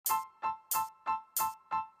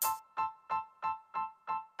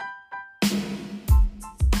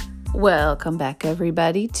Welcome back,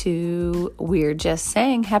 everybody, to We're Just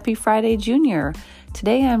Saying Happy Friday, Junior.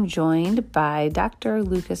 Today I'm joined by Dr.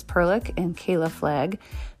 Lucas Perlich and Kayla Flagg.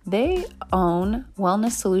 They own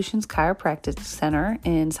Wellness Solutions Chiropractic Center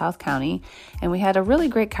in South County, and we had a really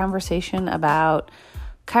great conversation about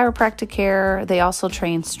chiropractic care. They also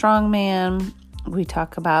train strongman. We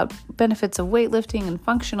talk about benefits of weightlifting and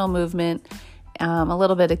functional movement, a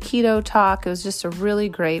little bit of keto talk. It was just a really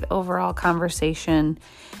great overall conversation,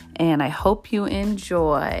 and I hope you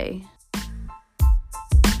enjoy.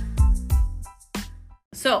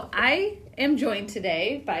 So I am joined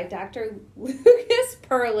today by Dr. Lucas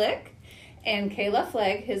Perlich and Kayla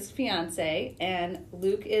Flagg, his fiance, and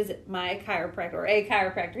Luke is my chiropractor, or a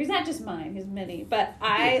chiropractor. He's not just mine, he's many, but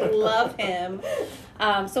I love him.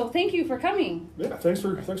 So thank you for coming. Yeah, thanks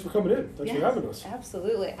for coming in. Thanks for having us.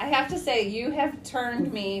 Absolutely. I have to say, you have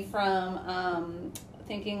turned me from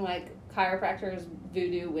thinking like chiropractor's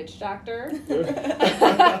voodoo witch doctor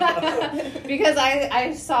because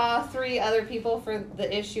I saw 3 other people for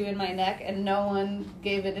the issue in my neck and no one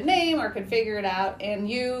gave it a name or could figure it out, and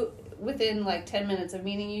you, within like 10 minutes of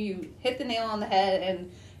meeting you hit the nail on the head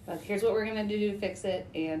and like, here's what we're going to do to fix it,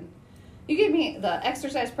 and you gave me the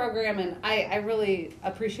exercise program, and I really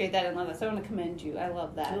appreciate that and love it, so I want to commend you. I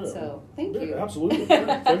love that. Yeah. So thank you. Absolutely.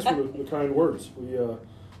 Thanks for the kind words. We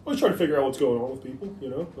always try to figure out what's going on with people, you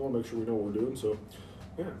know. I want to make sure we know what we're doing. So,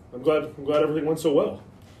 yeah, I'm glad everything went so well.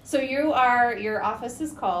 So your office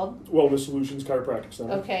is called? Wellness Solutions Chiropractic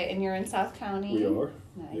Center. Okay, and you're in South County? We are.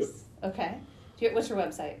 Nice. Yep. Okay. What's your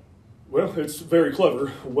website? Well, it's very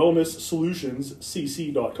clever.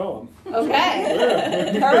 WellnessSolutionsCC.com.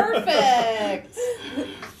 Okay. Perfect.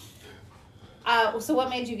 So what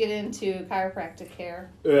made you get into chiropractic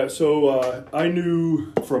care? Yeah, so I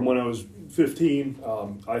knew from when I was 15,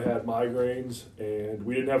 I had migraines, and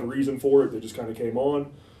we didn't have a reason for it. They just kind of came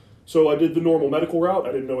on. So I did the normal medical route.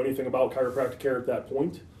 I didn't know anything about chiropractic care at that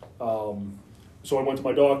point. So I went to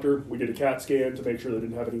my doctor. We did a CAT scan to make sure they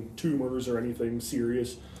didn't have any tumors or anything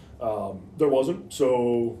serious. There wasn't.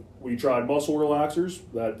 So we tried muscle relaxers.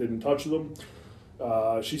 That didn't touch them.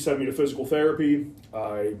 She sent me to physical therapy.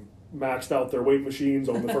 I maxed out their weight machines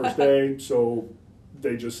on the first day, so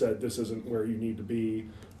they just said, this isn't where you need to be.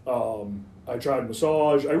 I tried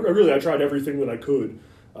massage. I tried everything that I could.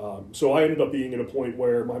 So I ended up being at a point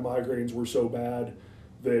where my migraines were so bad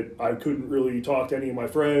that I couldn't really talk to any of my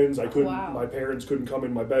friends. My parents couldn't come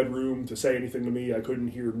in my bedroom to say anything to me. I couldn't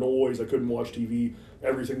hear noise. I couldn't watch TV.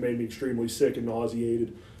 Everything made me extremely sick and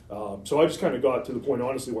nauseated. So I just kind of got to the point,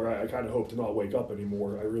 honestly, where I kind of hoped to not wake up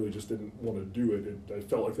anymore. I really just didn't want to do it. I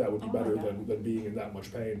felt like that would be better than being in that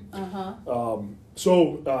much pain.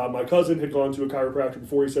 So my cousin had gone to a chiropractor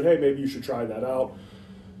before. He said, hey, maybe you should try that out.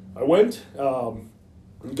 I went. The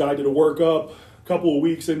guy did a workup. A couple of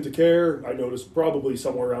weeks into care, I noticed probably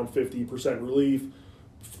somewhere around 50% relief.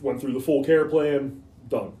 Went through the full care plan.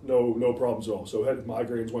 Done. No problems at all. So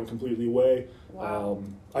migraines went completely away. Wow.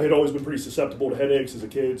 I had always been pretty susceptible to headaches as a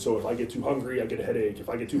kid, so if I get too hungry, I get a headache. If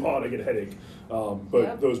I get too hot, I get a headache.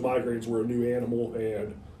 But those migraines were a new animal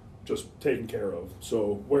and just taken care of.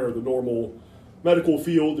 So where the normal medical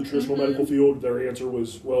field, the traditional medical field, their answer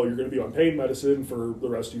was, well, you're going to be on pain medicine for the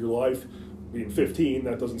rest of your life. Being 15,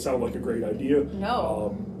 that doesn't sound like a great idea.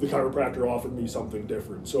 No. The chiropractor offered me something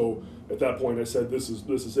different. So at that point, I said, "This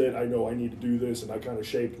is it. I know I need to do this," and I kind of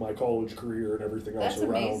shaped my college career and everything else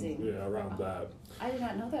around that. I did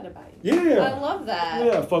not know that about you. Yeah, I love that.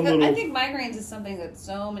 Yeah, fun little. I think migraines is something that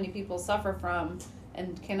so many people suffer from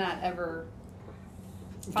and cannot ever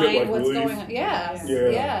find what's relief. Going on.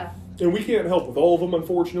 Yeah. And we can't help with all of them,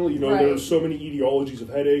 unfortunately. You know, there's so many etiologies of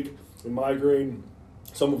headache and migraine.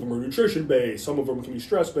 Some of them are nutrition-based, some of them can be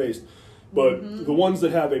stress-based, but the ones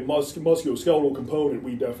that have a musculoskeletal component,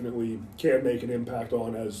 we definitely can make an impact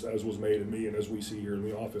on, as was made in me and as we see here in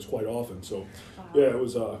the office quite often. So, it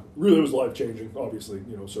was life-changing, obviously,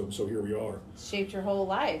 you know, so here we are. Shaped your whole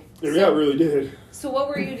life. Yeah, it really did. So what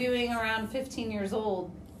were you doing around 15 years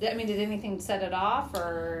old? I mean, did anything set it off,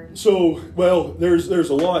 or? So, well, there's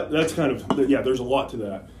a lot, there's a lot to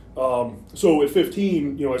that. So at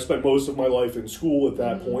 15, you know, I spent most of my life in school at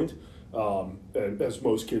that point, and as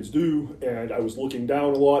most kids do, and I was looking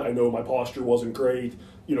down a lot. I know my posture wasn't great.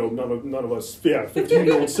 You know, none of us,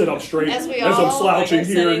 15-year-olds sit up straight as I'm slouching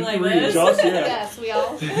here and readjust. Yes, we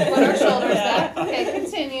all put our shoulders back. Okay,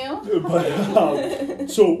 continue. But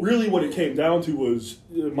so really what it came down to was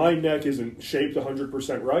my neck isn't shaped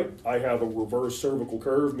 100% right. I have a reverse cervical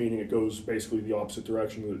curve, meaning it goes basically the opposite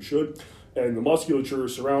direction that it should. And the musculature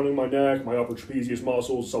surrounding my neck, my upper trapezius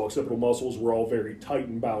muscles, suboccipital muscles were all very tight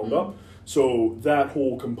and bound up. So that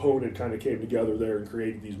whole component kind of came together there and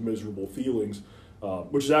created these miserable feelings,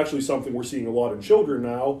 which is actually something we're seeing a lot in children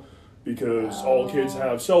now. Because all kids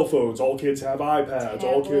have cell phones, all kids have iPads,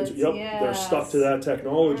 all kids, they're stuck to that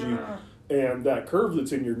technology. And that curve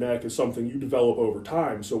that's in your neck is something you develop over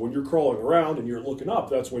time. So when you're crawling around and you're looking up,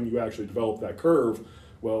 that's when you actually develop that curve.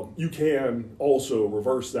 Well, you can also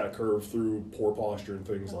reverse that curve through poor posture and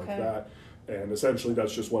things like that. And essentially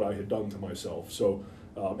that's just what I had done to myself. So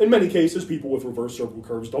in many cases, people with reverse cervical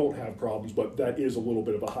curves don't have problems, but that is a little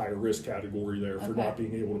bit of a higher risk category there for not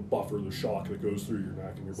being able to buffer the shock that goes through your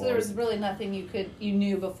neck and your body. So there was really nothing you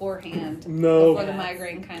knew beforehand No. before the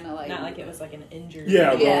migraine kind of like... Not like it was like an injury.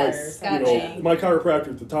 Yeah, yes, gotcha. My chiropractor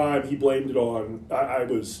at the time, he blamed it on, I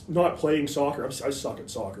was not playing soccer. I suck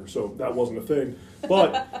at soccer, so that wasn't a thing.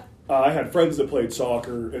 But... I had friends that played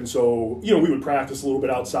soccer, and so, we would practice a little bit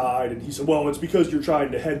outside, and he said, well, it's because you're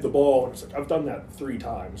trying to head the ball. And it's like, I've done that 3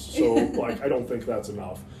 times, so, I don't think that's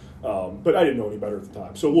enough. But I didn't know any better at the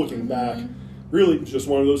time. So looking back, really, it was just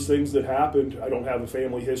one of those things that happened. I don't have a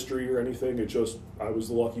family history or anything. It just, I was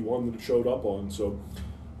the lucky one that it showed up on, so...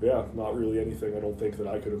 Yeah, not really anything. I don't think that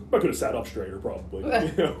I could have sat up straighter, probably. I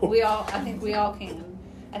think we all can.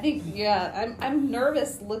 I think, I'm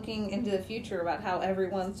nervous looking into the future about how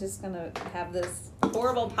everyone's just going to have this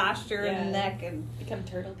horrible posture in the neck and become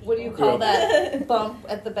turtle people. What do you call that bump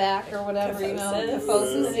at the back or whatever,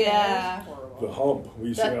 kyphosis, The hump.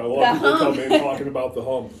 We see a lot of people come in talking about the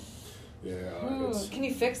hump. Yeah. Can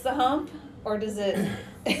you fix the hump, or does it...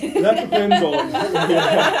 That depends on...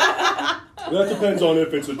 That depends on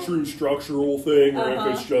if it's a true structural thing or if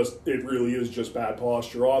it's just, it really is just bad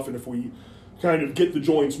posture. Often if we kind of get the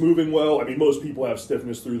joints moving well, I mean, most people have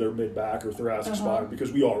stiffness through their mid-back or thoracic spine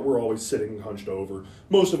because we're always sitting hunched over.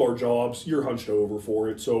 Most of our jobs, you're hunched over for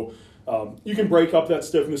it. So you can break up that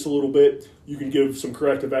stiffness a little bit. You can give some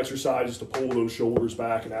corrective exercises to pull those shoulders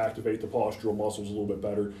back and activate the postural muscles a little bit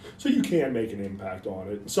better. So you can make an impact on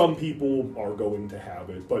it. Some people are going to have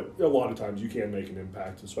it, but a lot of times you can make an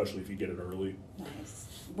impact, especially if you get it early. Nice.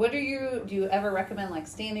 Do you ever recommend like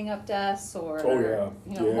standing up desks or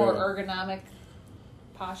more ergonomic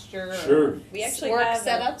posture? Sure. We actually work have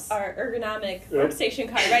setups. Our ergonomic workstation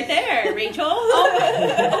card right there, Rachel.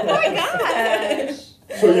 Oh my gosh.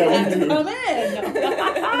 So yeah, we do. Come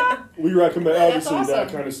in. We recommend obviously awesome.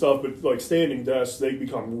 that kind of stuff, but like standing desks, they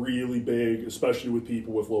become really big, especially with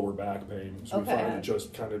people with lower back pain. So we find it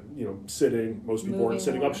just kind of sitting. Most people aren't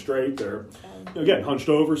sitting up straight; they're again hunched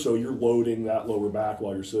over, so you're loading that lower back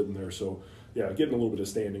while you're sitting there. So yeah, getting a little bit of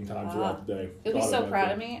standing time throughout the day. You'll be so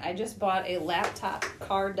proud of me. I just bought a laptop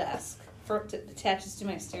car desk. It attaches to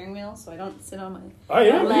my steering wheel, so I don't sit on my lap.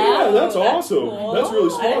 Yeah, that's awesome. Cool. That's really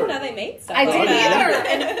smart. I didn't know they made stuff. I didn't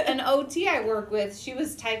either. An OT I work with, she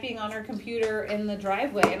was typing on her computer in the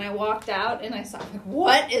driveway, and I walked out and I saw, like,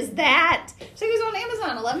 what is that? So it was on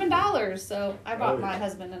Amazon, $11. So I bought my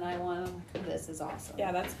husband and I one. I'm like, this is awesome.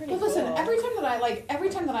 Yeah, that's pretty cool. Listen, every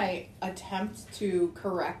time that I attempt to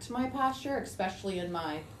correct my posture, especially in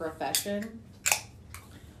my profession,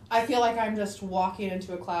 I feel like I'm just walking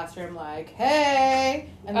into a classroom like, hey,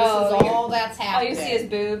 and this is all that's happening. All you see is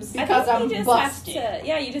boobs. Because I'm busting.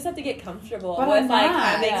 You just have to get comfortable but with I'm like not.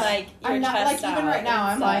 having like your I'm not, chest like even right now,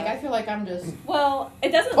 I'm like, I feel like I'm just... Well,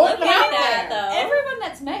 it doesn't look like that though. Everyone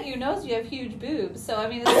that's met you knows you have huge boobs, so I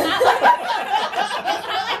mean, it's not like, it's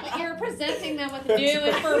not like you're presenting them with new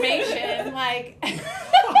information, like...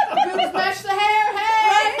 boobs match the hair, hey!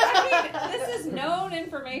 Right? I mean, this is known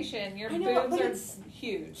information. Your boobs are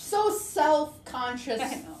huge. So self-conscious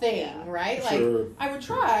thing, right? Sure. Like, I would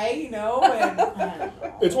try, and I don't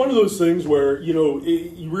know. It's one of those things where,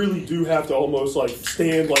 you really do have to almost like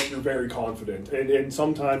stand like you're very confident. And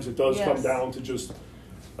sometimes it does come down to just,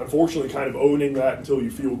 unfortunately, kind of owning that until you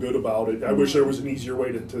feel good about it. I wish there was an easier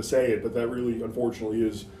way to say it, but that really, unfortunately,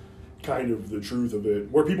 is kind of the truth of it.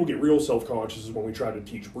 Where people get real self-conscious is when we try to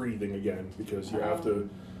teach breathing again, because you have to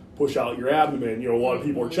push out your abdomen. A lot of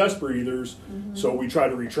people are chest breathers, so we try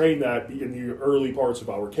to retrain that in the early parts of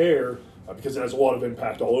our care because it has a lot of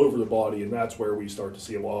impact all over the body, and that's where we start to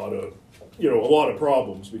see a lot of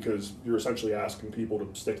problems because you're essentially asking people to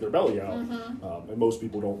stick their belly out, and most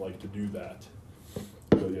people don't like to do that.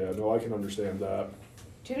 But yeah, no, I can understand that.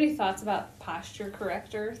 Do you have any thoughts about posture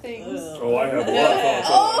corrector things? Oh, I have a lot of thoughts.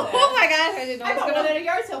 Oh my gosh, I didn't know I what was bought going one on. at a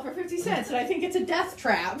yard sale for 50 cents, and I think it's a death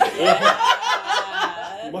trap.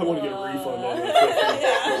 You might want to get a refund on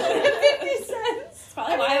that. 50 cents. That's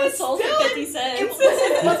probably why I was sold for 50 cents. It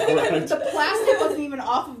wasn't Right. even, the plastic wasn't even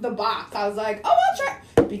off of the box. I was like, oh, I'll try.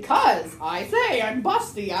 Because I say I'm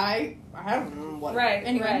busty. I don't what. Right,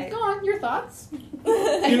 Anyway, right. go on. Your thoughts?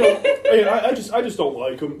 I just don't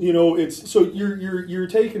like them. It's so you're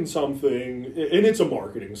taking something, and it's a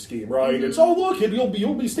marketing scheme, right? Mm-hmm. It's look,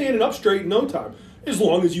 you'll be standing up straight in no time, as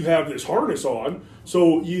long as you have this harness on.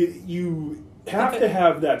 So you have to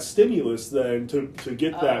have that stimulus then to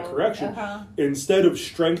get that correction. uh-huh. Instead of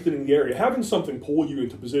strengthening the area, having something pull you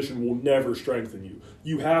into position will never strengthen you.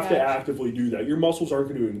 You have to Gotcha. actively do that. Your muscles aren't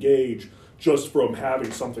going to engage just from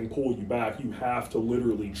having something pull you back. You have to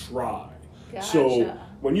literally try. So Gotcha.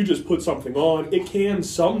 when you just put something on, it can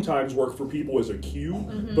sometimes work for people as a cue,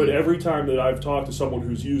 but every time that I've talked to someone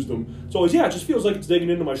who's used them, it's always, it just feels like it's digging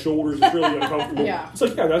into my shoulders, it's really uncomfortable. Yeah. It's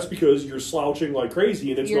like, that's because you're slouching like crazy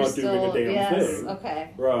and it's You're not doing a damn yes, thing.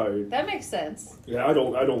 okay. Right. That makes sense. Yeah, I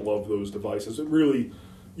don't love those devices. It really,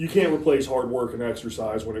 you can't replace hard work and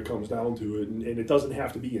exercise when it comes down to it, and it doesn't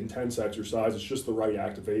have to be intense exercise. It's just the right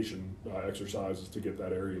activation exercises to get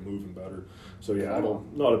that area moving better. So yeah,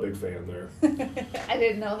 not a big fan there. I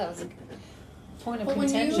didn't know that was a point of But when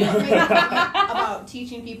you contention. make about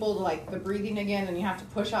teaching people like the breathing again, and you have to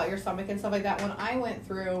push out your stomach and stuff like that. When I went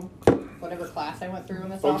through whatever class I went through in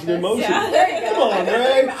this Function office, in motion. Yeah. there you go. Come on,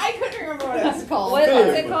 Ray. I couldn't remember what it was called. What's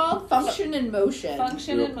Good. it called? Function in motion.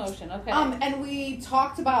 Function Yep. in motion. Okay. And we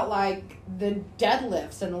talked about like the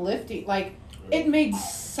deadlifts and lifting. Like it made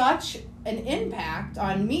such an impact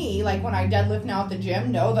on me. Like when I deadlift now at the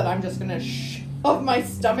gym, know that I'm just gonna shove my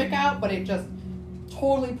stomach out, but it just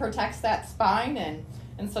totally protects that spine. And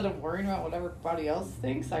instead of worrying about what everybody else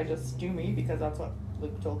thinks, I just do me because that's what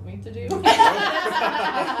Luke told me to do.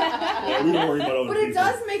 Yeah, we don't worry about other But it people.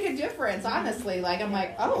 does make a difference, honestly. Like I'm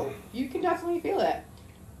like, oh, you can definitely feel it.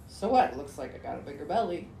 So what? It looks like I got a bigger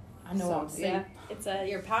belly. I know I'm safe. yeah. It's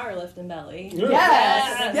your powerlifting belly. Yeah.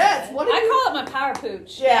 Yes, yes. What did I you? call it my power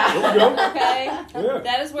pooch. Yeah. There we go. Okay. Yeah,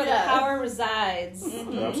 That is where Yes. the power resides.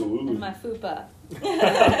 absolutely. In my fupa.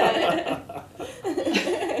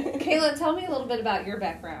 Kayla, tell me a little bit about your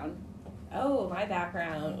background. Oh, my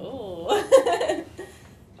background. Oh.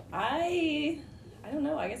 I don't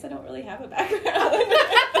know. I guess I don't really have a background.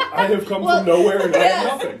 I have come from nowhere and I have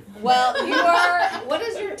nothing. Well, you are. What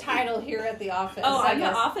is your title here at the office? Oh, I'm the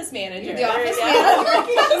guess? office manager. You're the office Yeah. manager.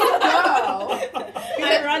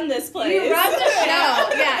 I run this place. You run the show.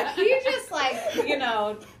 Yeah, he just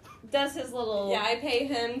does his little. Yeah, I pay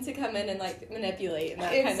him to come in and manipulate and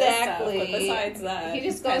that kind of Exactly. stuff. But besides that, He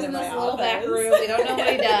just it's goes kind in of this my little back office. room. We don't know what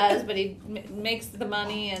he does, but he makes the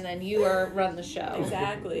money, and then you run the show.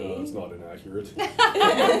 Exactly. No, that's not inaccurate.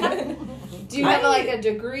 Do you have a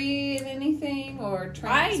degree in anything or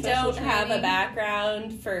I special don't have a training?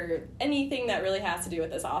 background for anything that really has to do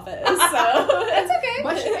with this office. So That's okay.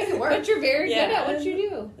 But you make it work. But you're very good Yeah. at what you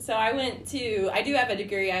do. So I do have a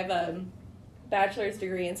degree. I have a bachelor's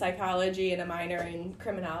degree in psychology and a minor in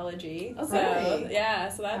criminology. Okay. So yeah,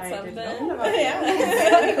 so that's I something. didn't know about that.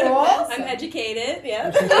 Yeah. Cool. I'm educated.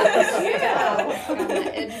 Yep. Yeah. Got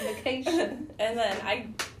that education. And then I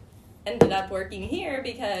ended up working here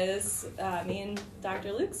because me and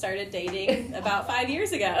Dr. Luke started dating about 5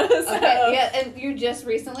 years ago. So, Okay, yeah, and you just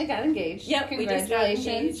recently got engaged. Yep, we just got Congratulations.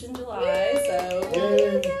 engaged in July, so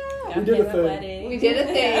Yay. got We did him a a thing. wedding. We did a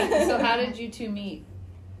thing. Yeah. So how did you two meet?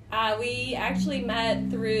 We actually met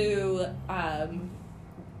through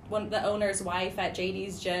one of the owner's wife at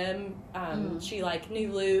JD's gym. She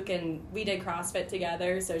knew Luke, and we did CrossFit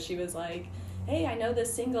together. So she was like, "Hey, I know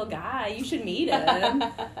this single guy. You should meet him."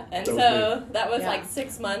 And so that was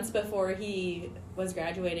 6 months before he was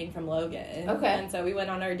graduating from Logan. Okay. And so we went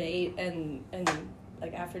on our date, and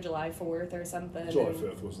after July 4th or something. July and-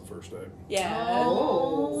 5th was the first day. Yeah.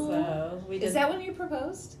 Oh. So we did. Is that when you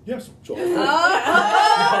proposed? Yes, July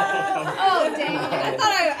Oh, 5th. dang it. I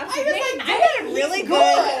thought I was like, I had a really he's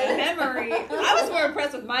good good. memory. I was more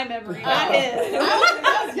impressed with my memory, not his.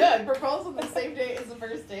 That was good. Propose on the same day as the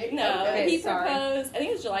first date. No, Okay, he sorry. proposed, I think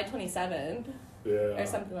it was July 27th. Yeah. Or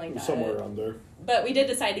something like It was that. somewhere around there. But we did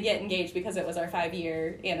decide to get engaged because it was our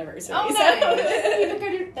 5-year anniversary. Oh, so. nice.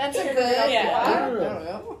 That's a good. Yeah. I don't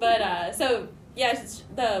know. But,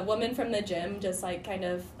 the woman from the gym just, kind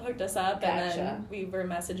of hooked us up. And Gotcha. then we were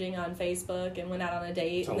messaging on Facebook and went out on a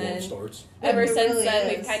date. That's how And love then starts. ever It since really then,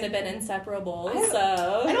 is. we've kind of been inseparable. I don't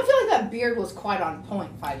So. I don't feel like that beard was quite on point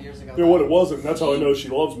 5 years ago. You know what it wasn't? That's how I know she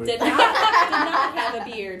loves me. Did not have a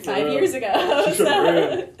beard 5 Yeah. years ago. She should've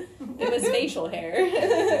ran. It was facial hair.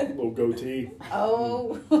 Little goatee.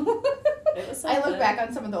 Oh. It was I look something. back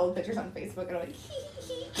on some of the old pictures on Facebook and I'm like,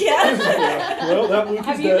 Yeah. Yeah. Well, that Luke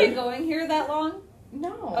Have is you been dead. going here that long?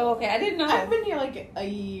 no. Oh, okay. I didn't know. I've been here like a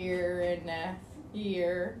year and a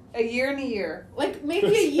year. A year and a year. Like maybe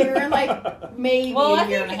a year and like maybe Well, I a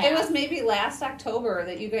year think and a half. it was maybe last October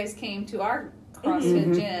that you guys came to our CrossFit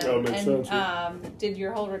Mhm. gym Oh, makes and sense. did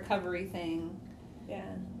your whole recovery thing. Yeah.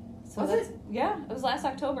 So Was that's yeah, it was last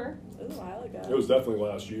October. It was a while ago. It was definitely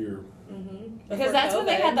last year. Mm-hmm. Because that's when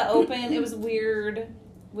they had the open. It was weird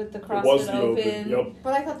with the It was CrossFit the open. Yep.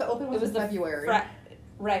 But I thought the open was, It was in the February.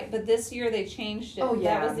 Right, but this year they changed it. Oh,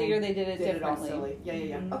 yeah, that was the they year they did it Did it all differently. silly.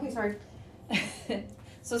 Yeah. Mhm. Okay, sorry.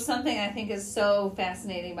 So something I think is so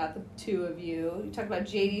fascinating about the two of you. You talk about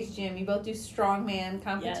JD's gym. You both do strongman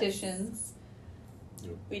competitions.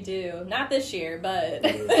 We do. Not this year, but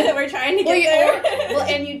Yeah. we're trying to Well, get there. well,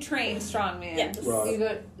 and you train strongman. Yes. Right. You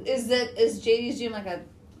go, is JD's gym like a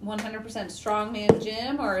 100% strongman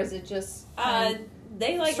gym, or is it just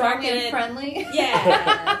They like market strongman it. friendly?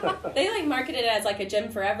 Yeah. They like market it as like a gym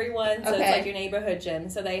for everyone. So Okay. it's like your neighborhood gym.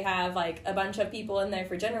 So they have like a bunch of people in there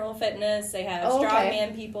for general fitness. They have Oh, okay.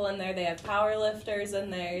 strongman people in there. They have power lifters in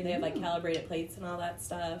there. They have like calibrated plates and all that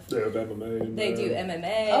stuff. They have MMA. in They there. do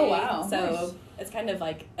MMA. Oh, wow. So Nice. it's kind of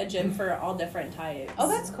like a gym for all different types. Oh,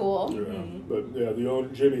 that's cool. Yeah, Mhm. but yeah, the owner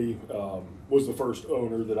Jimmy was the first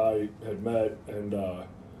owner that I had met, and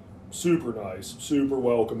super nice, super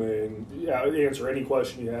welcoming. Yeah, answer any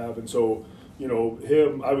question you have, and so you know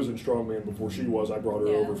him. I was in strongman before she was. I brought her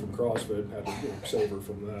Yeah. over from CrossFit, had to save her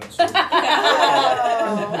from that. So.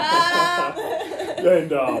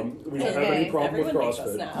 And we didn't have any Okay. problem Everyone with hates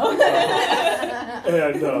us CrossFit. now.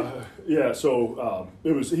 And yeah, so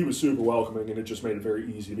he was super welcoming, and it just made it very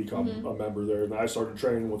easy to become Mm-hmm. a member there. And I started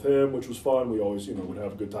training with him, which was fun. We always, would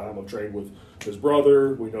have a good time. I've trained with his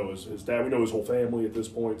brother. We know his dad. We know his whole family at this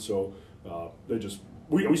point. So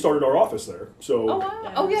we started our office there. So Oh, wow.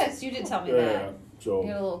 Yeah. Oh, yes, you did tell me yeah, that. so You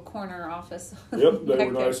had a little corner office. yep, they back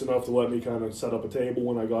were there. nice enough to let me kind of set up a table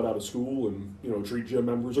when I got out of school, and treat gym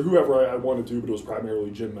members or whoever I wanted to, but it was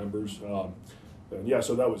primarily gym members. And yeah,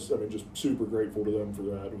 so that was, just super grateful to them for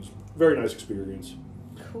that. It was a very nice experience.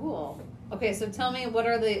 Cool. Okay, so tell me, what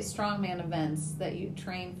are the strongman events that you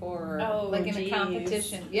train for, Oh, like in geez. a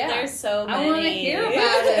competition? Yeah, There's so many. I want to hear about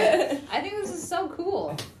it. I think this is so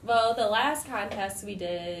cool. Well, the last contest we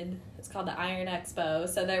did, it's called the Iron Expo.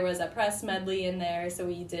 So there was a press medley in there. So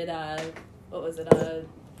we did a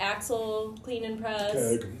axle clean and press.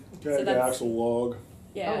 Keg, So that's- axle log.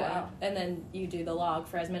 Yeah. Oh, wow. And then you do the log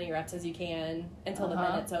for as many reps as you can until the Uh-huh.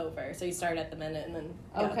 minute's over. So you start at the minute and then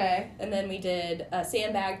go. Okay. And then we did a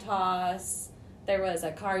sandbag toss. There was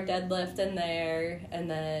a car deadlift in there,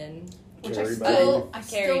 and then Which Carry I medley. still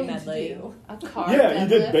Carry need medley. to do. A car. Yeah, you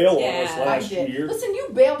did deadlift? bail on Yeah, us I last did. year. Listen, you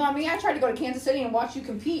bailed on me. I tried to go to Kansas City and watch you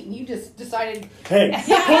compete, and you just decided Hey, the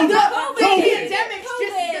COVID, pandemic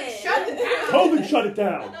COVID. just shut it down. COVID shut it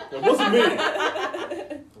down. It wasn't me.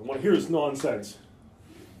 I want to hear this nonsense.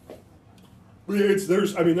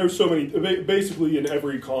 There's so many. Basically, in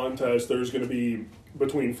every contest, there's going to be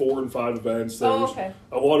between 4 and 5 events. There's Oh, okay.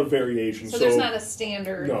 a lot of variations. So there's not a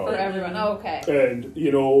standard No. for everyone. Oh, okay. And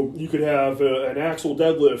you could have an axle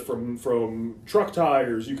deadlift from truck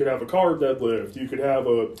tires. You could have a car deadlift. You could have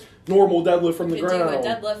a normal deadlift from the you could ground. do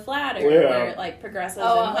a deadlift flatter Yeah. where it like progresses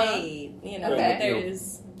Oh, in uh-huh. weight. Okay.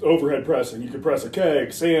 There's Overhead pressing. You could press a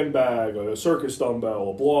keg, sandbag, a circus dumbbell,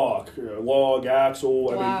 a block, a log, axle.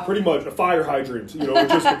 I Wow. mean, pretty much a fire hydrant. It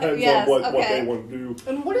just depends Yes, on what okay. they want to do.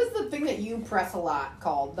 And what is the thing that you press a lot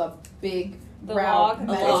called? The big The round log.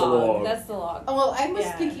 metal- That's a log. That's the log. Oh, well, I was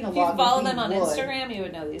Yeah. thinking a If you log. follow would be them on wood. Instagram, you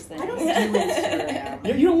would know these things. I don't do Instagram.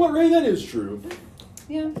 Yeah, you know what, Ray? That is true.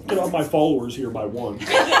 Yeah. Get on my followers here by one.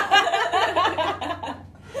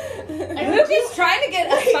 Luke is trying to get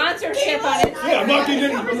a sponsorship on it. Yeah, I'm not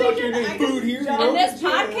getting any food here. And this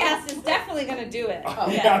podcast is definitely going to do it. Oh,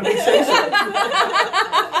 Yeah, it makes sense.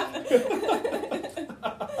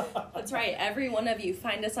 That's right. Every one of you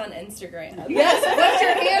find us on Instagram. Yes. What's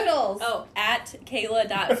your handles? Oh, at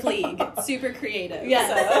Kayla.Fleeg. Super creative. Yes.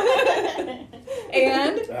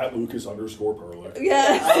 And At Lucas_Perlick.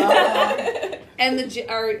 yes. And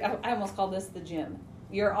I almost called this the gym.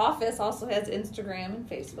 Your office also has Instagram and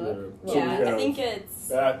Facebook. So Yeah, we I have think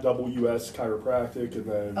it's at WS Chiropractic, and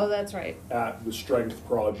then Oh, that's right. at the Strength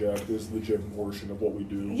Project is the gym portion of what we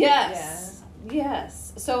do. Yes.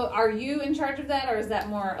 Yes. So are you in charge of that, or is that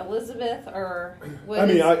more Elizabeth, or what I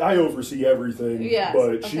mean, is- I oversee everything, Yes,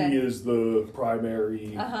 but she okay. is the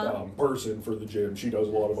primary Uh-huh. person for the gym. She does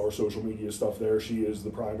a lot of our social media stuff there. She is the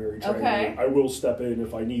primary trainer. Okay. I will step in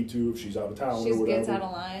if I need to, if she's out of town she or whatever. gets out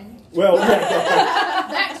of line? Well, yeah,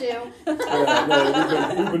 That too. yeah,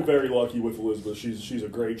 no, we've been very lucky with Elizabeth. She's a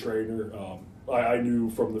great trainer. I knew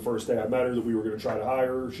from the first day I met her that we were going to try to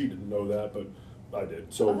hire her. She didn't know that, but I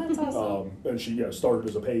did. So, Oh, that's awesome. and she started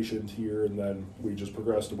as a patient here, and then we just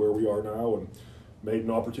progressed to where we are now, and made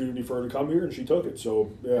an opportunity for her to come here, and she took it.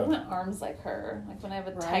 So, I yeah. want arms like her. Like when I have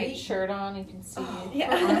a Right? tight shirt on, you can see.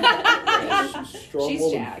 Yeah. She's a strong She's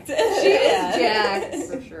woman. jacked. She is jacked.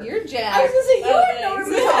 For sure. You're I jacked. was gonna say, you Oh, are no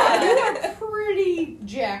thanks. You are pretty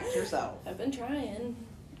jacked yourself. I've been trying.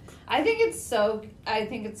 I think it's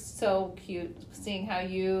so cute seeing how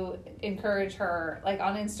you encourage her, like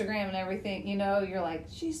on Instagram and everything. You know, you're like,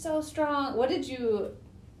 she's so strong. What did you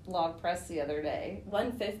log press the other day?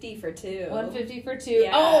 150 for 2. 150 for 2.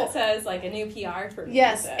 Yeah, Oh, it says like a new PR for me.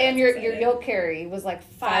 yes, so and your that's it. yoke carry was like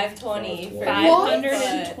 520 for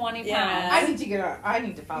 520 pounds. Yeah. I need to I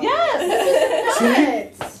need to follow. Yes. This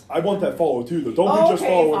is nuts. I want that follow too, though. Don't be just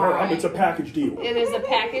Okay, following her. fine. It's a package deal. It is a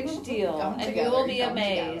package deal, Come and together, you will be come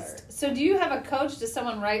amazed. together. So, do you have a coach? Does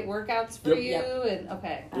someone write workouts for Yep. you? And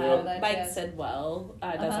okay, Yep. Mike Sidwell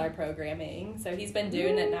does Uh-huh. our programming, so he's been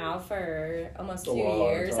doing it now for almost A 2 lot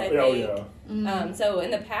of years, I time. Oh, think. yeah. Mm-hmm. So in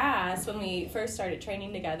the past, when we first started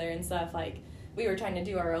training together and stuff, like we were trying to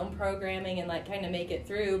do our own programming and like kind of make it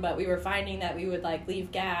through, but we were finding that we would like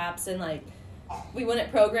leave gaps and like we wouldn't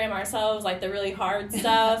program ourselves like the really hard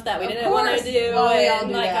stuff that we Of didn't want course. to do, Well, we all and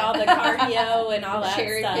do like that. all the cardio and all that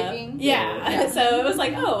Cherry stuff. picking? Yeah. Yeah. So it was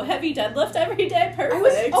like, oh, heavy deadlift every day, perfect. I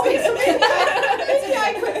was okay, so maybe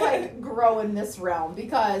I could like grow in this realm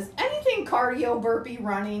because anything cardio, burpee,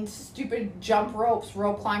 running, stupid jump ropes,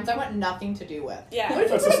 rope climbs, I want nothing to do with. Yeah. But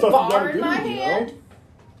if That's you the put a stuff you bar gotta in do, my you know? hand,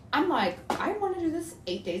 I'm like, I want to do this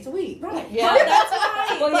 8 days a week. Right. Yeah. That's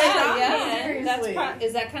right. Well, Like, yeah. That's Seriously.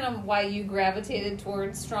 is that kind of why you gravitated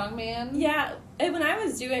towards strongman? Yeah, and when I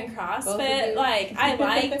was doing Both of CrossFit, you? like I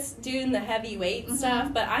liked doing the heavy weight Mhm. stuff,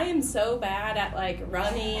 but I am so bad at like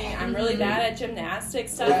running. I'm really Mhm. bad at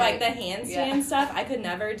gymnastics stuff, Right. like the handstand Yeah. stuff. I could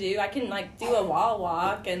never do. I can like do a wall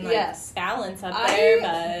walk and like Yes. balance up I- there,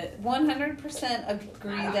 but 100%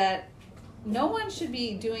 agree that no one should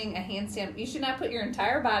be doing a handstand. You should not put your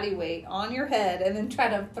entire body weight on your head and then try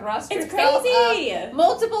to thrust it's yourself crazy. up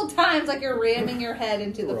multiple times like you're ramming your head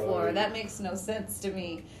into the floor. Right. That makes no sense to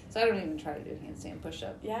me. So I don't even try to do a handstand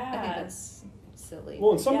push-up. I think Yeah. that's silly.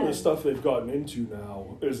 Well, and some of Yeah. the stuff they've gotten into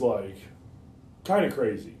now is like kind of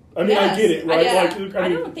crazy. I mean, Yes. I get it, right? Yeah. Like, I I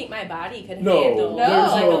mean, don't think my body could No, handle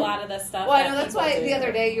there's like no- a lot of the stuff. Well, I that know that's people why do. the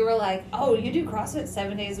other day you were like, "Oh, you do CrossFit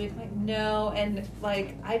 7 days a week." I'm like, no, and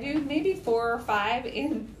like I do maybe 4 or 5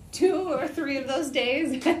 in 2 or 3 of those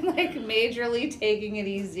days, and like majorly taking it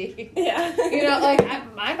easy. Yeah. You know,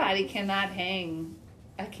 like my body cannot hang.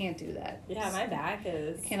 I can't do that. Yeah, my back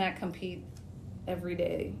is. I cannot compete every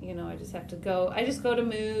day. You know, I just have to go. I just go to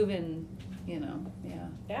move, and you know, yeah.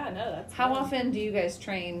 Yeah, no, that's How good. often do you guys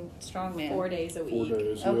train strongman? 4 days a 4 week.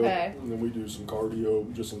 days. Okay. Yeah. And then we do some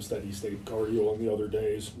cardio, just some steady state cardio on the other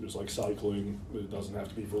days, just like cycling. It doesn't have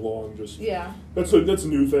to be for long. Just Yeah. that's a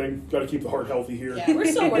new thing. Got to keep the heart healthy here. Yeah, we're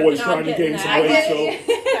still Boys working trying on to getting gain some that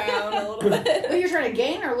weight, down a little bit. But you're trying to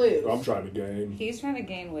gain or lose? I'm trying to gain. He's trying to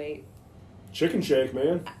gain weight. Chicken shake,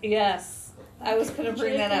 man. Yes. I was going to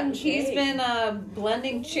bring that up. Chicken He's shake. been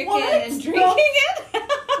blending chicken What? and drinking it.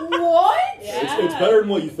 What? Yeah. It's better than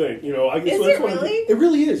what you think. You know, I guess Is that's it what really? it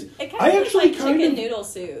really is. It kind I of actually like kind chicken of- noodle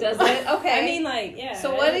soup. Does it? Okay. I mean, like, yeah.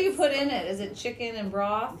 So what do you it's- put in it? Is it chicken and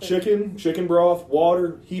broth? Chicken broth,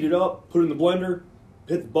 water, heat it up, put it in the blender,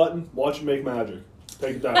 hit the button, watch it make magic.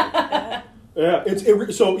 Take it down. Yeah,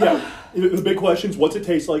 the big question is, what's it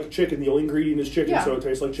taste like? Chicken. The only ingredient is chicken, Yeah. so it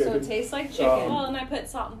tastes like So chicken. it tastes like chicken. Well, and I put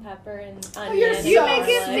salt and pepper and onion. you're and You make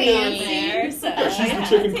it garlic on fancy. there, so Yeah, she's the yeah,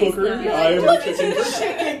 chicken it tastes cooker. nice. I am Look the at chicken you, cooker.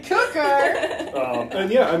 chicken cooker.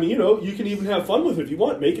 And yeah, I mean, you know, you can even have fun with it if you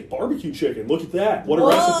want. Make it barbecue chicken. Look at that. What a Whoa.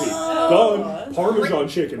 recipe. Done. Parmesan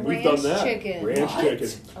chicken. We've done Ranch that. chicken. Ranch What? chicken.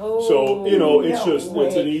 Oh. So, you know, it's No just,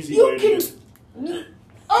 it's an way. easy You way to can- just...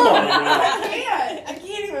 Oh, on, man. I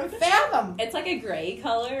can't even fathom. It's like a gray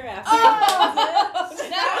color after. Oh. you close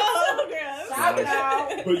it. So gross. Stop it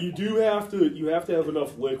out. But you have to have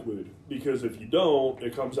enough liquid, because if you don't,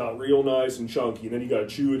 it comes out real nice and chunky, and then you gotta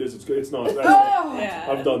chew it as it's good. It's not. That's Oh. Yeah.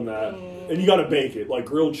 I've done that, and you gotta bake it like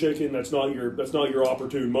grilled chicken. That's not your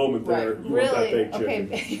opportune moment there. Right. You want that Really? baked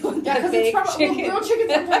chicken. Okay. You want Yeah, that because it's baked probably chicken? grilled chicken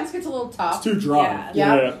sometimes gets a little It's tough. too dry.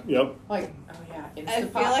 Yeah. Yep. Like, oh yeah, Instapot I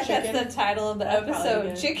feel like chicken. that's the title of the episode.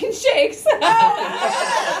 Probably. Chicken shakes. You have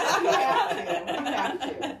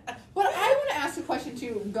to. But I want to ask a question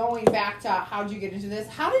too, going back to how did you get into this?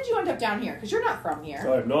 How did you end up down here? Because you're not from here.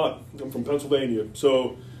 I'm not. I'm from Pennsylvania.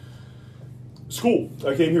 So, school.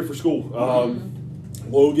 I came here for school.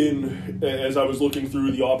 Logan, as I was looking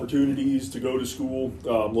through the opportunities to go to school,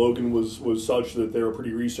 Logan was such that they're a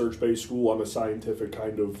pretty research-based school. I'm a scientific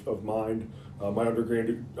kind of mind. My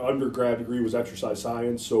undergrad degree was exercise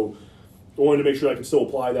science, so I wanted to make sure I could still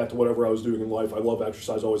apply that to whatever I was doing in life. I love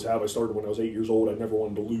exercise, always have. I started when I was 8 years old. I never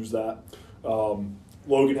wanted to lose that.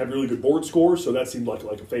 Logan had really good board scores, so that seemed like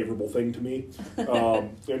a favorable thing to me.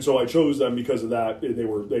 And so I chose them because of that.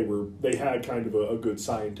 They had kind of a good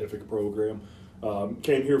scientific program.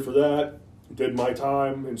 Came here for that. Did my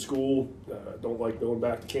time in school. Don't like going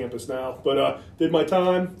back to campus now, but did my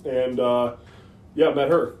time and met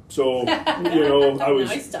her. So I was.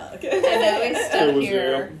 Now he's stuck. And now he's stuck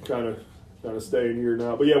here. Kind of staying here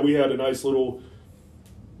now. But yeah, we had a nice little.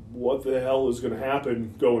 What the hell is going to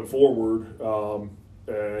happen going forward?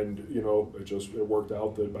 And it worked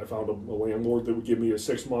out that I found a landlord that would give me a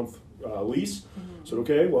 6-month lease. Mm-hmm. Said,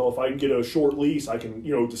 okay, well, if I can get a short lease, I can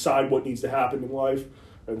decide what needs to happen in life,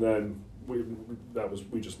 and then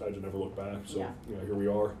I just never looked back. So Yeah. Here we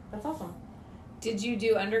are. That's awesome. Did you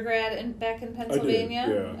do undergrad back in Pennsylvania? I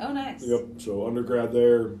did, yeah. Oh, nice. Yep. So undergrad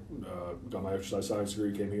there, got my exercise science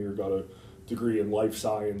degree, came here, got a degree in life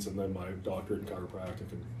science, and then my doctorate in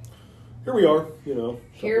chiropractic. And here we are,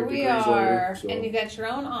 Here we are. Later, so. And you got your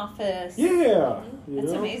own office. Yeah.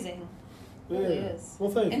 That's amazing. It really is.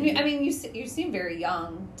 Well, thank And you. you seem very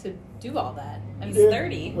young to do all that. I mean, He's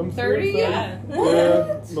 30. I'm 30? Yeah.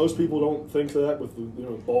 Yeah, most people don't think that with the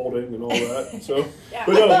balding and all that. So, Yeah.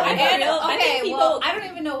 but no, I think well, people- I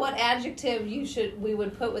don't even know what adjective we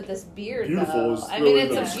would put with this beard. Beautiful though. is I really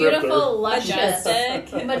mean, the it's a descriptor. beautiful, luscious,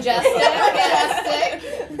 Majestic. majestic.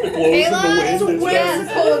 it blows in the wind.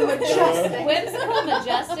 whimsical and majestic. Whimsical,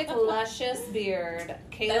 majestic, luscious beard.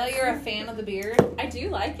 Kayla, you're a fan of the beard? I do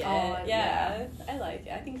like it. Oh, yeah, I like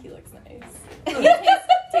it. I think he looks nice.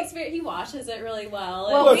 He washes it really well.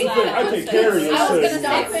 Well, Well, that's the thing. I take care of this I was thing.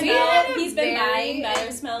 going to say, we had a He's been very- buying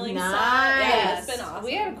better smelling stuff. Nice. Yeah, Yes, it's been awesome.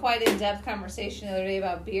 we had a quite in-depth conversation the other day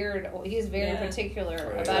about beard. He's very Yeah.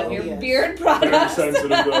 particular Oh, about your yes. beard Very products. sensitive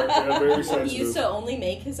there. Yeah, very He sensitive. used to only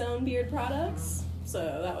make his own beard products, so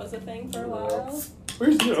that was a thing for a while.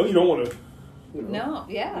 You don't want to. No,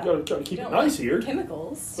 yeah. You gotta try to keep You it don't nice want here.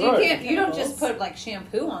 Chemicals. So you Right. can't. You don't just Chemicals. put like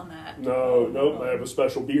shampoo on that. No, nope. I have a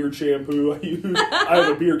special beard shampoo I use. I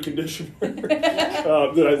have a beard conditioner that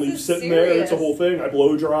I leave is sitting there. It's a serious. whole thing. I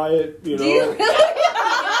blow dry it. Do you He really?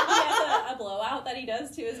 has a blowout that he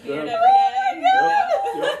does to his beard Yeah. every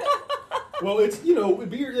day. Yep. Well, it's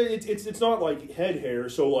beard. It's not like head hair.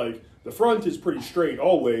 So like the front is pretty straight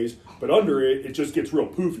always, but under it just gets real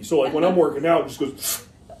poofy. So like when I'm working out, it just goes.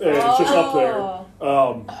 And it's just up there.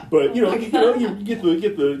 But you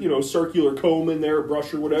get the circular comb in there,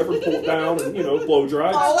 brush or whatever, pull it down, and blow dry.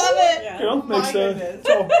 I love it. Yeah. Makes goodness. it's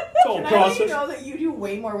all Can I let process. you know that you do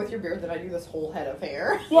way more with your beard than I do this whole head of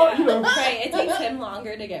hair? Well, Right, it takes him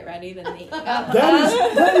longer to get ready than me.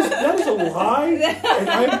 that is a lie,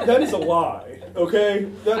 and that is a lie. Okay,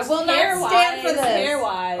 I will not stand for this.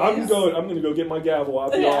 Hair-wise. I'm going to go get my gavel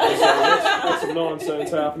out the office. That's some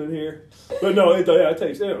nonsense happening here. But no, it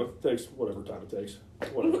takes whatever time it takes.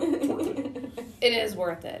 Whatever, it's worth it. It is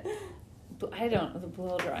worth it. But I don't. The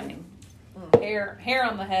blow drying. Hair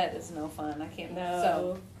on the head is no fun. I can't.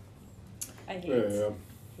 No. I hate Yeah.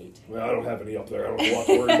 hate Well, I don't have any up there. I don't have a lot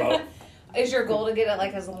to worry about. Is your goal to get it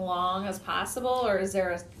like as long as possible, or is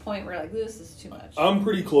there a point where like this is too much? I'm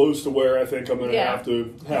pretty close to where I think I'm going to Yeah.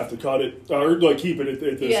 have to cut it or like keep it at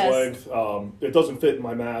this Yes. length. It doesn't fit in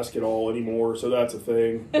my mask at all anymore, so that's a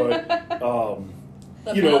thing. But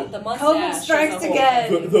the mustache. COVID strikes is a whole again.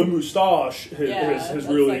 thing. the mustache Yeah, has that's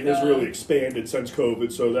really like really expanded since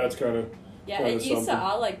COVID, so that's kind of Yeah, kinda it used something. to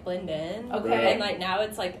all like blend in. Okay. And like now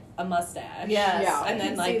it's like a mustache. Yes, Yeah. I And then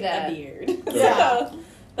can like see that. a beard. Yeah. So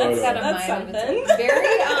But, Got a that's mind of something.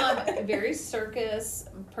 its own. Very circus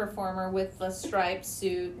performer with the striped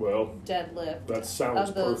suit, well, deadlift. that sounds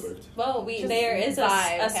Of those- perfect. Well, Just there is a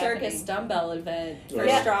vibe circus happening. dumbbell event for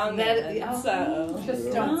Yeah. strong That- men. oh. So Just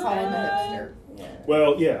Yeah. don't call him a hipster. yeah.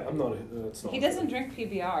 Well, yeah, I'm not. That's not He doesn't drink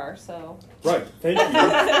PBR, so right. Thank you. What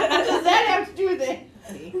does that have to do with it?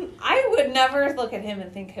 I would never look at him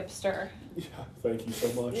and think hipster. Yeah, thank you so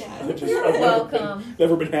much. Yeah. I've welcome.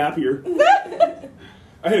 Never been happier.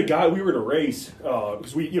 I had a guy. We were at a race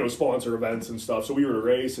because we sponsor events and stuff. So we were at a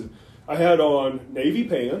race, and I had on navy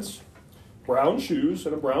pants, brown shoes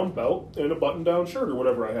and a brown belt and a button-down shirt or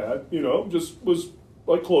whatever I had. You know, just was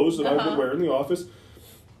like clothes that I would wear in the office.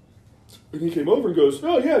 And he came over and goes,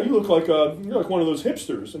 "Oh yeah, you look like you're like one of those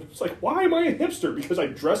hipsters." And it's like, why am I a hipster? Because I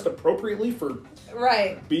dressed appropriately for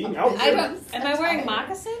being out there. Am I wearing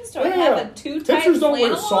moccasins? Do I Yeah. have a too tight Hipsters don't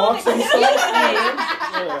wear flannel on? socks and stuff.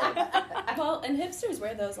 Yeah. Well, and hipsters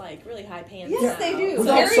wear those like really high pants. Yes, they now. do.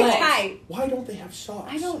 Without Very socks. tight. Why don't they have socks?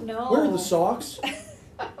 I don't know. Where are the socks?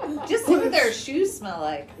 Just see what their shoes smell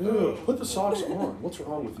like. Ugh, put the socks on. What's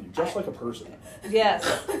wrong with you? Just like a person. Yes.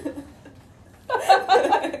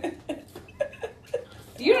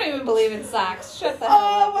 You don't even believe in socks. Shut the hell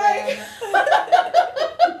up, Brian.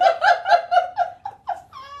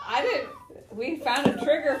 I didn't. We found a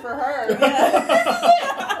trigger for her.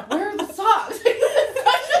 Where are the socks?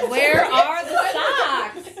 Where are the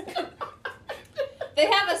socks? They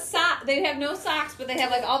have a sock. They have no socks, but they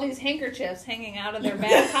have like all these handkerchiefs hanging out of their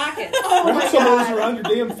back pockets. Oh my Put some of those God. around your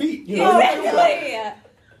damn feet. You know? Exactly.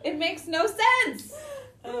 It makes no sense.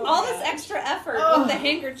 Oh, All gosh. this extra effort with the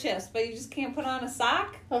handkerchiefs, but you just can't put on a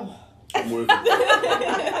sock? Oh. I'm with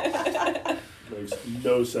you. Makes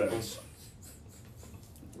no sense.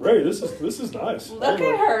 Ray, this is nice. Look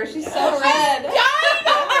at her. She's so red. Get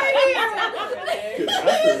after This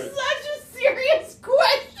it. is such a serious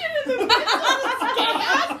question in the middle of this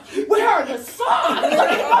chaos. Where are the socks?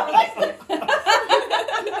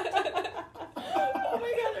 Oh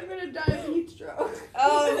my God, I'm gonna die of heat stroke.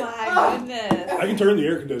 Oh my goodness. I can turn the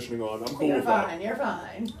air conditioning on. I'm cool You're with that. fine, you're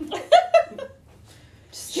fine.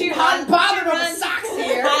 She Hot bottom of the runs socks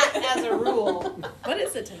here. hot as a rule. What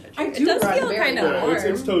is the temperature? I It do does run feel very kind of hot. Yeah, warm.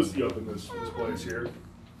 it's toasty up in this place here.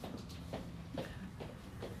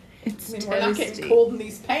 It's I mean, we're not getting toasty. cold in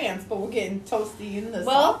these pants, but we're getting toasty in this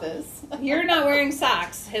Well, office. You're not wearing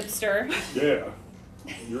socks, hipster. Yeah.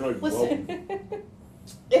 You're like, Listen.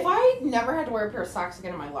 If I never had to wear a pair of socks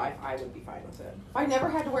again in my life, I would be fine with it. If I never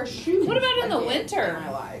had to wear shoes What about in the again winter? in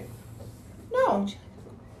my life? No, oh, it's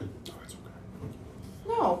okay.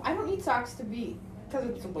 no, I don't need socks to be because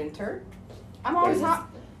it's winter. I'm always hot,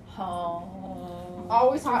 Oh.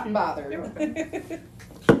 always hot and bothered.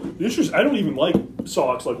 The issue is I don't even like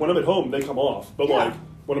socks. Like when I'm at home, they come off. But Yeah. like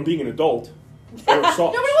when I'm being an adult, I wear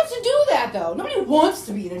socks. Nobody wants to do that though. Nobody wants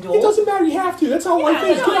to be an adult. It doesn't matter. You have to. That's how life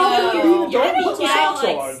is. Get out there and be an adult. I Put don't some like socks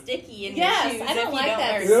like on. sticky in Yes, your shoes. I don't if you like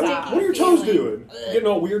that wear You know? socks. What are your toes feeling. doing? Getting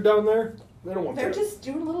all weird down there? They don't want They're that. just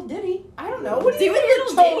doing a little ditty. I don't know. What are Doing your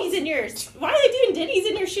little toes? ditties in your. Why are they doing ditties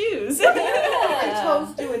in your shoes? What are your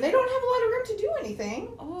toes doing? They don't have a lot of room to do anything,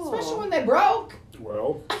 Oh. especially when they broke.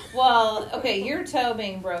 Well, Well, okay, your toe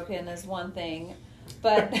being broken is one thing,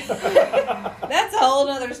 but that's a whole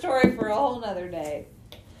nother story for a whole nother day.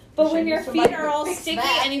 But when your Somebody feet are all fix sticky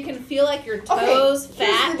that. and you can feel like your Okay, toes here's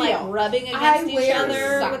fat, the like deal. rubbing I against each wear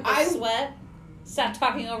other sock- with the I- sweat. Stop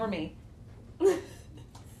talking over me.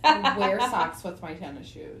 I wear socks with my tennis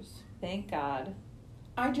shoes. Thank God.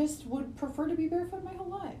 I just would prefer to be barefoot my whole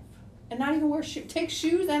life and not even wear shoes. Take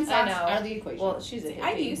shoes and I socks know. out of the equation. Well, she's a hippie.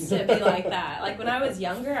 I used to be like that. Like when I was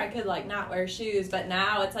younger, I could like not wear shoes, but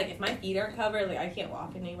now it's like if my feet aren't covered, like I can't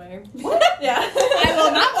walk anywhere. What? Yeah. I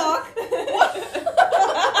will not walk.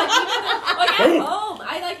 Like at home,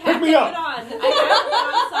 I like have Pick me to up. put on. I have to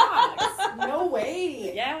put on socks. No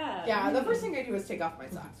way. Yeah. Yeah, the first thing I do is take off my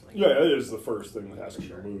socks. When I yeah, it is the first thing that has to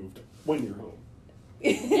be removed when you're home.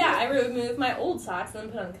 Yeah, I removed my old socks and then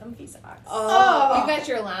put on comfy socks. Oh, you got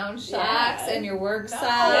your lounge socks Yeah. and your work socks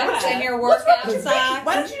Yeah. and your What's wrong workout with your feet? socks.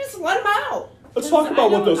 Why don't you just let them out? Let's talk about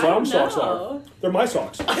what those I don't lounge socks are. know. They're my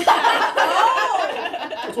socks.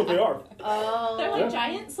 That's what they are. Oh, They're like Yeah.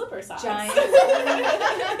 giant slipper socks. giant.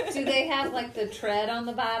 Do they have like the tread on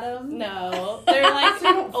the bottom? No, they're like So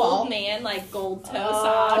you don't fall? old man, like gold toe Oh.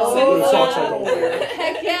 socks. Those socks I don't wear.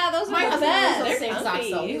 Heck yeah, those My are the husband wears best. those They're same socks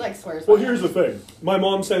comfy. though. He like swears. Well, by here's the them. thing. My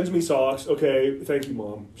mom sends me socks. Okay, thank you,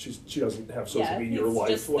 Mom. She doesn't have social Yeah, media or he's life.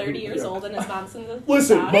 just 30 years Yeah. old and his mom sends him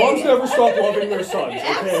Listen, socks. moms never stop loving their sons. Okay.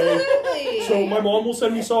 Absolutely. So my mom will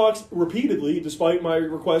send me socks repeatedly, despite my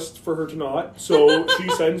request for her to not. So she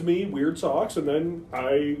sends me weird socks, and then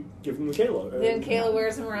I give them to Kayla. And Then Kayla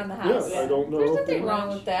wears them around the house. Yeah, I don't know. There's nothing wrong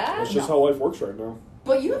with that. That's just how life works right now.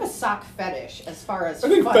 But you have a sock fetish as far as I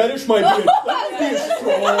think fun. fetish might be a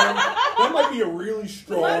strong. That might be a really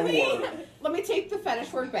strong word. Let me take the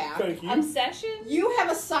fetish word back. Thank you. Obsession? You have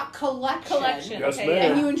a sock collection. Yes, okay, ma'am. yeah.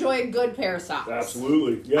 And you enjoy a good pair of socks.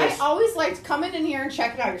 Absolutely. Yes. I always liked coming in here and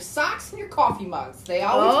checking out your socks and your coffee mugs. They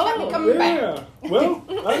always kept me coming back. Yeah. Well,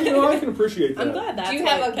 I can appreciate that. I'm glad that's Do you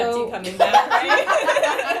what have a kept go- you coming back,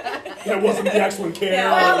 right? that wasn't the excellent care.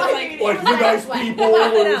 Yeah, well, like the nice people.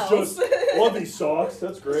 Where it was just love these socks.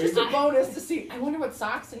 That's great. Just a bonus to see. I wonder what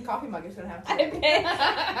socks and coffee mug is gonna have.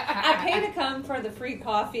 I pay to come for the free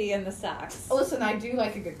coffee and the socks. Listen, I do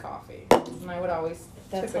like a good coffee, and I would always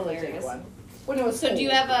That's typically hilarious. take one. When it was So cold. do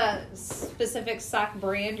you have a specific sock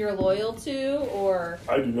brand you're loyal to, or?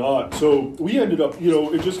 I do not. So we ended up,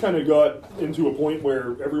 it just kind of got into a point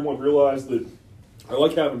where everyone realized that I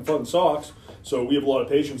like having fun socks. So we have a lot of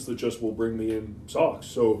patients that just will bring me in socks.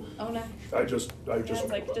 So Oh no. I just It's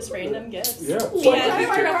like just random gifts. Yeah. One So time Yeah, I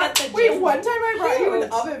picture up brought- at the wait, gym. one time I brought you an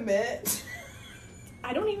Cute. oven mitt.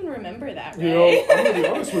 I don't even remember that, I'm going right? to be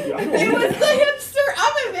honest with you. I don't It was know. the hipster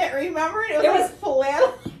oven mitt, remember? It was It was- like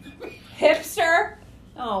flannel. Hipster?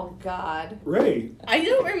 Oh God. Ray. I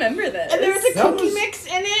don't remember this. And there was a That cookie was- mix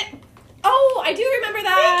in it. Oh, I do remember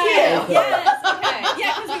that. Thank you. Yes. Okay.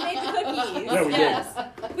 Yeah, because we made the cookies. Yeah, we did. yes.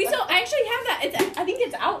 We still. I actually have that. I think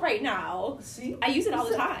it's out right now. See? I use it all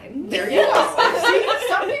the time. There you go. See,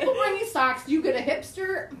 some people bring you socks. You get a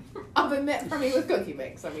hipster oven mitt from me with cookie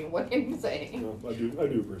mix. I mean, what can you say? No, I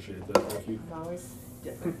do appreciate that. Thank you. I'm always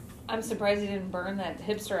different. I'm surprised you didn't burn that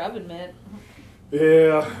hipster oven mitt.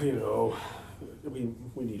 Yeah, we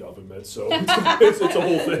need oven mitts, so it's a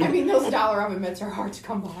whole thing. I mean, those dollar oven mitts are hard to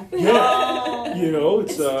come by. Yeah,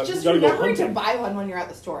 it's It's just you gotta go remembering to hunting. buy one when you're at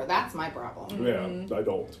the store. That's my problem. Yeah, I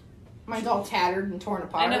don't. Mine's all tattered and torn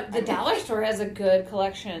apart. I know the dollar store has a good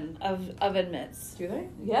collection of oven mitts. Do they?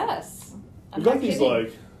 Yes. I'm We got not these kidding.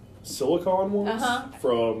 like silicone ones Uh-huh.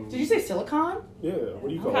 from Did you say silicone? yeah. What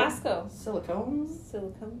do you call it? Costco. Silicones?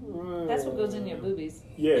 Silicone. That's what goes in your boobies.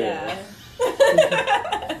 Yeah.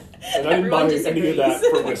 Yeah. And I didn't buy Everyone any of that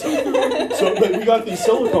for myself. So, but we got these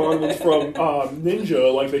silicone ones from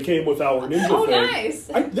Ninja. Like they came with our Ninja Oh, thing. nice.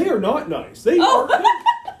 They are not nice. They Oh. are.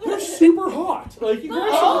 They're super hot. Like you grab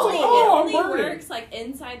some, it's like, it oh, only I'm burning. works like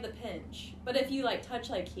inside the pinch. But if you like touch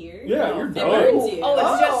like here, Yeah, you're it done. burns you. Oh,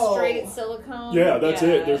 it's just Oh. straight silicone. Yeah, that's Yeah.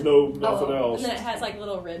 it. There's nothing Oh. else. And then it has like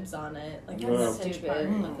little ribs on it. Like Yeah. that's That's the pinch stupid.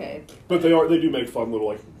 part. Okay. But they do make fun little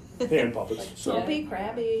like hand puppets. So Soapy,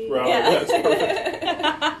 crabby. right, Yeah. that's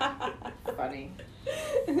perfect. Funny.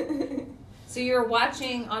 So you're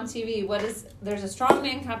watching on TV. There's a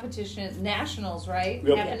strongman competition, nationals, right?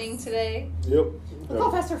 Yep. Happening today. Yep. Look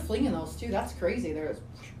how fast they're flinging those too. That's crazy. There's So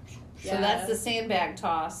Yeah. that's the sandbag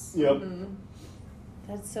toss. Yep. Mhm.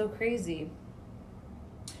 That's so crazy.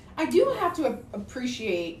 I do have to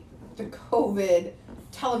appreciate the COVID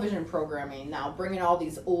television programming now, bringing all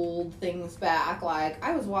these old things back. Like,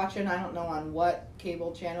 I was watching, I don't know on what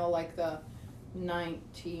cable channel, like the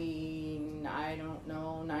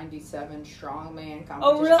 97 strongman competition.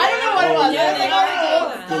 Oh, really? I don't know what it Oh, was. yeah. They got all The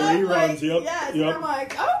old stuff, reruns, like, yep, Yes, yep. and I'm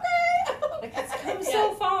like, okay. It's come Yeah.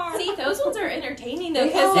 so far. See, those ones are entertaining though They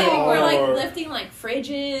because they are. were like lifting like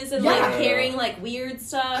fridges and Yeah. like carrying like weird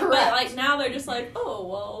stuff. Correct. But like now they're just like, oh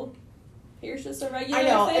well, here's just a regular I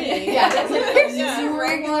know. thing. And, yeah, it's like here's Yeah. just a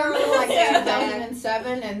regular like Yeah.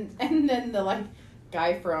 2007, and then the like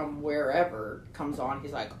guy from wherever comes on.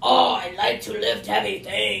 He's like, oh, I like to lift heavy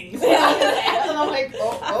things. and I'm like,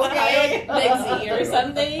 oh, okay. Big Z or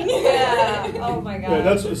something. Yeah. Oh my god. Yeah,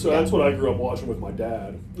 that's what I grew up watching with my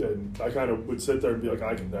dad, and I kind of would sit there and be like,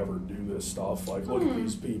 I can never do this stuff. Like, look at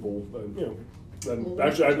these people, and And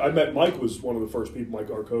actually, I met Mike was one of the first people. Mike,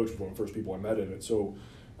 our coach, was one of the first people I met in it. So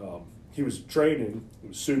he was training. It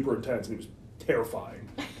was super intense, and it was terrifying.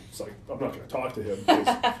 It's like, I'm not going to talk to him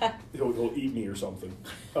because he'll eat me or something.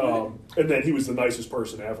 And then he was the nicest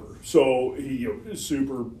person ever. So he is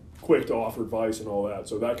super quick to offer advice and all that.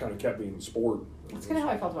 So that kind of kept me in the sport. That's kind of how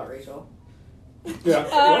I felt about Rachel. Yeah.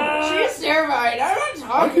 She's terrified. I'm not I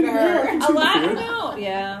talking can, to yeah, I her. can A see the lot. kid. No.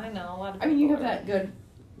 Yeah, I know. A lot of. I mean, you people have that good,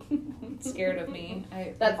 are scared of me.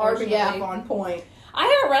 that unfortunately- RBF on point. I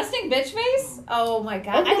have a resting bitch face. Oh my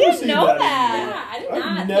god! I've I never didn't seen know that that. I did I've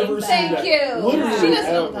not never think seen that. Thank you. Literally She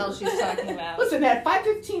doesn't know ever. what the hell she's talking about. Listen, at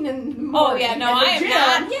 5:15 in the Oh morning. yeah, no, at the I am gym,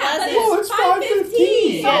 not. Yeah, pleasant. Oh, it's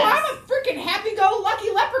 5:15. So I'm a freaking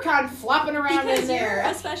happy-go-lucky leprechaun flopping around Because in there. you're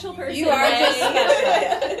a special person. You are just right?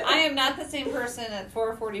 special. I am not the same person at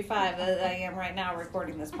 4:45 that I am right now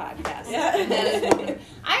recording this podcast. Yeah. And that is one.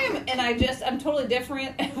 I am, and I'm totally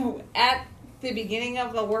different at the beginning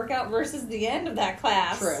of the workout versus the end of that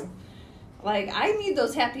class. True. Like I need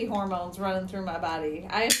those happy hormones running through my body.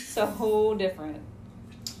 I am so different.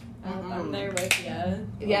 I'm there with you.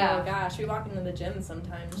 Yeah. Oh gosh, we walk into the gym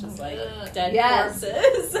sometimes just like Ugh. dead Yes.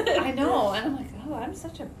 corpses. I know, and I'm like, oh, I'm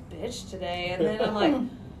such a bitch today, and then I'm like.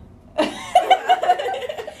 And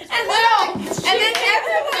then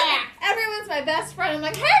everyone's my best friend. I'm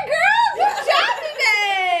like, hey girl, good job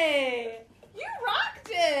today. You rocked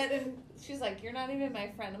it. And She's like, you're not even my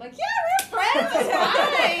friend. I'm like, yeah, we're friends. It's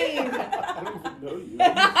fine. I don't even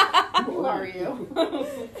know you. Who are you?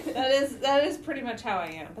 That is pretty much how I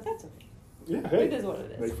am. But that's okay. Yeah, hey. It is what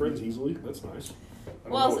it is. Make friends easily. That's nice. I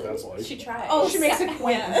don't Well, know what that's like. She tried. Oh, She makes a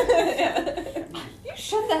acquaintance. Yeah. You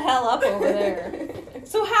shut the hell up over there.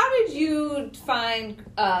 So how did you find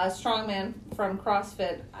Strongman from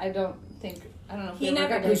CrossFit? I don't know if He we ever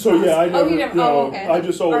never got did. to- So yeah, I never, you never. you know, Oh, okay. I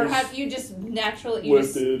just Or always have you just naturally you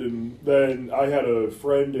just lifted, and then I had a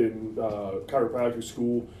friend in chiropractic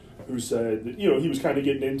school who said that, he was kind of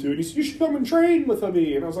getting into it. He said, you should come and train with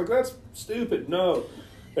me. And I was like, that's stupid, no.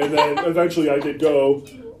 And then eventually I did go,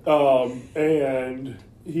 and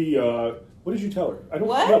he, what did you tell her? I don't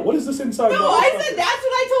know. What is this inside? No, I said that's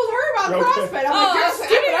what I told her about Okay. CrossFit. I'm Oh, like, you're okay.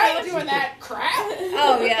 stupid. I ain't doing that crap.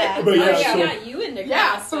 Oh yeah. But yeah, She so- got you into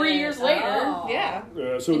Yeah, CrossFit. 3 years later. Oh. Yeah.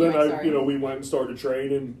 So Anyway, then sorry. we went and started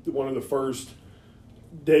training. One of the first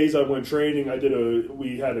days I went training,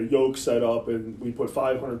 we had a yoke set up and we put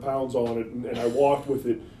 500 pounds on it, and I walked with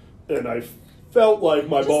it, and I felt like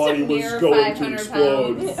my Just body a was mere going to 500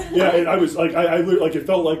 explode. pounds. Yeah, and I was like, I literally, like, it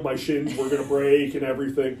felt like my shins were going to break and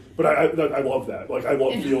everything. But I love that. Like, I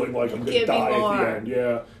love feeling like I'm going to Give me die at more. the end.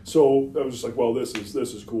 Yeah. So I was just like, well, this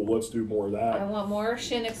is cool. Let's do more of I that. want more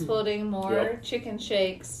shin exploding, more Yep. chicken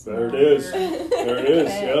shakes. There it more- is. There it is.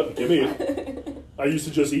 Okay. Yep. Give me it. I used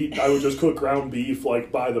to just I would just cook ground beef like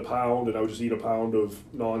by the pound, and I would just eat a pound of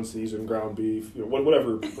non-seasoned ground beef.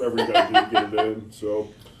 Whatever you got to do to get it in. So.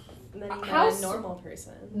 And then you How's- met a normal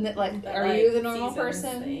person. Like, That, are like, you the normal seasons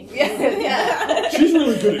person? things. Yeah. Yeah. She's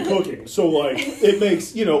really good at cooking, so like it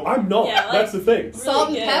makes I'm not. Yeah, like- That's the thing. Salt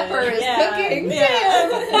and good. pepper is Yeah. cooking. Yeah.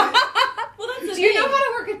 Well, that's the Do you thing. know how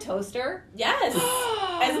to work a toaster? Yes.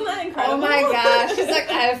 Isn't that incredible? Oh my gosh. She's like,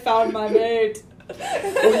 I have found my mate.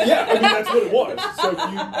 Well, yeah, I mean that's what it was. It's like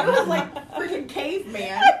I was like freaking caveman.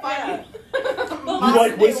 Yeah. you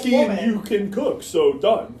like whiskey and you can cook, so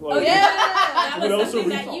done. Like, Oh yeah, that What was else are something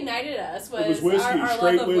we that talking? united us. It was whiskey, our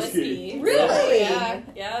straight love of whiskey. Really? Yeah.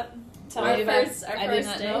 Yep. Tell Our me about, first- our I did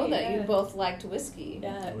first not know date, that yeah. you both liked whiskey.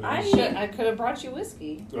 Yeah. I could have brought you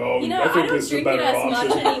whiskey. Oh, You know, I I think don't this is a drink it better as much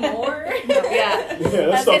option. anymore. Yeah. Yeah, that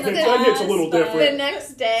That's stuff in the that hits a little past, but- The different.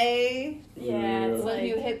 next day, Yeah, it's when like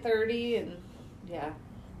you hit 30 and yeah.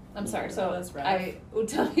 I'm sorry. That So was rough. I will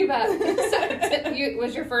tell me about.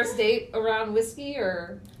 Was your first date around whiskey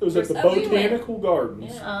or? It was at the Oh, you went. Botanical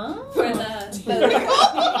Gardens. Yeah. Oh. For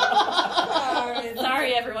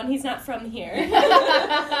sorry, everyone. He's not from here.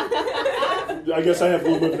 I guess I have a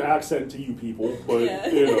little bit of an accent to you people, but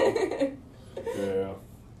Yeah. yeah.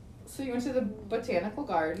 So you went to the botanical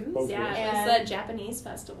gardens. Okay. Yeah, it And- was the Japanese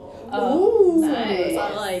festival. Oh, Ooh, nice. It was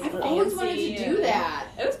all, like, I've always wanted fancy to do and- that.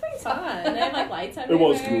 It was pretty fun. They had like lights everywhere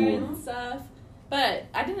was cool. and stuff. But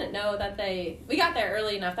I didn't know that we got there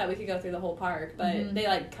early enough that we could go through the whole park, but Mhm. they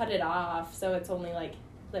like cut it off, so it's only like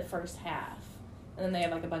the first half. And then they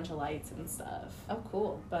have like a bunch of lights and stuff. Oh,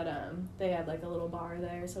 cool. But they had like a little bar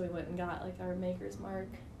there, so we went and got like our Maker's Mark.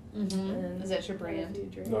 And Is that your had a brand? few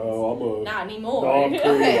drinks. No, I'm a Not anymore. Knob Creek.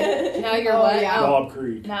 Okay. Now you're Oh, what? yeah. Knob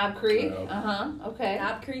Creek. Knob Creek. Yeah. Okay.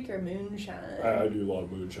 Knob Creek or Moonshine. I do a lot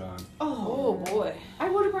of moonshine. Oh boy. I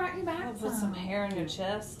would have brought you back. I'll put some hair in your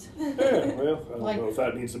chest. Yeah, well, I don't Like- know if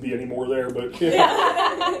that needs to be any more there, but yeah,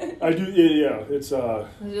 Yeah. I do. Yeah, it's Is it a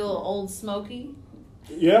little old smoky?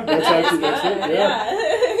 yeah, that's actually that's it.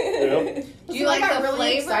 Yeah. Do you like I got the really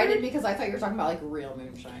flavor? excited because I thought you were talking about like real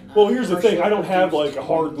moonshine. not Well, here's the thing. I don't commercial have like a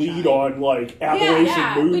hard moonshine. lead on like Appalachian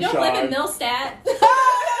Yeah. moonshine. We don't live in Millstat.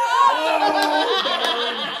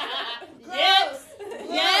 Yes.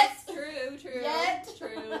 Yes. True. Yet. True.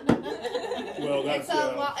 Well, that's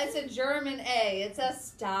It's a German A. It's a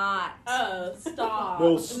Stott. Oh, stop.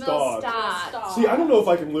 Millstadt. See, I don't know if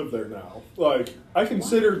I can live there now. Like, I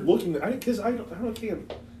considered looking. Because I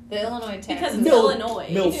can't. The Illinois Because Texas. it's Illinois.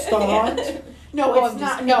 Millstadt. No, Oh, it's I'm just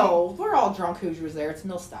not. kidding. No, we're all drunk Hoosiers there. It's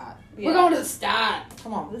Millstadt. Yeah. We're going to the Stat.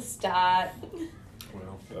 Come on. The Stott.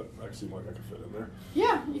 Well, that seemed like I could fit in there.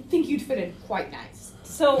 Yeah, you think you'd fit in quite nice.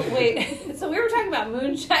 So wait. So we were talking about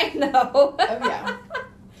moonshine though. Oh yeah.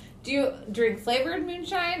 Do you drink flavored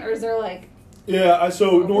moonshine, or is there like? Yeah,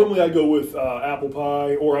 so normally I go with apple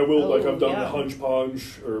pie, or I will, like, Oh, I've done yeah. the hunch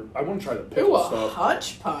punch, or I want to try the pickle Ooh, a stuff.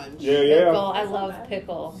 hunch punch. Yeah, Pickle? yeah. I love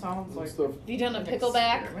pickle. Sounds like. Stuff. Have you done a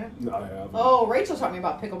pickleback? No, I haven't. Oh, Rachel taught me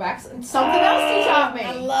about picklebacks, and something else you taught me.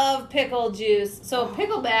 I love pickle juice. So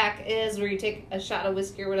pickleback is where you take a shot of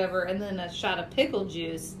whiskey or whatever, and then a shot of pickle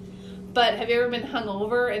juice. But have you ever been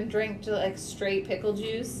hungover and drank like straight pickle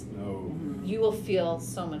juice? No. You will feel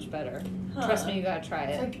so much better. Trust me, you gotta try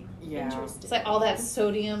It's it. like, yeah. Interesting. It's like all that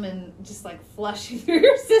sodium and just like flushing through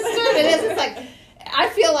your system. It is. It's like I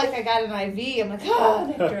feel like I got an IV. I'm like, oh,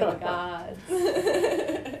 nectar of the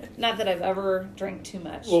gods. Not that I've ever drank too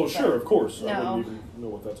much. Well, sure, of course. I No. wouldn't even know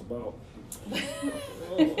what that's about.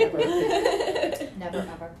 Never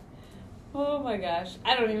ever. Oh my gosh.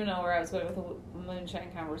 I don't even know where I was going with the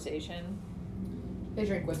moonshine conversation. They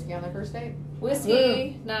drink whiskey on their first date.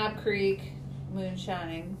 Whiskey, Knob Creek,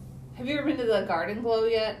 moonshine. Have you ever been to the Garden Glow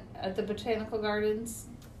yet at the Botanical Gardens?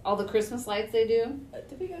 All the Christmas lights they do?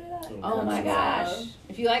 Did we go to that? Oh my gosh.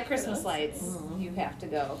 If you like Christmas Yes. lights, Mhm. you have to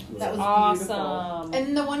go. That was Awesome. beautiful.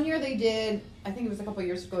 And the one year they did, I think it was a couple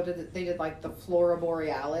years ago, they did like the Flora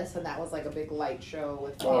Borealis, and that was like a big light show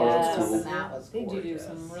with flowers Yes. and stuff, and that was They gorgeous. do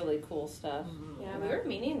some really cool stuff. Yeah, we were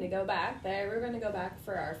meaning to go back there. We were going to go back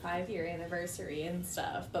for our 5-year anniversary and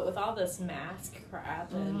stuff, but with all this mask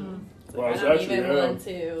crap and Well, I I was don't actually, even yeah, want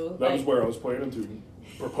to. that was like, where I was planning to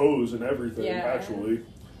propose and everything, Yeah. actually.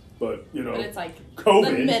 But, you know, but it's like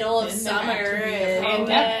COVID. the middle of And then summer after the and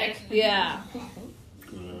Pandemic. Yeah.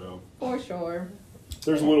 Yeah. For sure.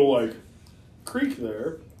 There's a little, like, creek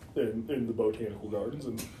there in the botanical gardens.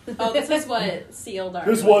 And oh, this is what sealed our.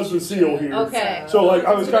 this was the seal here. Okay. So, like,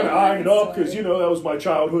 I was It's a kind of eyeing it up story. because, you know, that was my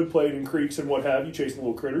childhood, playing in creeks and what have you, chasing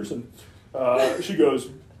little critters. And she goes,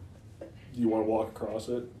 do you want to walk across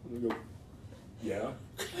it? And I go, yeah.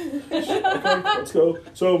 Okay, let's go.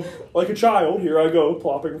 So, like a child, here I go,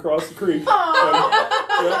 plopping across the creek. And,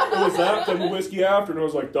 yeah, it was that, then the whiskey after, and I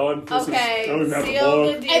was like, done. This Okay. is, I don't even have to Seal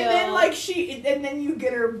look. the deal. And then like and then you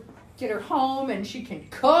get her home and she can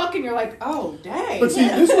cook, and you're like, oh dang. But see,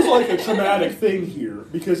 this was like a traumatic thing here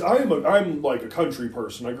because I'm like a country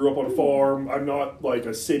person. I grew up on a farm. I'm not like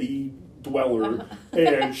a city dweller,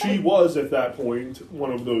 and she was at that point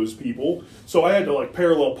one of those people. So I had to like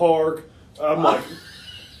parallel park. I'm like,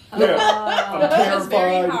 yeah, I'm That was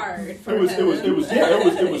very terrified. hard for It was him.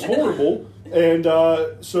 it was horrible, and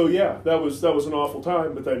so yeah, that was an awful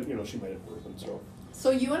time. But then she made it worth it. So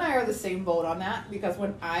you and I are the same boat on that, because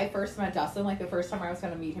when I first met Dustin, like the first time I was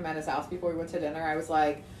going to meet him at his house before we went to dinner, I was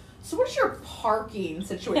like, so what's your parking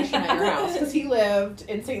situation at your house? Because he lived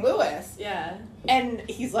in St. Louis. Yeah. And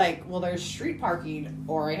he's like, well, there's street parking,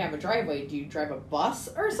 or I have a driveway. Do you drive a bus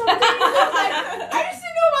or something? I just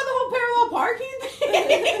didn't know about the whole parallel parking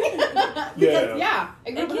thing. Because, yeah,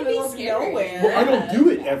 I grew It up in the can be middle of scary. nowhere. Well, I don't do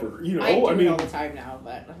it ever. I do I mean, it all the time now,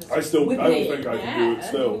 but I'm just I still With I don't me, think I can do it yeah.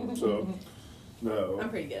 still. So no. I'm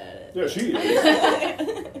pretty good at it. Yeah, she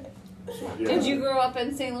is. So, yeah. Did you grow up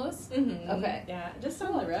in St. Louis? Mhm. Okay. Yeah, just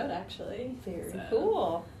on the road actually. Very So,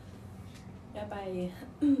 cool. Yep, I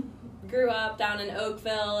grew up down in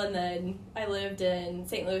Oakville, and then I lived in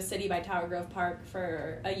St. Louis City by Tower Grove Park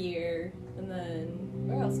for a year, and then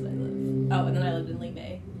where else did I live? Oh, and then I lived in Lee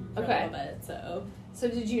Bay for Okay. a little bit. So So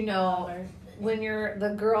did you know when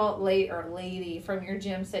the girl lady from your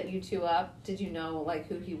gym set you two up? Did you know like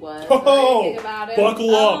who he was? Or Oh, anything about it?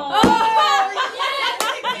 buckle up. Oh,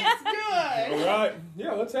 yes, it's good. All right.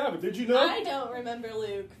 Yeah, let's have it. Did you know? I don't remember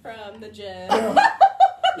Luke from the gym. Yeah.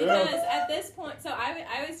 Because at this point, so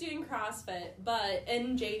I was doing CrossFit, but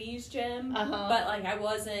in JD's gym, Uh-huh. but like I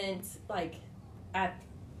wasn't like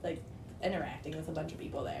interacting with a bunch of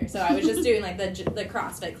people there. So I was just doing like the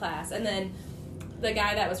CrossFit class, and then the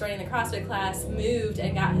guy that was running the CrossFit class moved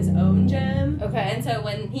and got his own gym. Okay. And so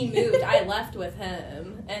when he moved, I left with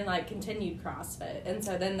him and like continued CrossFit. And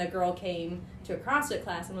so then the girl came to a CrossFit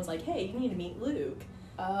class and was like, "Hey, you need to meet Luke."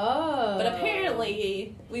 Oh. But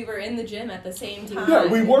apparently, we were in the gym at the same time. Yeah,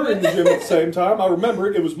 we were in the gym at the same time. I remember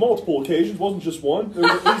it. It was multiple occasions. It wasn't just one. There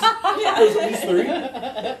was at least three.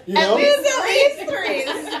 You know? At least three.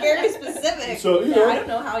 This is very specific. So, you Yeah, I know, don't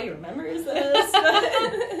know how he remembers this.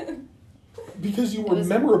 But because you It were was-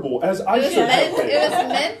 memorable, as I It was, should have meant, been. it was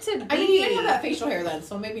meant to be. I mean, you didn't have that facial hair then,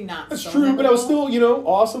 so maybe not. That's so true, but I was memorable. still,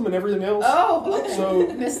 awesome and everything else. Oh, okay. So-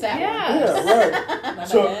 missed that Yeah. one. Yeah, right. my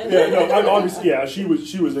So bad. yeah, no, I obviously, yeah, she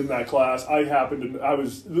was in that class. I happened to, I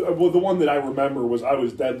was, well, the one that I remember was I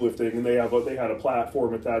was deadlifting, and they had a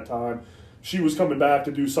platform at that time. She was coming back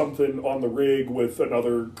to do something on the rig with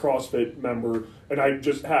another CrossFit member, and I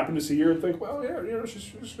just happened to see her and think, well, yeah,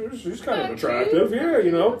 she's kind of attractive, yeah,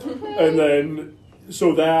 and then.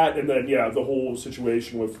 So that, and then, yeah, the whole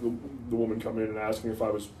situation with the woman coming in and asking if I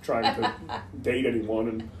was trying to date anyone,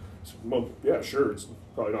 and, well, yeah, sure, it's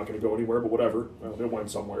probably not going to go anywhere, but whatever. Well, it went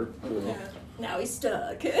somewhere. Yeah. Now he's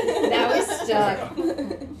stuck. Now he's stuck.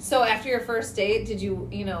 So after your first date, did you,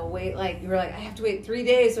 wait, you were like, I have to wait 3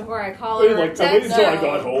 days before I call her or I waited text until I her?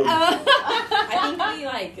 got home. I think we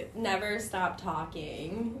like never stopped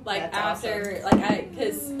talking. Like That's after,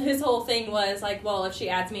 because his whole thing was like, well, if she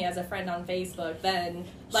adds me as a friend on Facebook, then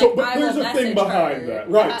like So, but I there's will a thing message behind her. that,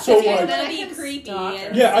 right? So It's like, gonna I be can creepy. stalk her.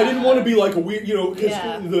 And yeah, I didn't want to stuff. be like a weird, because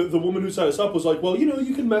Yeah. the woman who set us up was like, well,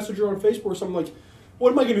 you can message her on Facebook or something. Like,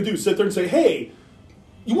 what am I going to do? Sit there and say, hey,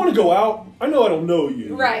 you want to go out? I know I don't know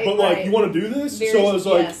you, Right, but like, right. you want to do this? Very- So I was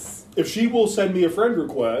like, yes. if she will send me a friend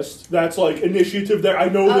request, that's like initiative there. I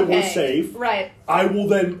know that we're safe. Right.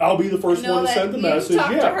 I'll be the first Know one to that send the you message.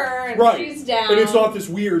 talk to Yeah, her and right. she's down. And it's not this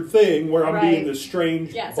weird thing where I'm being Right. this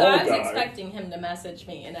strange Yeah, so bald I was guy. expecting him to message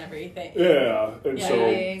me and everything. Yeah, and Yeah, so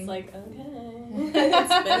it's like, okay,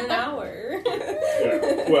 it's been an hour.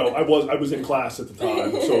 yeah. Well, I was in class at the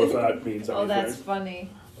time, so if that means anything. Oh, that's funny.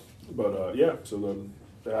 But yeah, so then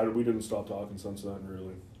we didn't stop talking since then,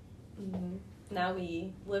 really. Mhm. Now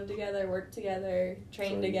we live together, work together,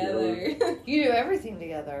 train Train together. You do everything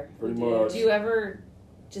together. Pretty We do. much. Do you ever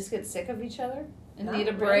just get sick of each other and Not need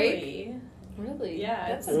a break? really. Really? Yeah,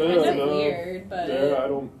 That's it's Yeah, kind of no. weird, but Yeah, I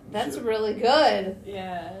don't. That's really good.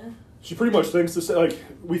 yeah. She pretty much thinks the same. Like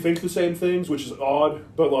we think the same things, which is odd,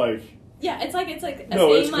 but like Yeah, it's like a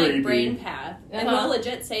No, it's same like creepy. brain path, and Uh-huh. we'll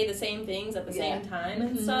legit say the same things at the Yeah. same time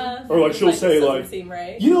and Mhm. stuff. Or, like, It's she'll say, this doesn't like, seem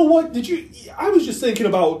right. you know what? I was just thinking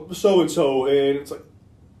about so and so, and it's like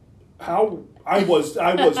how I was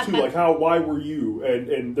too. Like why were you?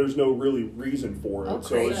 And there's no really reason for it. Oh,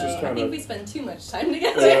 so it's So, just I kind think of. we spend too much time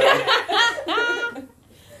together.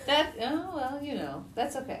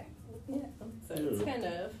 That's okay. Yeah, so it's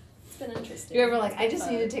Yeah. it's been interesting. You're ever like, I It's just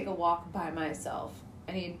fun. need to take a walk by myself.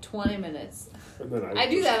 I need 20 minutes. And then I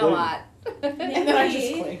do just that a cling. lot. And then I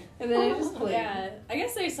just Maybe. cling. And then I just clean. Yeah, I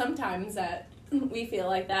guess there's sometimes that we feel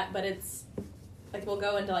like that, but it's like we'll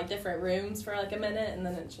go into like different rooms for like a minute, and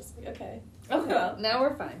then it's just like okay, Okay, well, now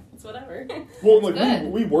we're fine. it's whatever. Well, like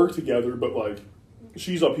Good. we work together, but like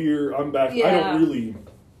she's up here, I'm back. I Yeah. don't really.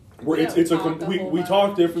 We It's don't it's a talk a we whole we lot.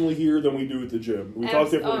 talk differently here than we do at the gym. We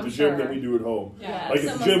talk differently at the gym than we do at home. Yeah, Like it's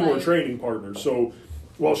at the almost gym, we're like- training partners. So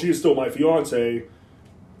while she is still my fiance,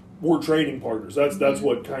 we're training partners. That's Mm-hmm.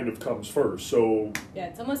 what kind of comes first. So Yeah,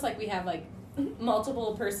 it's almost like we have like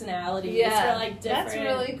multiple personalities Yeah, for like different that's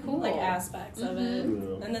really cool. like aspects of it,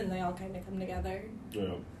 Yeah. and then they all kind of come together. yeah,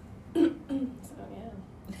 So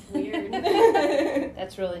yeah, weird.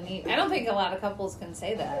 That's really neat. I don't think a lot of couples can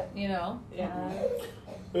say that, you know? Yeah.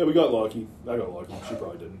 yeah, we got lucky. I got lucky. She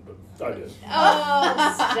probably didn't, but I did.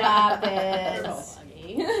 Oh, stop We're it. so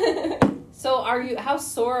lucky. So how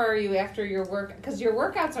sore are you after your work? Because your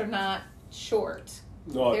workouts are not short.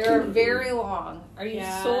 Not They're too- very long. Are you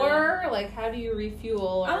Yeah. sore? Like, how do you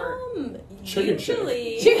refuel? Or Chicken shake.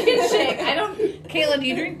 usually chicken shake. I don't. Kayla, do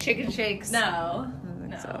you drink chicken shakes? No,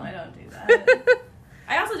 no, so. I don't do that.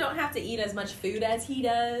 I also don't have to eat as much food as he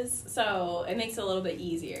does, so it makes it a little bit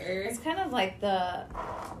easier. It's kind of like the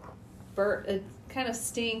it kind of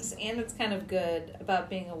stinks and it's kind of good about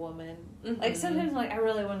being a woman. Like Mhm. sometimes I'm like, I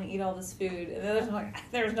really want to eat all this food, and then I'm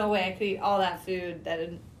like, there's no way I could eat all that food that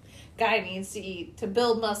a guy needs to eat to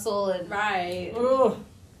build muscle and Right. Ugh.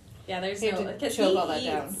 Yeah, there's You have no to because choke he all that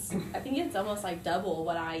eats. I think it's almost like double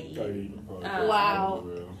what I eat. I eat probably Wow.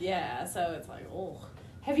 yeah. Yeah, so it's like oh.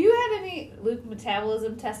 Have you had any Luke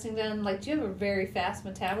metabolism testing done? Like, do you have a very fast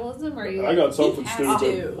metabolism, or are you I like, got something has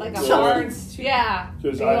stupid. to. like a Yeah. hard, yeah, are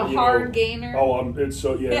 'Cause you I- a you hard know, gainer? Oh, it's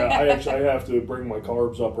so yeah. I have to bring my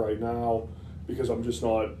carbs up right now because I'm just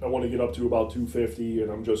not. I want to get up to about 250,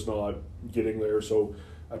 and I'm just not getting there. So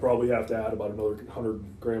I probably have to add about another 100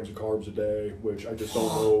 grams of carbs a day, which I just don't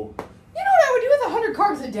know. You know what I would do with 100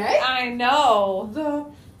 carbs a day? I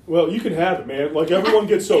know. Well, you can have it, man. Like everyone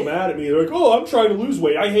gets so mad at me. They're like, "Oh, I'm trying to lose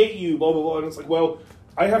weight. I hate you." Blah blah blah. And it's like, well,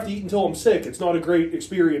 I have to eat until I'm sick. It's not a great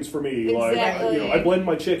experience for me. Like, Exactly. I blend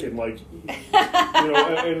my chicken. Like,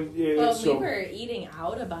 and Well, so. we were eating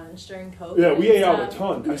out a bunch during COVID. Yeah, we ate out and a stuff,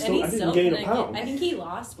 ton. and he I didn't still gain a couldn't pound. I think he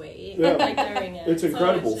lost weight. Yeah. Like during it. It's So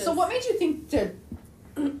incredible. just- So what made you think to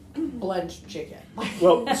blend chicken?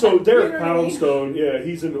 Well, so Derek You know what I mean? Poundstone, yeah,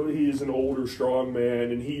 he's an older, strong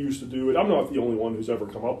man, and he used to do it. I'm not the only one who's ever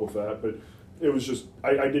come up with that, but it was just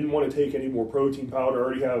I didn't want to take any more protein powder. I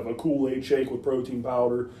already have a Kool-Aid shake with protein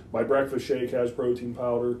powder. My breakfast shake has protein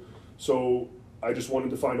powder, so I just wanted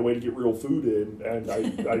to find a way to get real food in, and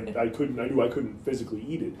I couldn't. I knew I couldn't physically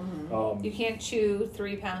eat it. You can't chew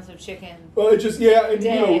 3 pounds of chicken. Well, it just and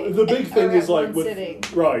Day. the big thing Or is at like one with sitting.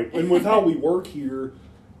 right, and with how we work here.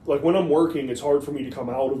 like when I'm working, it's hard for me to come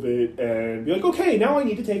out of it and be like, okay, now I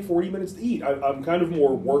need to take 40 minutes to eat. I'm kind of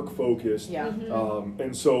more work focused. Yeah.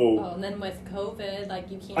 And so. Oh, and then with COVID, like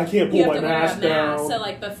you can't. I can't pull you have my to wear a mask down. So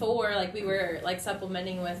like before, like we were like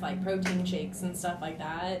supplementing with like protein shakes and stuff like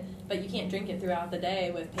that, but you can't drink it throughout the day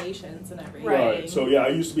with patients and everything. Right. So yeah, I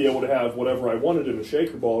used to be able to have whatever I wanted in a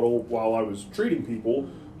shaker bottle while I was treating people.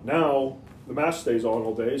 Now the mask stays on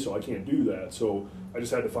all day, so I can't do that. So I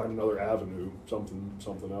just had to find another avenue,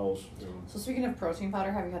 something else. You know. So speaking of protein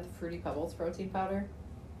powder, have you had the Fruity Pebbles protein powder?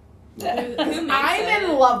 Who makes I'm it?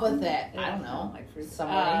 in love with it. I don't know. Like fruit.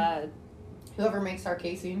 Somebody. Whoever makes our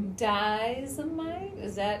casein. Dizamide?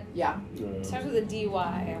 Is that Yeah. it starts with a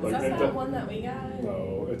DY? Is Like that it- that one that we got?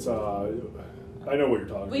 No, it's I know what you're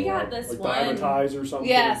talking We about. got this like one. Dimetize or something.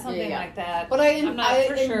 Yeah, something Yeah. like that. But I I'm not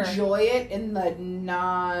for sure. enjoy it in the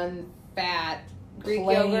non-fat Greek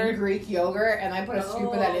plain yogurt? Greek yogurt, and I put a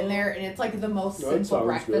scoop of that in there, and it's like the most That simple sounds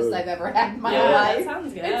breakfast good. I've ever had in my Yeah, that life.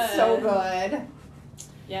 sounds good. It's so good.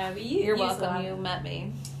 Yeah, we You're use a welcome. lot You of- met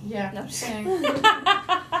me. Yeah. No, I'm just Thanks.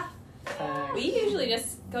 We usually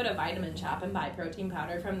just go to Vitamin Shop and buy protein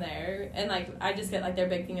powder from there, and like I just get like their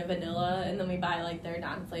big thing of vanilla, and then we buy like their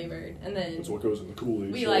non-flavored, and then That's what goes in the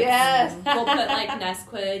Kool-Aid. we shake. like Yes. we'll put like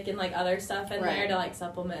Nesquik and like other stuff in Right. there to like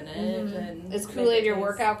supplement it. Mhm. And Is make Kool-Aid it your taste-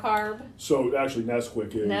 workout carb? So actually,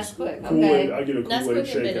 Nesquik is Nesquik, Kool-Aid. okay. I get a Nesquik Kool-Aid and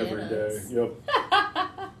shake every day. bananas. Yep.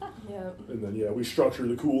 Yeah. And then we structure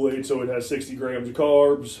the Kool-Aid so it has 60 grams of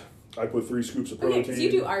carbs. I put 3 scoops of protein. Okay, because you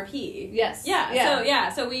do RP. Yes. Yeah.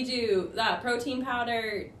 So we do protein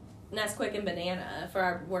powder, Nesquik, and banana for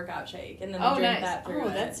our workout shake, and then we Oh, drink nice. that through. Oh,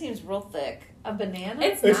 it. that seems real thick. A banana?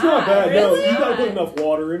 It's Not bad. No, Really you gotta put not. enough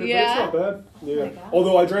water in it, Yeah. but it's not bad. Yeah. my God.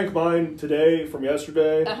 Although I drank mine today from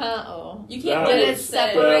yesterday. Uh-huh. Oh. You can't That let Did it it sit.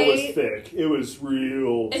 That was separate? thick. It was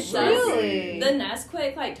real. It soapy. does. Really? The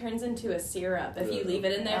Nesquik like turns into a syrup if you Yeah. leave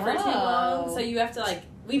it in there for too Oh. long. So you have to like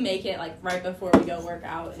we make it like right before we go work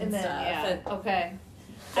out and, And then, stuff. yeah. And- Okay.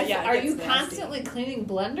 Yeah, it Are gets you nasty. constantly cleaning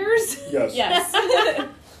blenders? Yes. Yes.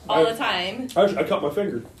 All the time. Actually, I cut my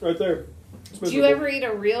finger right there. It's Do you miserable. ever eat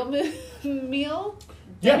a real meal?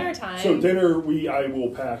 Yeah. Dinner time. So dinner, I will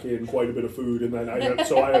pack in quite a bit of food, and then I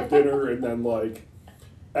have dinner, and then like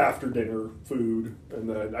after dinner food, and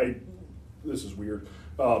then this is weird.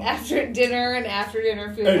 After dinner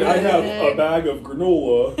food. And I have a bag of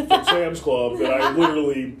granola from Sam's Club that I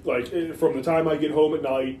literally like from the time I get home at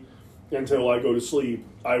night until I go to sleep.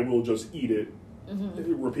 I will just eat it,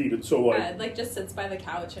 repeat it. So Like just sits by the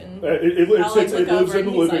couch and it I'll like sits, look it lives over in and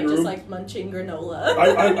the he's living like room. just like munching granola.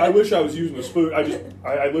 I wish I was using a spoon.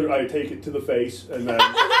 I literally take it to the face and then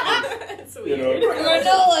It's You weird. know.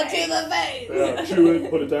 Granola to the face. chew it,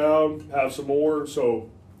 put it down, have some more. So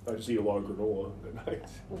I just eat a lot of granola at night.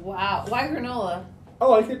 Wow. Why granola? I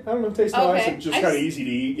like it. I don't know. It tastes nice. Okay. It's just I kind of just- easy to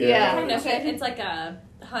eat. Yeah. Kind of, Okay. it's like a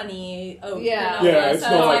honey oat Yeah. granola. Yeah, it's so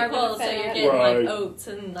not like, like- well, so you're getting Right. like oats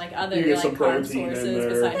and like other You get like some carb protein in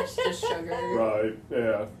sources there. besides just sugar. Right.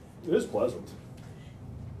 Yeah. It is pleasant.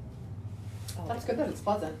 That's good that it's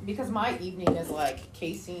pleasant because my evening is like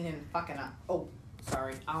casein and fucking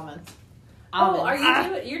almonds. Oh, are you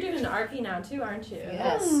doing? You're doing RP now too, aren't you?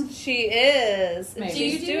 Yes, she is. Maybe.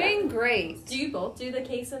 She's Do you do doing great. Do you both do the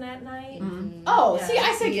casein at night? Mm-hmm. Oh, Yeah. see,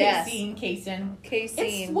 I said Yes. casein. It's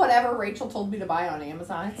Casein. whatever Rachel told me to buy on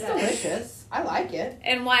Amazon. It's Yeah. delicious. I like it.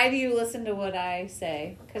 And why do you listen to what I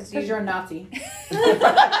say? Because you're a Nazi.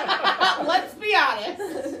 Let's be honest.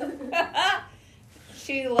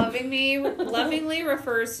 She lovingly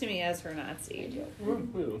refers to me as her Nazi.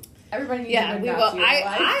 Everybody needs Yeah, a good we will. Nazi in their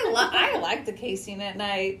life. I like the casein at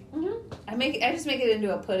night. Mhm. I just make it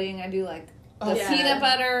into a pudding. I do like the Yeah. peanut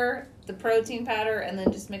butter, the protein powder, and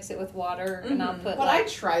then just mix it with water, and I'll Mhm. put But I like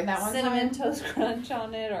tried that one cinnamon time. toast crunch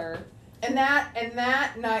on it, or And that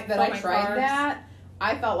night that For I my tried carbs. that,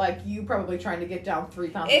 I felt like you probably trying to get down 3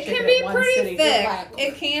 pounds it of chicken can be at one pretty sitting. You're thick. like,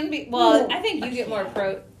 It can be. Well, Ooh, I think I you get more can't.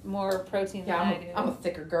 protein yeah, than I do. I'm a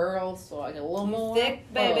thicker girl, so I get a little more.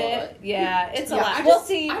 thick, baby. but- Yeah, it's a Yeah, lot. I well, just,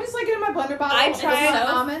 see, I just like it in my blender bottle. I and tried- with my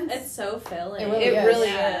so, almonds. It's so filling. it really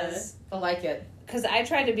Yeah. is. I like it. Because I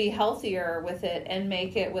tried to be healthier with it and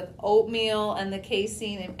make it with oatmeal and the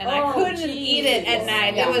casein, and I Oh, couldn't geez. eat it at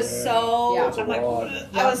night. Yeah. It was so. Yeah. That's a I'm like, lot. I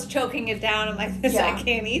Yeah. was choking it down. I'm like, this, Yeah. I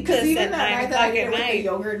can't eat Because this even at that 9 night that I o'clock did at it with the night.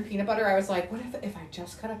 yogurt and peanut butter, I was like, what if I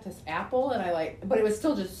just cut up this apple and but it was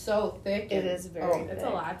still just so thick. It and- is very It's thick. a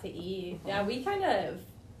lot to eat. Yeah, we kind of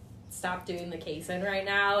stopped doing the casein right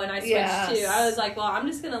now, and I switched Yes. to. I was like, well, I'm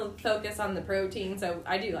just gonna focus on the protein. So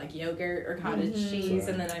I do like yogurt or cottage Mhm. cheese,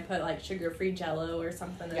 and then I put like sugar-free Jello or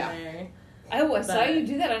something Yeah. in there. Oh, I saw But- you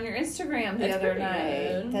do that on your Instagram the It's other pretty night.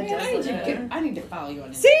 good. That Man, does I, need look to good. I need to follow you on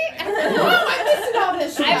Instagram. See? I'm missing all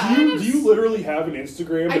this shit. Do you literally have an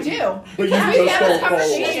Instagram? I do. But you Yeah, just we have don't this follow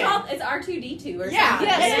conversation. it. It's R2D2 or Yeah, something.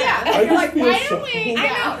 Yes. yeah. I just Like, feel why so- don't we?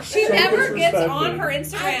 I know. She So never gets disrespected. on her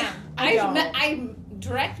Instagram. I don't. I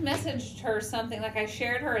direct messaged her something, like I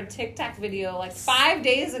shared her a TikTok video like 5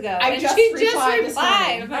 days ago. I and just she replied just this replied.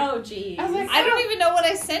 morning. I'm like, Oh, geez. I was like, I don't even know what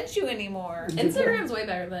I sent you anymore. Instagram's way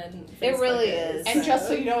better than Facebook It really is. And just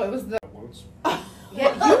so you know, it was the. Once.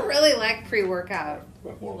 Yeah, you really like pre-workout.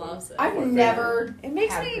 He loves it. I've My never. It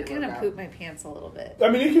makes had me kind of pre-workout. poop my pants a little bit. I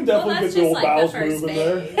mean, it can Well, definitely that's get the just old like the bowels first moving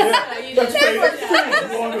phase. there. Yeah. So you That's just-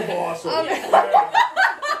 phase one of awesome. Okay. Yeah.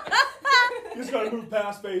 You just gotta move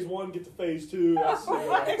past phase one, get to phase two. That's,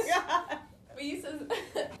 God. We used to,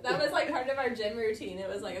 that was like part of our gym routine. It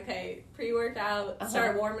was like, okay, pre-workout,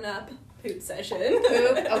 start warming up, poop session.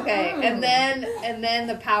 Poop, okay, and then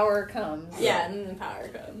the power comes. Yeah, and then power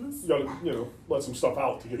comes. you gotta, let some stuff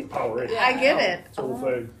out to get the power in. Yeah. I get it. It's the whole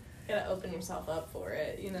thing. Gotta open yourself up for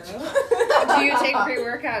it, you know? Do you take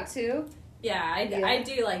pre-workout too? Yeah, Yeah. I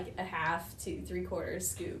do like a half to 3/4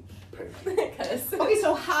 scoop. Pain. Because, Okay,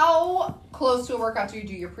 so how close to a workout do you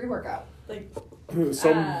do your pre-workout? like,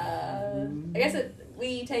 Some, I guess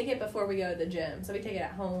we take it before we go to the gym. So we take it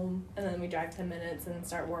at home, and then we drive 10 minutes and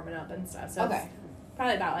start warming up and stuff. So Okay. it's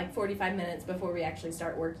probably about like 45 minutes before we actually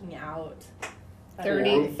start working out.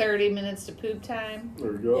 30 minutes to poop time.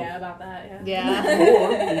 there you go. Yeah, about that, yeah.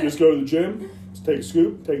 Yeah. Or you just go to the gym, just take a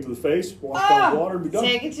scoop, take it to the face, wash down the water, and be done.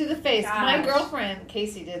 Take it to the face. My Gosh. girlfriend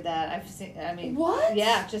Casey did that. I've seen. I mean, What?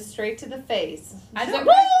 yeah, just straight to the face. I She's don't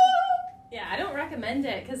like, Yeah, I don't recommend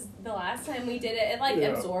it because the last time we did it, it like Yeah.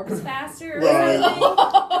 absorbs faster or Right. something.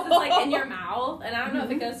 'Cause it's like in your mouth, and I don't know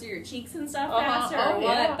if it goes through your cheeks and stuff faster Oh, or what,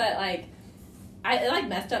 yeah. but like, it like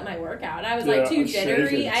messed up my workout. I was Yeah, like too I'm jittery.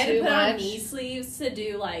 shaking. I had to Too put on much. knee sleeves to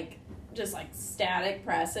do like just like static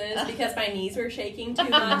presses because my knees were shaking too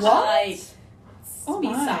much. What? To, like Oh be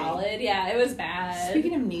my. solid. Yeah, it was bad.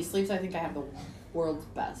 Speaking of knee sleeves, I think I have the world's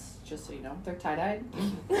best. Just so you know, they're tie-dyed.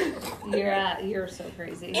 You're so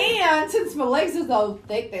crazy. And since my legs are so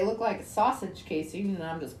thick, they look like a sausage casing, and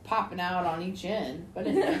I'm just popping out on each end. But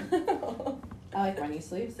anyway, I like my knee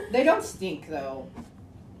sleeves. They don't stink though.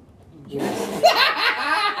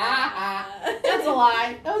 That's a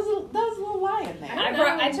lie. That was a little lie in there.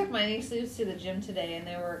 I took my knee sleeves to the gym today, and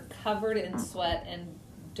they were covered in sweat and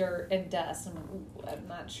dirt and dust. I'm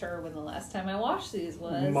not sure when the last time I washed these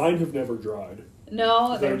was. Mine have never dried.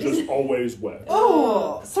 No, They're just always wet.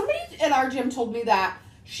 Oh, somebody at our gym told me that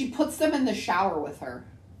she puts them in the shower with her.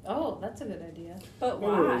 Oh, that's a good idea. But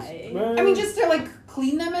why? I mean, just to like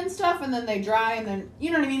clean them and stuff, and then they dry, and then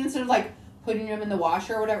you know what I mean. Instead of like putting them in the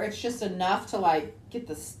washer or whatever, it's just enough to like get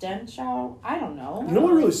the stench out. I don't know. You know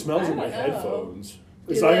what really smells I in my don't know. headphones?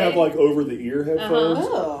 Is Do I they? have like over the ear headphones,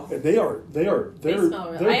 Oh. and they're They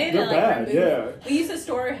smell really. I had to, they're like, bad. remove- Yeah. We used to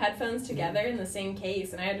store our headphones together in the same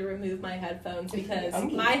case, and I had to remove my headphones because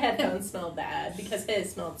Okay. my headphones smelled bad because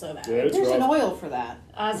his smelled so bad. Yeah, it's There's an rough. oil for that.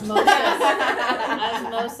 Osmosis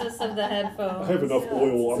of the headphones. I have enough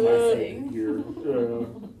oil on my Disgusting. feet here.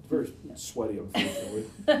 Very sweaty, unfortunately.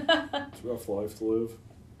 It's a rough life to live.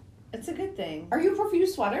 It's a good thing. Are you a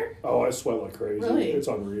profuse sweater? Oh, I sweat like crazy. Really? It's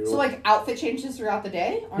unreal. So like outfit changes throughout the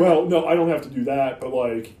day? Or well, no, I don't have to do that, but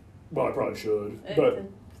like, well, I probably should. But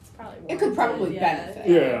It's probably It could probably warranted, yeah. benefit.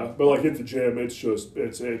 yeah, but like at the gym, it's just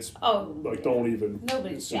it's Oh, like don't even.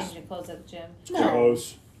 nobody's it's just- changing clothes at the gym. It's No.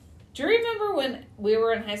 gross. Do you remember when we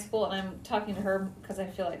were in high school, and I'm talking to her because I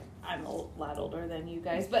feel like I'm a lot older than you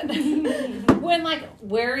guys, but when like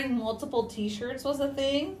wearing multiple T-shirts was a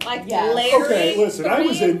thing, like Yes. layering. Okay, listen, I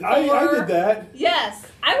was 3, in. I 4. did that. Yes,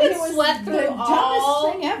 I It would was sweat the through dumbest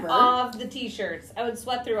all thing ever. of the T-shirts. I would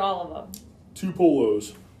sweat through all of them. 2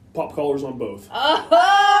 polos, pop collars on both.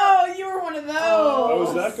 Oh, you were one of those. I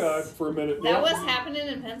was that guy for a minute. That yeah. was happening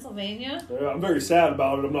in Pennsylvania. Yeah, I'm very sad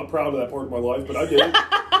about it. I'm not proud of that part of my life, but I did it.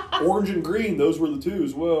 Orange and green, those were the two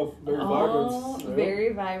as well. Very Oh, vibrant. Yeah.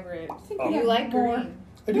 very vibrant. I think Oh. we You have like more. green?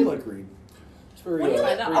 I do like green. It's very. What do you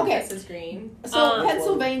I thought green. Okay. this is green. So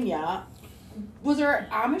Pennsylvania, was there an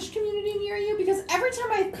Amish community near you? Because every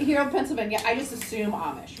time I hear of Pennsylvania, I just assume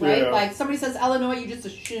Amish, right? Yeah. Like somebody says Illinois, you just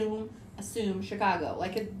assume Chicago.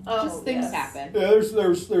 Like it Oh, just things yes. happen. Yeah, there's the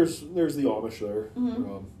Amish there.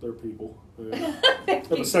 Mhm. They're people. Yeah. I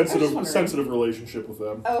have a sensitive relationship with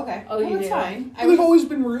them. Oh, okay. Oh, well, you that's do? fine. And they've always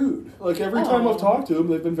been rude. Like every time Oh. I've talked to them,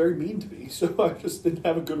 they've been very mean to me. So I just didn't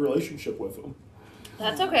have a good relationship with them.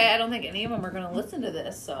 That's okay. I don't think any of them are going to listen to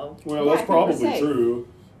this. So Well, Yeah, I that's think we're probably safe. true.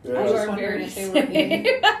 Yeah. I was You just are wondering very if they were in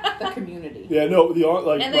safe. the community. Yeah, no,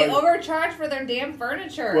 like And they overcharge for their damn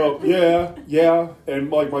furniture. well, yeah, and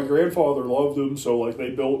like my grandfather loved them, so like they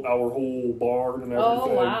built our whole barn and everything.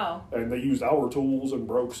 Oh, wow. And they used our tools and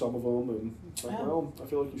broke some of them, and it's like, Wow. well, I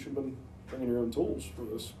feel like you should have been bringing your own tools for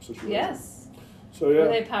this situation. Yes. So yeah. Were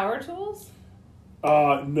they power tools?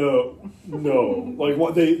 No.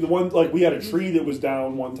 Like we had a tree that was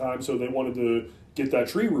down one time, so they wanted to get that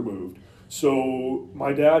tree removed. So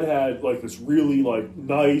my dad had like this really like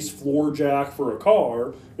nice floor jack for a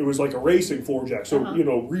car. It was like a racing floor jack, so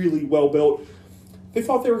really well built. They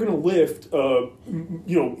thought they were going to lift a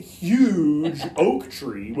huge oak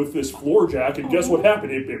tree with this floor jack, and guess what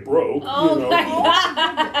happened? It broke. Oh my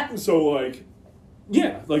God. So like.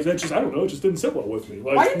 Yeah, like that just, I don't know, it just didn't sit well with me.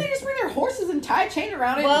 Like, Why didn't they just bring their horses and tie a chain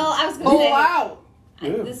around it? Well, I was and going to pull say, out.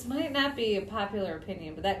 Yeah. this might not be a popular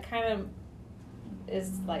opinion, but that kind of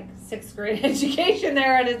is like 6th grade education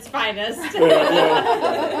there at its finest.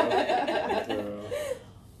 Yeah.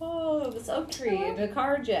 Oh, this oak tree and a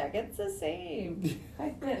car jack, it's the same.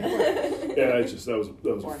 Yeah, it's just that was a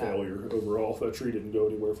Or not. failure overall. That tree didn't go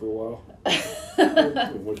anywhere for a while.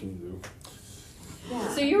 What can you do?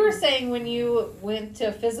 So you were saying when you went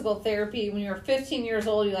to physical therapy, when you were 15 years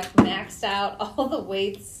old, you like maxed out all the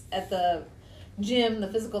weights at the gym, the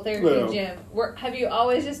physical therapy gym. Have you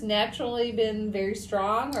always just naturally been very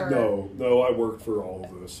strong? Or No, I worked for all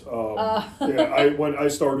of this. I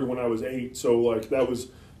started when I was 8, so like that was,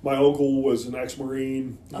 my uncle was an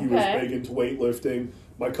ex-Marine. He was big into weightlifting.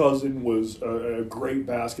 My cousin was a great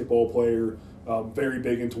basketball player. Very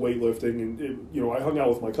big into weightlifting, and I hung out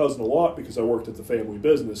with my cousin a lot because I worked at the family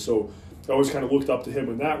business, so I always kind of looked up to him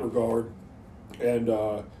in that regard. And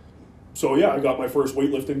so I got my first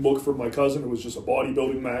weightlifting book from my cousin. It was just a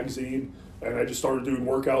bodybuilding magazine, and I just started doing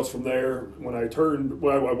workouts from there. When I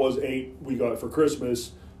was 8, we got for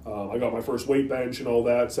Christmas. I got my first weight bench and all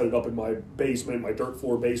that, set it up in my basement, my dirt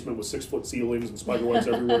floor basement with 6-foot ceilings and spider webs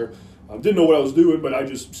everywhere. Didn't know what I was doing, but I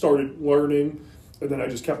just started learning. And then I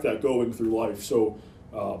just kept that going through life. So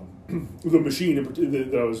the machine,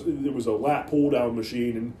 it was a lat pull down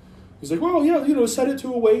machine, and he's like, well, yeah, set it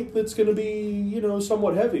to a weight that's going to be,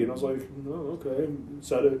 somewhat heavy. And I was like, oh, okay.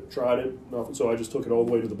 Set it, tried it, nothing. So I just took it all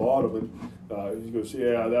the way to the bottom, and he goes,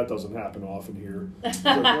 yeah, that doesn't happen often here. I was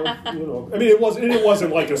like, well, I mean, it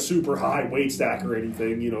wasn't like a super high weight stack or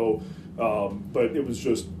anything, but it was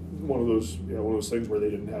just one of those things where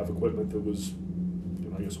they didn't have equipment that was,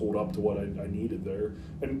 I guess, hold up to what I needed there.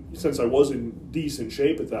 And since I was in decent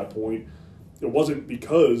shape at that point, it wasn't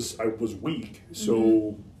because I was weak.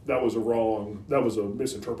 So that was a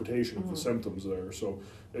misinterpretation of the symptoms there. So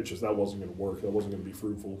it just, that wasn't going to work. That wasn't going to be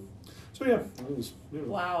fruitful. So yeah, it was,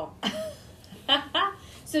 Wow.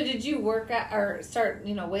 So did you work at, or start,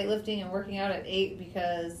 weightlifting and working out at 8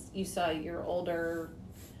 because you saw your older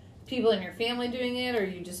people in your family doing it, or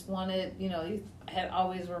you just wanted, you had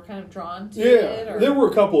always were kind of drawn to it? Or? There were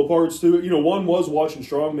a couple of parts to it. One was watching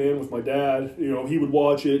Strongman with my dad. He would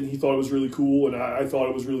watch it, and he thought it was really cool, and I thought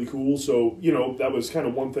it was really cool. So, that was kind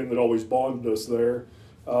of one thing that always bonded us there.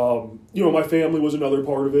 My family was another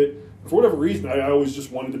part of it. For whatever reason, I always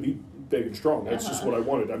just wanted to be big and strong. That's just what I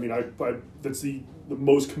wanted. I mean, that's the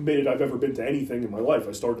most committed I've ever been to anything in my life.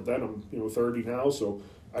 I started then. I'm 30 now, so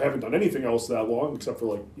I haven't done anything else that long except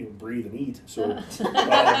for breathe and eat. So,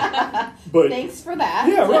 but Thanks for that.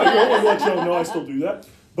 yeah, right. I want to let y'all know I still do that.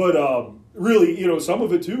 But really, some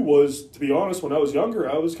of it too was, to be honest, when I was younger,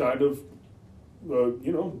 I was kind of,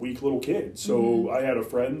 weak little kid. So I had a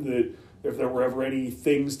friend that, if there were ever any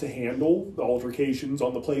things to handle, the altercations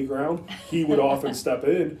on the playground, he would often step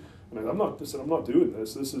in. And I'm not doing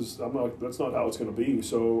this. That's not how it's going to be.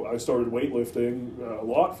 So I started weightlifting a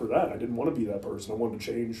lot for that. I didn't want to be that person. I wanted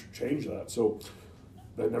to change that. So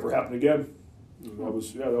that never happened again. And that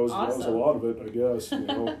was a lot of it, I guess.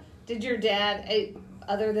 Did your dad,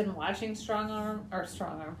 other than watching Strongman,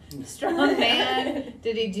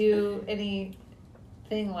 did he do anything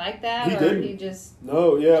like that? He or didn't. He just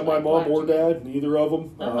No, yeah, my like mom or watching dad, neither of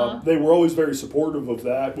them. They were always very supportive of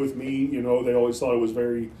that with me. They always thought it was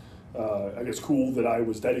very, I guess, cool that I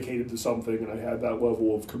was dedicated to something and I had that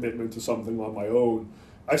level of commitment to something on my own.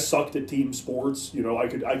 I sucked at team sports. I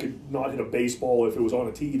could not hit a baseball if it was on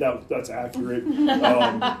a tee. That's accurate.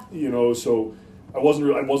 So I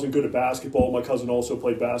wasn't good at basketball. My cousin also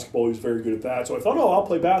played basketball. He was very good at that. So I thought, I'll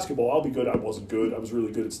play basketball. I'll be good. I wasn't good. I was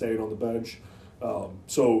really good at staying on the bench.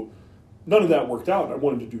 So none of that worked out. I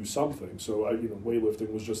wanted to do something. So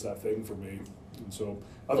weightlifting was just that thing for me. And so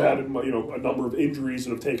I've had a number of injuries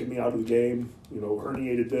that have taken me out of the game.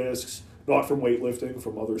 Herniated discs, not from weightlifting,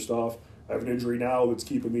 from other stuff. I have an injury now that's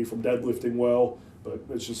keeping me from deadlifting well. But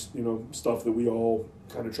it's just, stuff that we all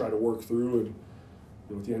kind of try to work through, and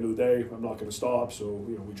at the end of the day, I'm not going to stop, so,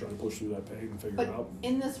 we try to push through that pain and figure But it out.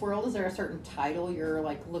 in this world, is there a certain title you're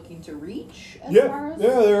like looking to reach as Yeah, far as?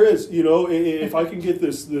 there is. If I can get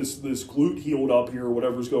this glute healed up here,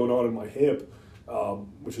 whatever's going on in my hip,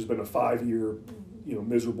 which has been a 5-year,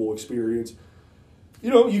 miserable experience.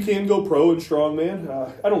 You can go pro in strongman.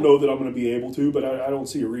 I don't know that I'm going to be able to, but I don't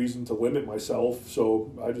see a reason to limit myself.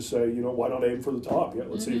 So I just say, why not aim for the top? Yeah,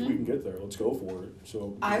 let's see if we can get there. Let's go for it.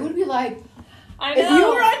 So I would be like, I if know. you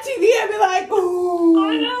were on TV, I'd be like, ooh,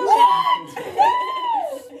 I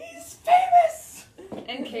what? He's famous.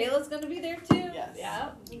 And Kayla's gonna be there too. Yes. Yeah.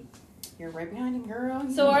 You're right behind him, girl.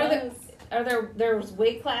 So there's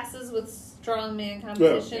weight classes with strongman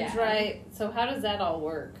competitions, Yeah. right? So how does that all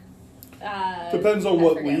work? depends on I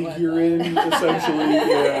what forget league what you're one. in, essentially.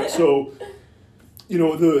 Yeah. So,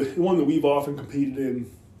 the one that we've often competed in,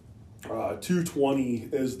 220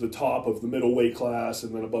 is the top of the middleweight class,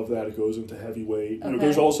 and then above that it goes into heavyweight. Okay.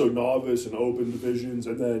 There's also novice and open divisions,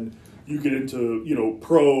 and then you get into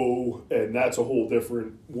pro, and that's a whole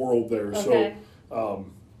different world there. Okay. So,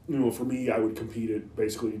 for me, I would compete at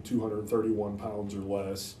basically 231 pounds or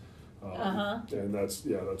less. And that's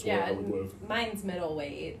where I would live. Mine's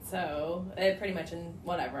middleweight, so pretty much in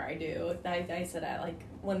whatever I do. I sit at like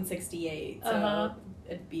 168, so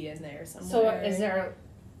it'd be in there somewhere. So is there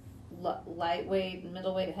lightweight,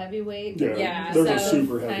 middleweight, heavyweight? Yeah, there's a so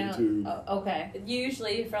super heavy too. Okay.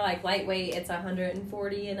 Usually for like lightweight, it's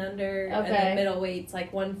 140 and under, and Okay. then middleweight's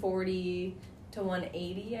like 140 to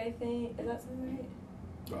 180. I think is that something right?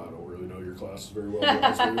 I don't really know your classes very well. To be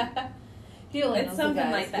honest with you. He only It's knows the something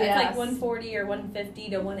guys. like that. Yes. It's like 140 or 150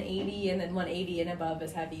 to 180, and then 180 and above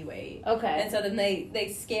is heavyweight. Okay. And so then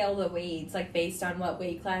they scale the weights like based on what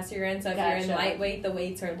weight class you're in. So if you're in Gotcha. lightweight, the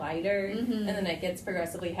weights are lighter, Mhm. and then it gets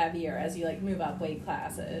progressively heavier as you like move up weight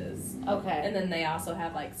classes. Okay. And then they also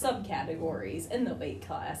have like subcategories in the weight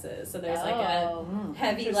classes. So there's like a Oh.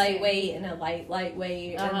 heavy Interesting. lightweight and a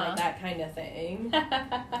lightweight and Uh-huh. like that kind of thing.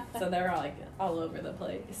 So they're all like all over the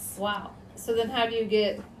place. Wow. So then how do you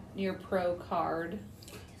get your pro card?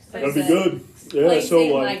 That'd be good. Yeah, Placing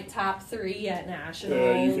so like top 3 at nationals.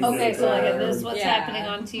 Yeah, you can Okay, get so like that. this is what's Yeah. happening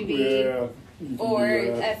on TV. Yeah. you can Or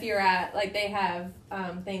do that. if you're at like they have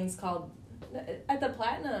things called at the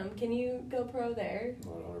Platinum. Can you go pro there?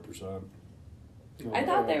 Not 100%. I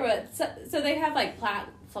thought there was so they have like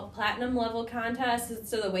platinum level contests.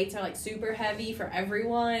 So the weights are like super heavy for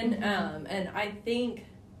everyone. Mhm. And I think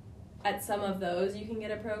at some of those you can get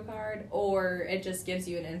a pro card, or it just gives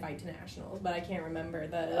you an invite to nationals. But I can't remember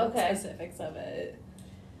the Okay. specifics of it.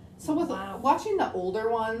 So with Wow. watching the older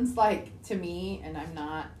ones, like to me, and I'm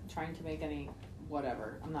not trying to make any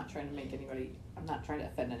whatever. I'm not trying to make anybody. I'm not trying to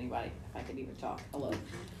offend anybody. If I could even talk. Hello.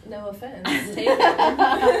 No offense. Take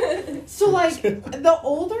it. So like the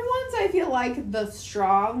older ones, I feel like the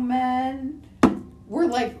strong men were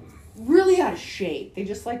like really out of shape. They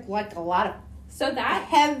just like a lot of So that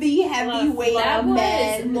heavyweight that was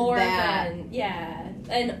men. more that, than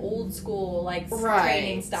an old school like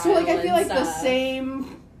training right. style. So like I feel and like the stuff.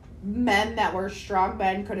 same men that were strong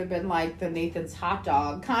men could have been like the Nathan's hot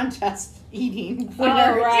dog contest eating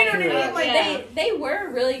winner. right. You know what I mean? Like Yeah. They were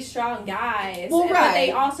really strong guys. Well, But right.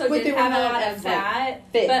 they also But didn't they were have a not lot as, of like, fat.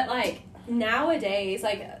 fit. But like nowadays,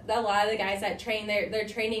 like a lot of the guys that train, they're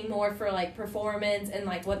training more for like performance and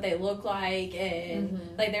like what they look like, and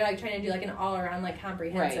Mhm. like they're like trying to do like an all around like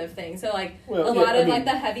comprehensive thing. So like Well, a yeah, lot I of mean- like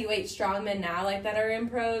the heavyweight strongmen now like that are in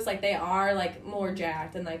pros, like they are like more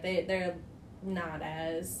jacked, and like they're not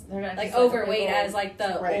as They're not like just, overweight big as like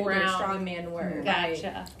the Right. older Round. strongmen were.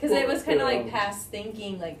 Gotcha. Because it was kind of Yeah. like past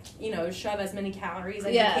thinking, like, shove as many calories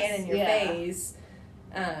as Yes, you can in your yeah. face.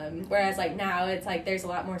 Whereas like now it's like there's a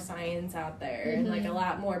lot more science out there, and like a Mhm.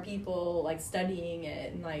 lot more people like studying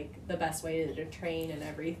it and like the best way to train and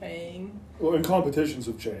everything. Well, and competitions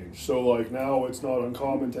have changed. So, like, now it's not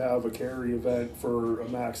uncommon to have a carry event for a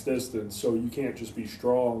max distance. So, you can't just be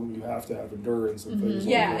strong. You have to have endurance and things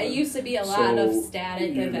like Yeah, that. it used to be a lot of So,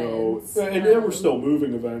 static you know, events. and there were still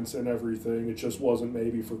moving events and everything. It just wasn't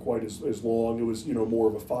maybe for quite as long. It was, more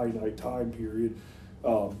of a finite time period.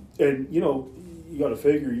 And, you got to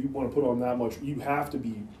figure you want to put on that much. You have to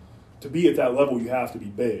be at that level, you have to be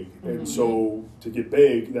big. And so to get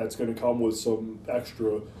big, that's going to come with some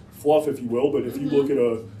extra fluff, if you will. But if you look at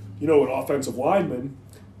an offensive lineman,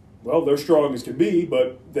 well, they're strong as can be,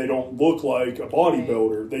 but they don't look like a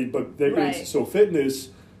bodybuilder. Right. So fitness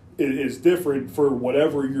is different for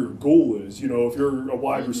whatever your goal is. If you're a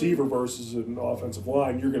wide receiver versus an offensive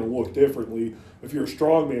line, you're going to look differently. If you're a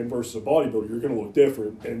strongman versus a bodybuilder, you're going to look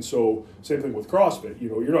different. And so, same thing with CrossFit.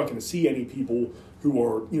 You're not going to see any people who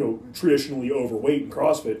are, traditionally overweight in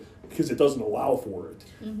CrossFit because it doesn't allow for it.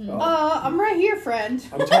 I'm right here, friend.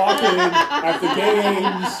 I'm talking at the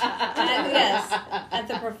games. And yes, at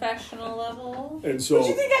the professional level. And so, Would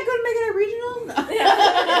you think I could make it a regional?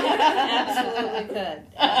 Absolutely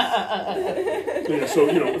could.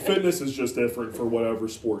 so fitness is just different for whatever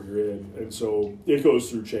sport you're in, and so it goes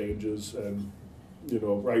through changes. And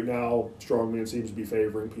right now, strongman seems to be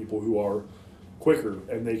favoring people who are quicker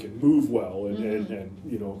and they can move well, and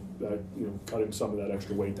cutting some of that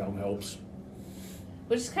extra weight down helps.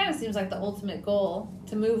 Which kind of seems like the ultimate goal,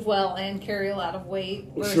 to move well and carry a lot of weight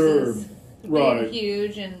versus Sure. being Right.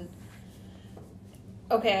 huge and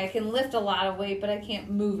okay, I can lift a lot of weight, but I can't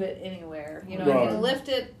move it anywhere. I Right. can lift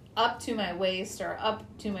it up to my waist or up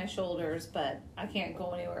to my shoulders, but I can't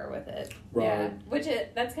go anywhere with it. Right. Yeah,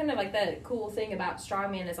 that's kind of like the cool thing about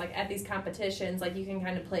strongman is like at these competitions, like you can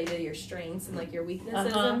kind of play to your strengths and like your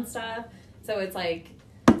weaknesses and stuff. So it's like,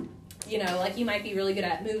 like you might be really good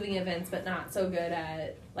at moving events, but not so good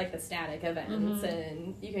at like the static events,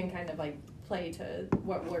 and you can kind of like play to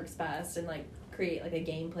what works best and like create like a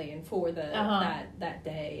game plan for the that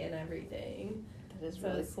day and everything. That is So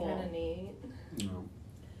really it's cool. kind of neat.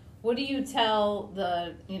 What do you tell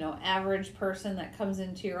the average person that comes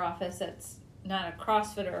into your office that's not a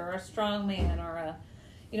CrossFitter or a strongman or a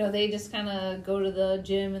they just kind of go to the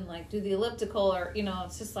gym and like do the elliptical, or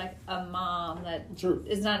it's just like a mom that Sure.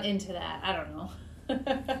 is not into that. I don't know.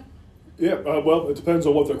 Yeah, well, it depends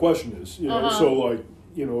on what the question is. So like,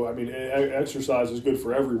 exercise is good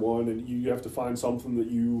for everyone, and you have to find something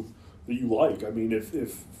that you like. I mean,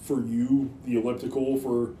 if for you the elliptical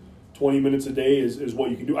for 20 minutes a day is what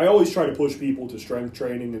you can do. I always try to push people to strength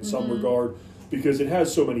training in some regard, because it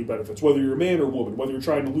has so many benefits, whether you're a man or woman, whether you're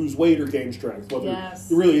trying to lose weight or gain strength, whether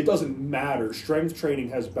it doesn't matter. Strength training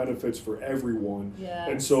has benefits for everyone. Yes.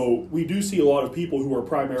 And so we do see a lot of people who are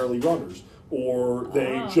primarily runners, or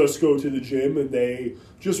they just go to the gym and they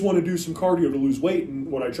just want to do some cardio to lose weight. And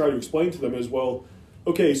what I try to explain to them is, well,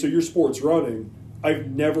 okay, so your sport's running.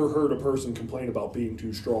 I've never heard a person complain about being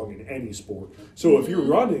too strong in any sport. So if you're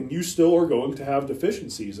running, you still are going to have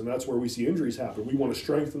deficiencies, and that's where we see injuries happen. We want to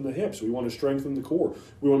strengthen the hips. We want to strengthen the core.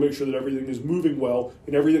 We want to make sure that everything is moving well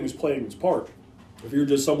and everything is playing its part. If you're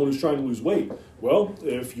just someone who's trying to lose weight, well,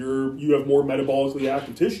 if you have more metabolically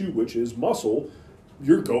active tissue, which is muscle,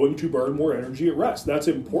 you're going to burn more energy at rest. That's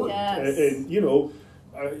important. Yes.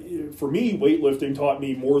 And for me, weightlifting taught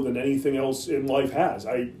me more than anything else in life has.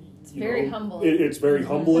 It's very humbling. It's very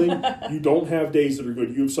humbling. You don't have days that are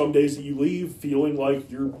good. You have some days that you leave feeling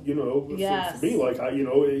like you're, for me, like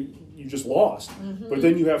you just lost. But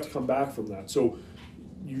then you have to come back from that. So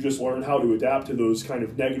you just learn how to adapt to those kind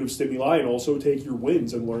of negative stimuli, and also take your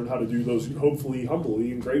wins and learn how to do those, hopefully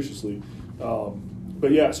humbly and graciously.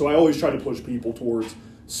 But yeah, so I always try to push people towards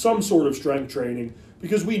some sort of strength training,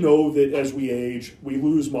 because we know that as we age, we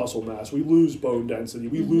lose muscle mass, we lose bone density,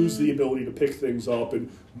 we lose the ability to pick things up and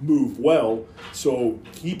move well. So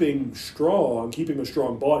keeping a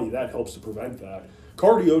strong body, that helps to prevent that.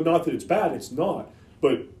 Cardio, not that it's bad, it's not.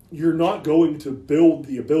 But you're not going to build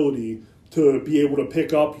the ability to be able to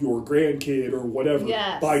pick up your grandkid or whatever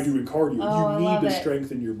by doing cardio. You need to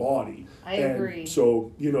strengthen your body. I agree.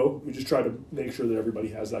 So, we just try to make sure that everybody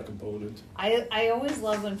has that component. I always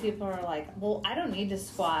love when people are like, well, I don't need to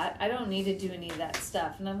squat. I don't need to do any of that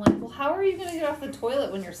stuff. And I'm like, well, how are you going to get off the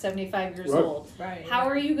toilet when you're 75 years old? Right. How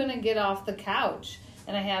are you going to get off the couch?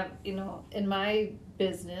 And I have, in my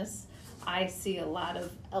business, I see a lot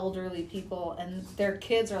of elderly people, and their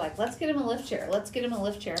kids are like, let's get him a lift chair. Let's get him a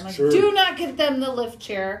lift chair. I'm like, do not get them the lift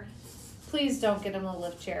chair. Please don't get them a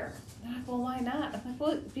lift chair. And I'm like, well, why not? I'm like,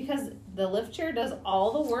 well, because the lift chair does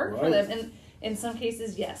all the work for them. And in some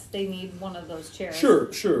cases, yes, they need one of those chairs.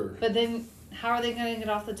 Sure. But then how are they going to get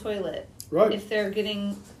off the toilet? Right. If they're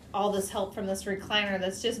getting all this help from this recliner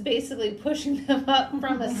that's just basically pushing them up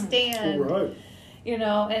from a stand. Right.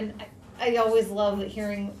 And I always love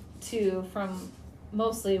hearing, too, from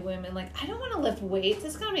mostly women, like, I don't want to lift weights.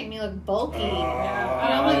 It's going to make me look bulky.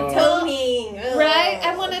 I want toning. Right?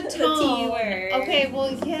 I want to tone. The T word. Okay,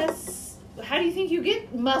 well, yes. How do you think you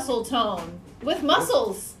get muscle tone? With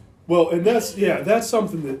muscles. Well, and that's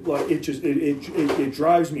something that, like, it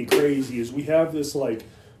drives me crazy, is we have this, like,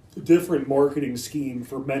 different marketing scheme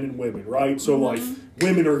for men and women, right? So, like,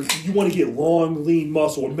 women you want to get long, lean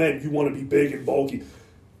muscle, and men, you want to be big and bulky.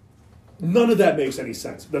 None of that makes any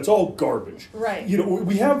sense. That's all garbage. Right.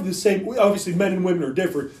 We have the same, obviously men and women are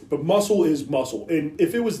different, but muscle is muscle. And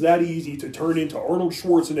if it was that easy to turn into Arnold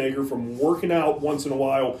Schwarzenegger from working out once in a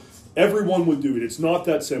while, everyone would do it. It's not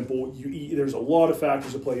that simple. There's a lot of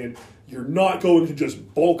factors that play in. You're not going to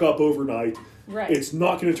just bulk up overnight. Right. It's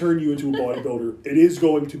not going to turn you into a bodybuilder. It is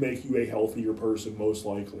going to make you a healthier person, most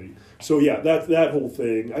likely. So yeah, that whole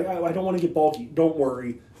thing. I don't want to get bulky. Don't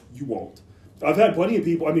worry, you won't. I've had plenty of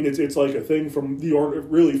people. I mean, it's like a thing from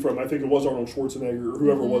from I think it was Arnold Schwarzenegger or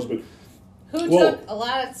whoever it was, but. Who took a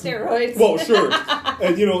lot of steroids? Well, sure,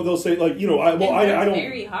 and they'll say like, I don't.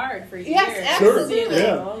 Very hard for years. Yes, Sure, absolutely.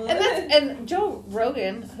 yeah. And Joe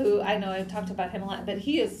Rogan, who I know I've talked about him a lot, but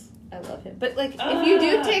I love him. But like, if you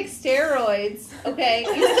do take steroids, okay,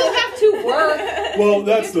 you still have to work. Well,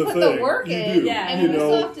 that's you the put thing. The work you in, do. Yeah. and you you know,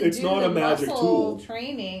 still have to it's do not the a magic muscle tool.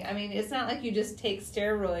 training. I mean, it's not like you just take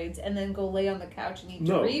steroids and then go lay on the couch and eat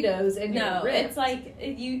No. Doritos and No, get ripped. it's like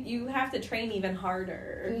you have to train even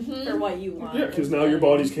harder for what you want. Yeah, because now your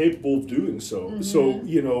body's capable of doing so. So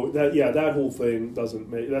that whole thing doesn't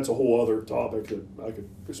make. That's a whole other topic that I could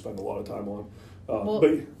spend a lot of time on. Well,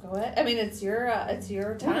 but go ahead. I mean, it's your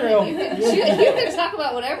time. Well, you can talk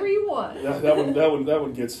about whatever you want. that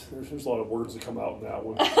one gets. There's a lot of words that come out in that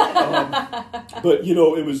one. But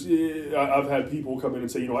it was. I've had people come in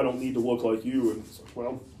and say, I don't need to look like you, and it's like,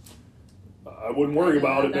 well, I wouldn't worry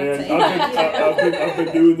about it, man. I've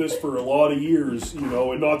been doing this for a lot of years, and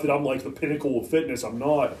not that I'm like the pinnacle of fitness. I'm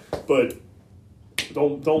not, but.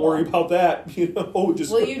 Don't worry about that,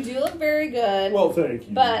 Just well, you do look very good. Well, thank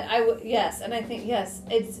you. But and I think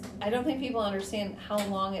I don't think people understand how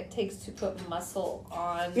long it takes to put muscle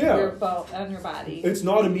on your body. It's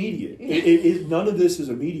not immediate. None of this is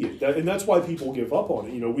immediate, and that's why people give up on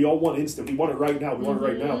it. We all want instant. We want it right now. We want it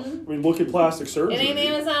right now. I mean, look at plastic surgery. It ain't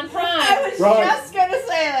Amazon Prime. I was just gonna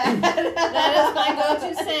say that. That is my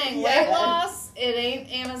go-to saying. Weight loss. It ain't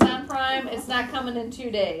Amazon Prime. It's not coming in 2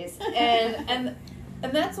 days.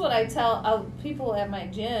 And that's what I tell people at my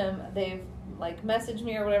gym. They've like messaged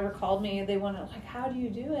me or whatever, called me. They want to like, how do you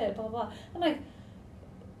do it? Blah, blah. I'm like,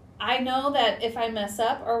 I know that if I mess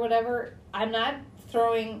up or whatever, I'm not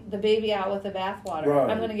throwing the baby out with the bathwater. Right.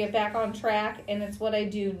 I'm going to get back on track, and it's what I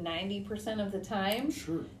do 90% of the time.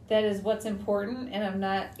 Sure. That is what's important, and I'm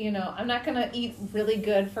not going to eat really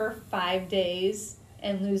good for 5 days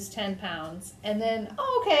and lose 10 pounds. And then,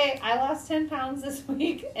 okay, I lost 10 pounds this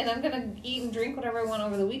week, and I'm going to eat and drink whatever I want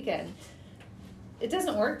over the weekend. It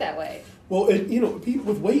doesn't work that way. Well, people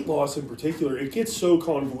with weight loss in particular, it gets so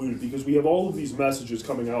convoluted because we have all of these messages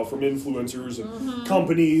coming out from influencers and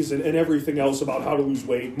companies and everything else about how to lose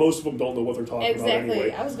weight. Most of them don't know what they're talking about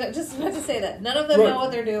anyway. I was just about to say that. None of them know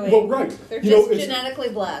what they're doing. Well, right. They're just genetically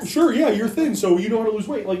blessed. Sure, yeah, you're thin, so you know how to lose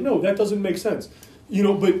weight. Like, no, that doesn't make sense.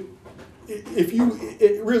 But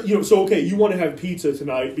if so okay, you want to have pizza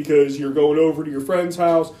tonight because you're going over to your friend's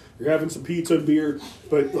house, you're having some pizza and beer,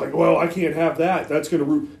 but like, well, I can't have that. It's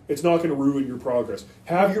not going to ruin your progress.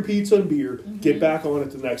 Have your pizza and beer, get back on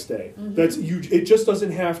it the next day. It just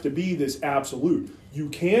doesn't have to be this absolute. You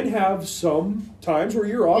can have some times where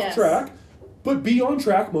you're off track, but be on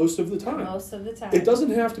track most of the time. Most of the time. It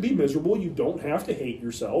doesn't have to be miserable. You don't have to hate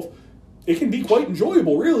yourself. It can be quite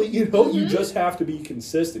enjoyable, really. You just have to be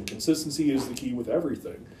consistent. Consistency is the key with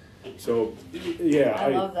everything. So, yeah, I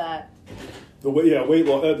love that. Weight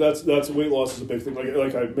loss. That's weight loss is a big thing.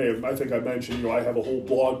 I think I mentioned. I have a whole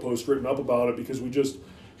blog post written up about it because we just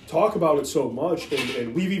talk about it so much,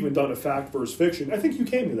 and we've even done a fact versus fiction. I think you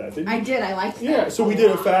came to that, didn't you? I did. I liked that. Yeah, so we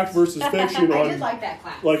did a fact versus fiction I on did like that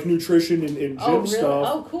class. like nutrition and gym stuff.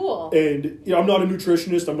 Oh, cool. And I'm not a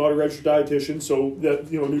nutritionist. I'm not a registered dietitian, so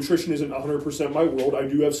that nutrition isn't 100% my world. I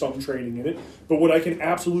do have some training in it, but what I can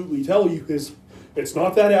absolutely tell you is it's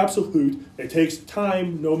not that absolute. It takes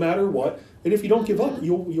time, no matter what. And if you don't give up,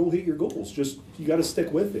 you'll hit your goals. Just you got to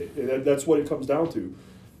stick with it. That's what it comes down to.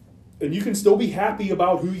 And you can still be happy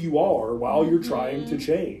about who you are while you're trying to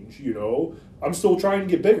change, I'm still trying to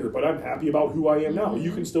get bigger, but I'm happy about who I am now.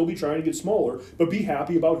 You can still be trying to get smaller, but be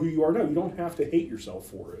happy about who you are now. You don't have to hate yourself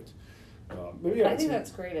for it. I think that's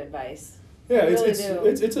great advice. Yeah,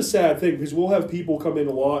 it's a sad thing because we'll have people come in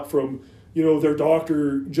a lot from, their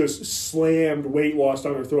doctor just slammed weight loss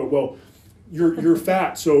down their throat. Well, you're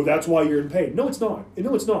fat, so that's why you're in pain. No, it's not.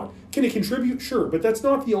 Can it contribute? Sure, but that's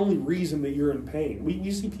not the only reason that you're in pain.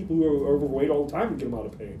 We see people who are overweight all the time and get them out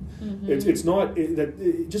of pain. It's not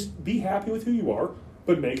that. Just be happy with who you are,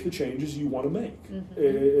 but make the changes you want to make.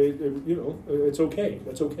 It's okay.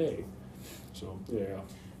 That's okay. So yeah.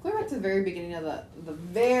 Going back to the very beginning of the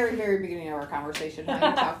very, very beginning of our conversation, how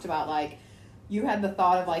you talked about you had the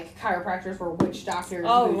thought of chiropractors were witch doctors.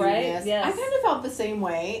 Oh, right. This. Yes. I kind of felt the same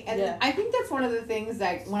way. And yeah. I think that's one of the things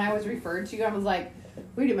that when I was referred to, I was like,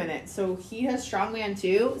 wait a minute. So he has strongman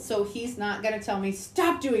too. So he's not going to tell me,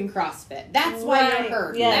 stop doing CrossFit. That's why you're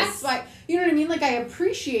hurt. Yes. That's why, you know what I mean? I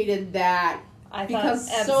appreciated that I because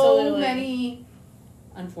thought, so many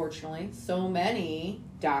unfortunately, so many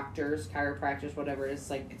doctors, chiropractors, whatever it is,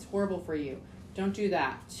 like, it's horrible for you. Don't do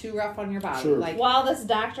that. Too rough on your body. Sure. Like, While this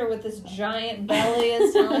doctor with this giant belly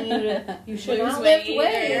is telling you should Lose not lift weight. weight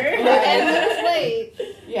and lose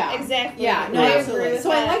weight. yeah. Exactly. Yeah, no, I agree absolutely. with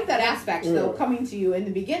So I that. like that aspect, Yeah. though, coming to you in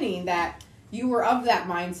the beginning, that you were of that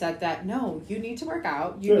mindset that, no, you need to work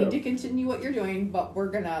out. You need to continue what you're doing, but we're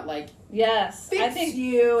going to, like, Yes, fix I think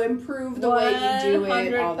you, improve the way you do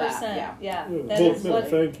it, all that. 100%. Yeah. Yeah, Yeah. that Well, is no, what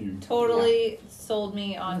thank you. totally sold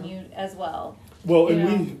me on you as well. Well, and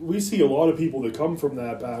Yeah. we see a lot of people that come from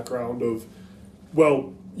that background of,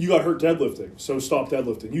 well, you got hurt deadlifting, so stop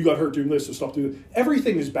deadlifting. You got hurt doing this, so stop doing it.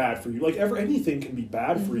 Everything is bad for you. Like, anything can be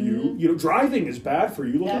bad for you. You know, driving is bad for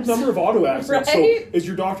you. Look at the number of auto accidents. Right? So is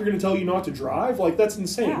your doctor going to tell you not to drive? Like, that's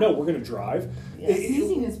insane. Yeah. No, we're going to drive.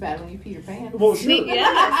 Sneezing is bad when you pee your pants. Well, sure.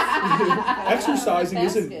 Yes. Exercising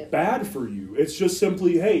isn't Basket. bad for you. It's just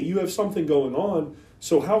simply, hey, you have something going on,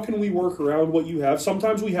 so how can we work around what you have?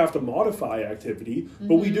 Sometimes we have to modify activity,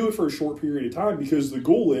 but we do it for a short period of time because the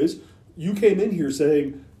goal is you came in here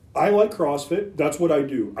saying, I like CrossFit, that's what I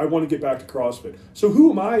do. I want to get back to CrossFit. So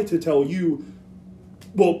who am I to tell you,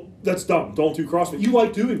 well, that's dumb, don't do CrossFit. You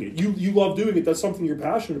like doing it. You love doing it. That's something you're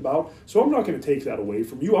passionate about. So I'm not going to take that away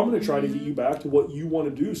from you. I'm going to try to get you back to what you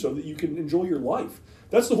want to do so that you can enjoy your life.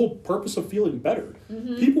 That's the whole purpose of feeling better.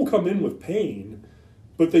 People come in with pain,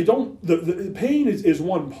 but they don't, the pain is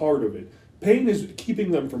one part of it. Pain is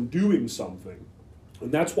keeping them from doing something.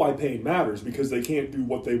 And that's why pain matters, because they can't do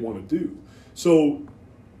what they want to do. So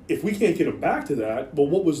if we can't get them back to that, well,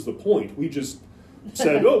 what was the point? We just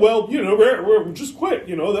said, oh, well, you know, we're just quit,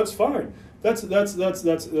 you know, that's fine. That's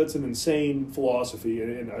an insane philosophy,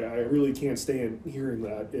 and I really can't stand hearing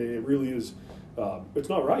that. It really is, it's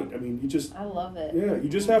not right. I mean, I love it. yeah, you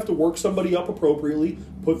just have to work somebody up appropriately,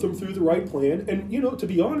 put them through the right plan, and, you know, to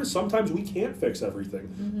be honest, sometimes we can't fix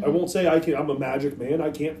everything. I won't say I'm a magic man, I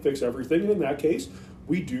can't fix everything, and in that case,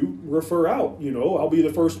 we do refer out, you know. I'll be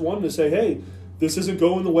the first one to say, hey, this isn't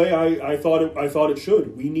going the way I thought it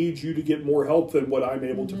should. We need you to get more help than what I'm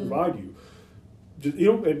able to provide you.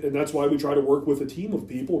 You know, and that's why we try to work with a team of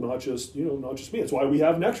people, not just me. That's why we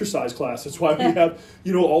have an exercise class. That's why we have,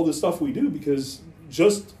 you know, all the stuff we do, because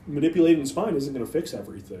just manipulating the spine isn't going to fix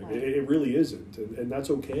everything. Right. It really isn't, and that's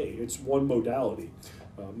okay. It's one modality.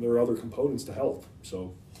 There are other components to health.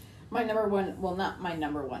 So My number one, well, not my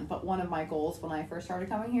number one, but one of my goals when I first started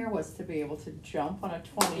coming here was to be able to jump on a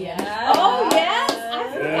 20 inch. Oh, yes. I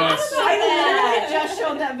forgot Yes. about I that. literally just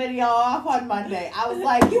showed that video off on Monday. I was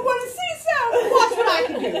like, you want to see some? Watch what I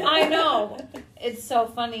can do. I know. It's so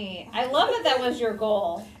funny. I love that was your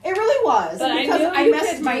goal. It really was. But I because knew I you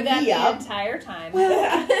messed could my do that knee the up. entire time.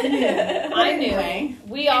 I I knew. Anyway.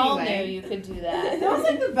 We all Anyway. knew you could do that. That was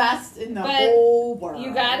like the best in the But whole world.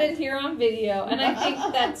 You got it here on video, and I think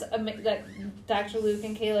that's that Dr. Luke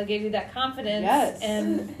and Kayla gave you that confidence Yes.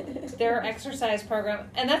 in their exercise program,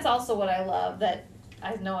 and that's also what I love. That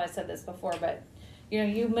I know I said this before, but you know,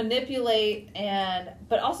 you manipulate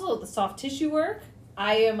but also the soft tissue work.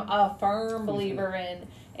 I am a firm believer in.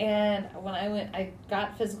 And when I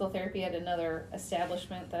got physical therapy at another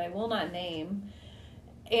establishment that I will not name.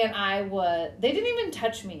 And they didn't even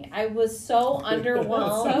touch me. I was so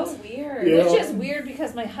underwhelmed. So weird. Yeah. Which is weird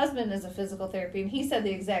because my husband is a physical therapy and he said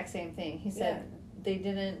the exact same thing. He said they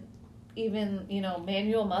didn't even,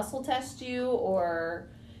 manual muscle test you or,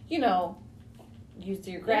 use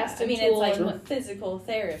your grasp it's tool. like and physical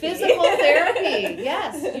therapy. physical therapy.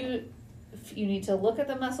 Yes. You need to look at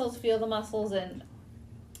the muscles, feel the muscles, and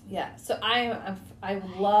so I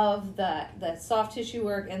love the soft tissue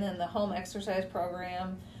work and then the home exercise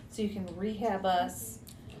program, so you can rehab us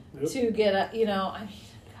to get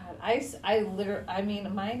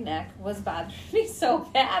my neck was bothering me so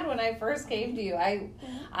bad when I first came to you.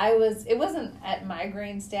 It wasn't at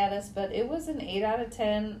migraine status, but it was an 8 out of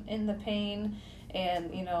 10 in the pain,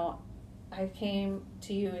 and I came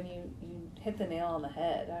to you and you hit the nail on the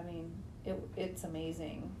head. I mean, it's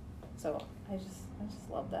amazing. So I just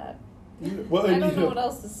love that. Yeah, well, I don't know what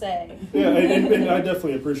else to say. Yeah, and I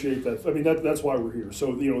definitely appreciate that. I mean, that's why we're here.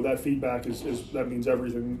 So, that feedback is that means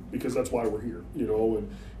everything, because that's why we're here, and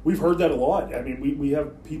we've heard that a lot. I mean, we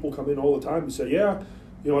have people come in all the time and say, I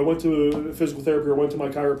went to physical therapy or went to my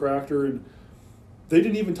chiropractor and they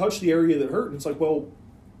didn't even touch the area that hurt. And it's like, well,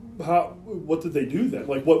 what did they do then?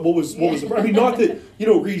 Like, what was the, I mean, not that,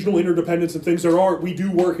 regional interdependence and things we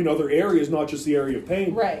do work in other areas, not just the area of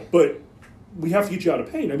pain. Right. But we have to get you out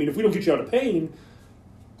of pain. I mean, if we don't get you out of pain,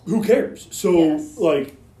 who cares? So,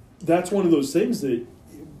 Yes. that's one of those things that,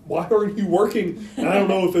 why aren't you working? And I don't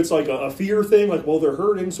know if it's like a fear thing, like, well, they're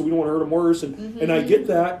hurting, so we don't want to hurt them worse. And I get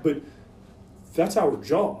that, but that's our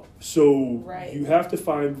job. So Right. you have to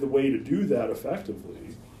find the way to do that effectively.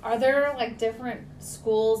 Are there like different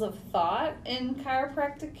schools of thought in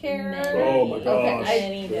chiropractic care? Oh my gosh.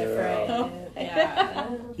 Many different.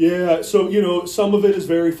 Yeah. Yeah, so, you know, some of it is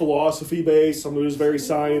very philosophy based, some of it is very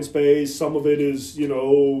science based, some of it is, you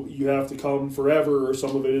know, you have to come forever, or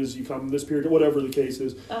some of it is you come this period, whatever the case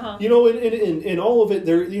is. Uh-huh. You know, in all of it,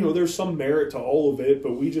 there, you know, there's some merit to all of it,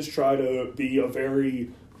 but we just try to be a very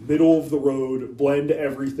middle of the road, blend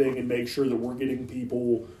everything, and make sure that we're getting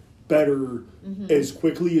people better as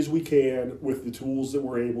quickly as we can with the tools that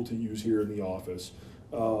we're able to use here in the office.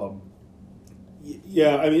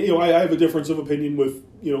 Yeah, I mean, you know, I have a difference of opinion with,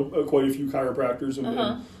 you know, quite a few chiropractors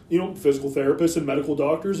and you know, physical therapists and medical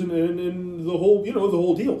doctors and the whole, you know, the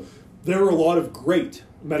whole deal. There are a lot of great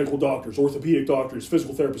medical doctors, orthopedic doctors,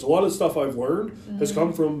 physical therapists. A lot of the stuff I've learned has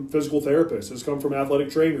come from physical therapists, has come from athletic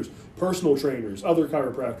trainers, personal trainers, other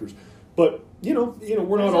chiropractors. But, you know,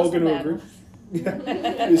 we're not all going to agree.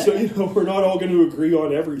 Yeah. So, you know, we're not all going to agree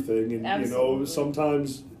on everything. And, Absolutely. you know,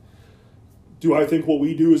 sometimes, do I think what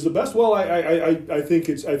we do is the best? Well, I think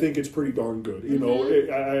it's pretty darn good. You know,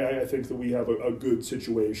 I think that we have a good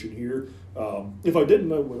situation here. If I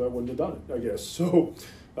didn't, I wouldn't have done it, I guess. So,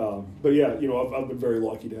 but yeah, you know, I've been very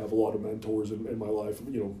lucky to have a lot of mentors in my life.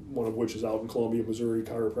 You know, one of which is out in Columbia, Missouri,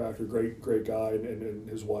 chiropractor, great guy, and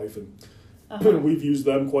his wife, and we've used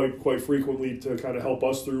them quite frequently to kind of help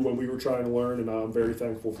us through when we were trying to learn, and I'm very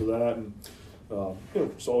thankful for that. And you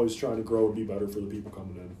know, just always trying to grow and be better for the people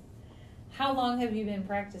coming in. How long have you been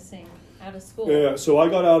practicing out of school? Yeah, so I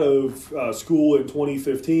got out of school in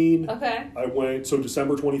 2015. Okay. I went, so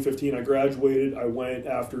December 2015, I graduated. I went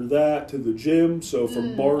after that to the gym. So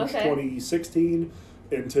from March 2016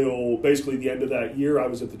 until basically the end of that year, I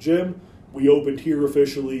was at the gym. We opened here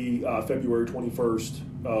officially February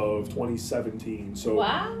 21st of 2017. So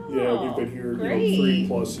Wow. yeah, we've been here Great.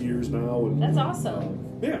 3+ years now. And That's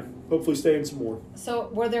awesome. yeah, hopefully staying some more. So,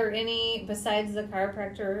 were there any, besides the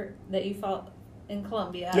chiropractor that you felt in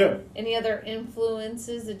Columbia, Yeah. any other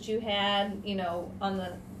influences that you had, you know, on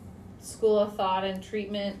the school of thought and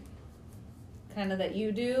treatment kind of that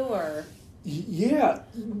you do, or? Yeah,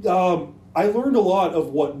 I learned a lot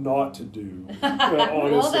of what not to do, honestly.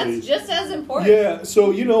 Well, that's just as important. Yeah, so,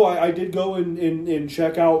 you know, I did go and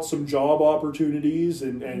check out some job opportunities,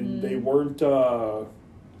 and they weren't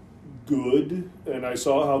good, and I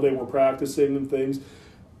saw how they were practicing and things.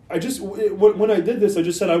 I just, when I did this, I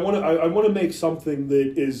just said I want to make something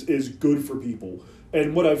that is good for people.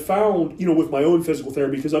 And what I found, you know, with my own physical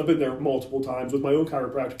therapy, because I've been there multiple times, with my own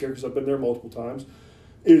chiropractic care, because I've been there multiple times,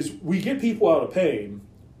 is we get people out of pain,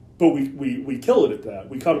 but we kill it at that.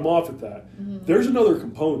 We cut them off at that. There's another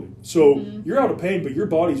component. So you're out of pain, but your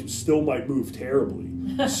body still might move terribly.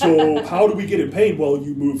 So how do we get in pain? Well,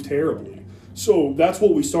 you move terribly. So that's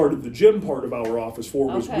what we started the gym part of our office for,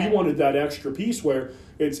 was we wanted that extra piece where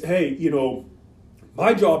it's, hey, you know,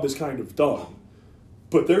 my job is kind of done,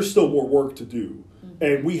 but there's still more work to do.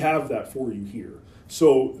 And we have that for you here.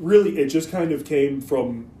 So really, it just kind of came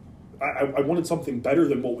from, I wanted something better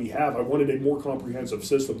than what we have. I wanted a more comprehensive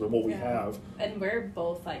system than what we have. And we're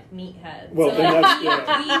both like meatheads. Well, so and like, that's,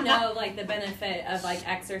 yeah. we know like the benefit of like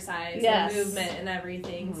exercise Yes. and movement and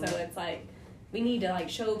everything. So it's like we need to like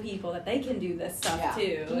show people that they can do this stuff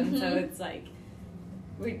too. And so it's like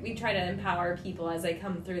we try to empower people as they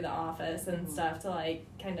come through the office and stuff to like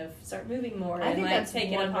kind of start moving more I and think like that's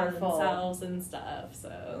take it upon wonderful. themselves and stuff.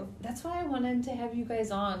 So That's why I wanted to have you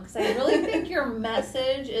guys on, because I really think your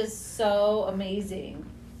message is so amazing.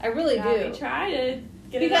 I really do. we try to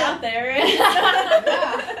get it Because- out there.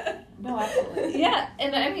 Yeah. No, absolutely. Yeah,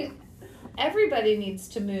 and I mean, everybody needs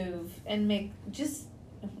to move and just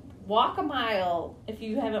walk a mile if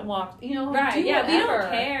you haven't walked. You know, Right, do yeah, we whatever.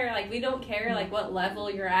 don't care. Like, we don't care, like, what level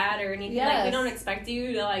you're at or anything. Like, we Yes. don't expect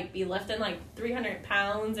you to, like, be lifting, like, 300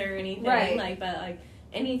 pounds or anything. Right. Like, but, like,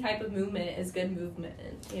 any type of movement is good movement,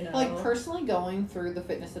 you know? Like, personally going through the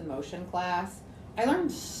fitness in motion class, I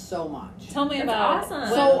learned so much. Tell me That's about awesome. it.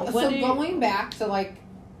 So What do you- going back to, like,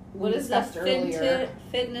 what we is the discussed earlier.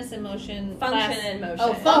 fitness and motion Function class? and motion.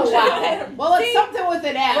 Oh, function. wow. Well, it's See? something with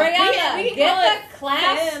an F. Brianna, we get call the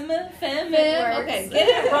class. Fem, Fem, it works. okay,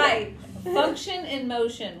 get it right. Function in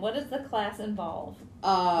motion. What does the class involve?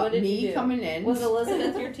 What did Me you do? coming in. Was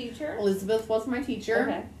Elizabeth your teacher? Elizabeth was my teacher,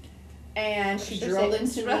 Okay. and she Should drilled say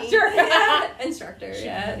into me. Instructor,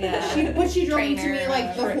 yeah. Yeah. She drilled into me Trainer,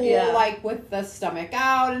 like the whole yeah. like with the stomach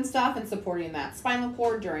out and stuff, and supporting that spinal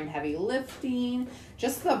cord during heavy lifting.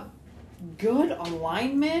 Just the good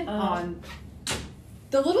alignment on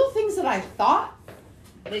the little things that I thought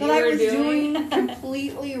That that you I were was doing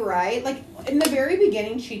completely right. Like in the very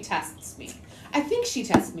beginning, she tests me. I think she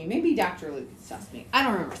tested me. Maybe Dr. Lucas tested me. I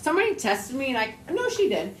don't remember. Somebody tested me, and I know she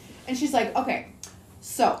did. And she's like, okay,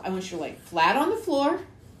 so I want you to lay flat on the floor,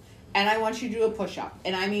 and I want you to do a push-up.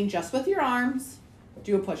 And I mean just with your arms,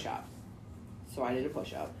 do a push-up. So I did a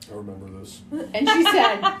push-up. I remember this. And she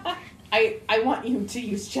said, I want you to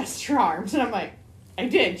use just your arms. And I'm like, I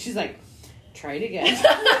did. She's like, try it again.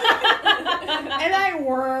 And I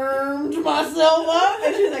wormed myself up.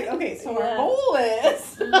 And she's like, okay, so our goal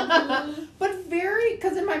is. But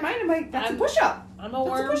because in my mind, I'm like, that's a push-up. I'm a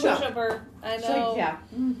worm push-upper. I know. She's like, yeah.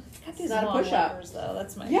 Got these not a long push-up. wormers, though.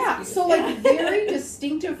 That's my Yeah, excuse. so like very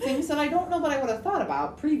distinctive things that I don't know that I would have thought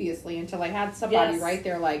about previously until I had somebody Yes. right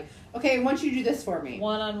there like, okay, I want you to do this for me.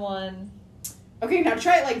 One-on-one. Okay, now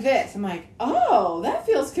try it like this. I'm like, oh, that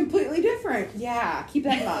feels completely different. Yeah, keep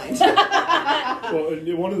that in mind. Well,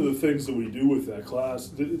 and one of the things that we do with that class,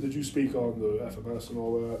 did you speak on the FMS and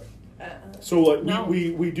all that? So like No.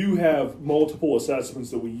 we do have multiple assessments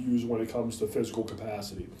that we use when it comes to physical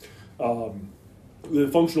capacity. The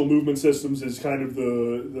functional movement systems is kind of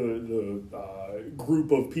the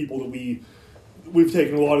group of people that we've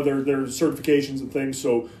taken a lot of their certifications and things.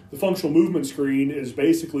 So the functional movement screen is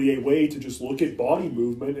basically a way to just look at body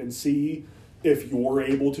movement and see if you're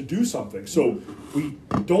able to do something. So we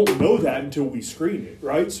don't know that until we screen it,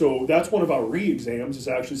 right? So that's one of our re-exams is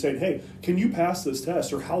actually saying, hey, can you pass this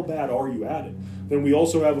test, or how bad are you at it? Then we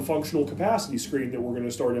also have a functional capacity screen that we're going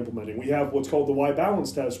to start implementing. We have what's called the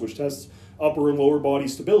Y-balance test, which tests upper and lower body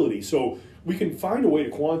stability. So we can find a way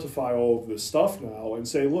to quantify all of this stuff now and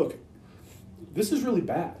say, look, this is really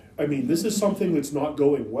bad. I mean, this is something that's not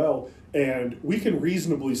going well, and we can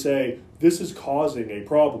reasonably say this is causing a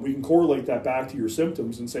problem. We can correlate that back to your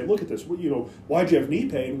symptoms and say, look at this. Why'd you have knee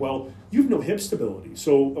pain? Well, you have no hip stability,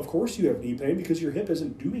 so of course you have knee pain because your hip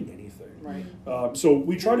isn't doing anything. Right. So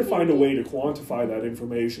we try to find a way to quantify that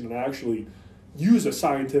information and actually use a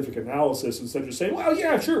scientific analysis instead of just saying, well,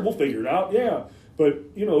 yeah, sure, we'll figure it out, yeah. But,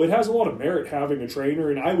 it has a lot of merit having a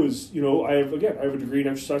trainer, and I have a degree in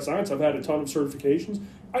exercise science. I've had a ton of certifications.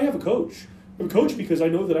 I have a coach. I have a coach because I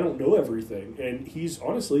know that I don't know everything, and he's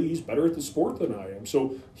better at the sport than I am,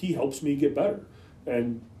 so he helps me get better.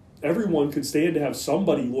 And everyone could stand to have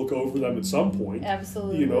somebody look over them at some point.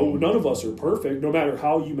 Absolutely. None of us are perfect. No matter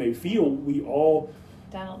how you may feel, we all...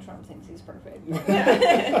 Donald Trump thinks he's perfect.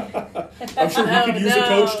 I'm sure he could use a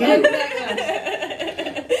coach, too.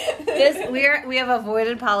 We have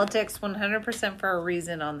avoided politics 100% for a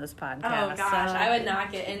reason on this podcast. Oh gosh, so. I would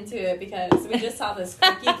not get into it because we just saw this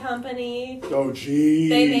cookie company. Oh geez.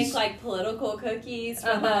 They make like political cookies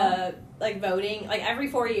for the voting. Like every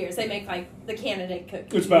 4 years, they make like the candidate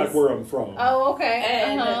cookies. It's back where I'm from. Oh, okay.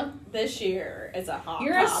 And this year, it's a hot.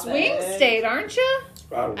 You're a swing state, aren't you?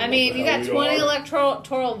 I mean, you got 20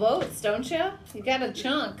 electoral votes, don't you? You got a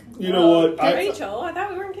chunk. You know what? Rachel, I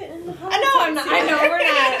thought we weren't getting into politics. I know we're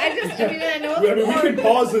not. I know. We can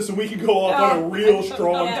pause this and we can go off on a real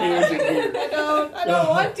strong tangent here. I don't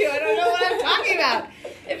want to. I don't know what I'm talking about.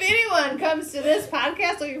 If anyone comes to this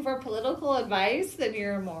podcast looking for political advice, then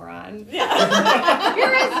you're a moron. Yeah.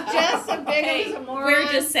 You're just as big as a moron.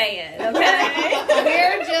 We're just saying, okay?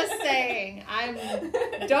 We're just saying.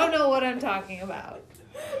 I don't know what I'm talking about.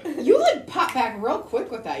 You pop back real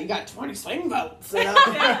quick with that. You got 20 swing votes. How do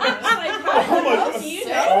you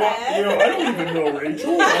know that? I don't even know,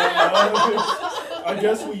 Rachel. I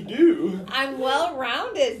guess we do. I'm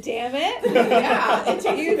well-rounded, damn it. Yeah, it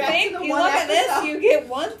takes You back think to the you one look at episode. this, you get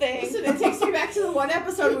one thing. Listen, it takes me back to the one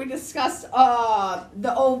episode we discussed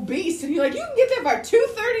the obese, and you're like, you can get that for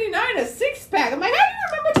 $2.39 a six-pack. I'm like, how do you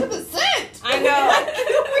remember to the cent? I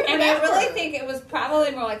know. And I really think it was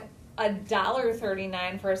probably more like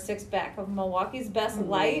 $1.39 for a six-pack of Milwaukee's Best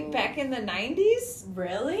Light back in the 90s.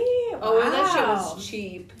 Really? Oh, Wow. that shit was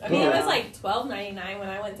cheap. I mean, it was like $12.99 when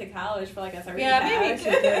I went to college for like a 30 Yeah, pack.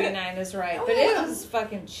 maybe $2.39 is right, but it was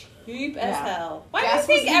fucking cheap as Yeah. hell. Why Gas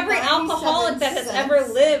do you think was every 97 alcoholic that has cents. ever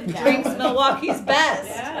lived Yeah. drinks Milwaukee's Best?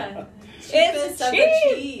 Yeah. It's Cheapest of the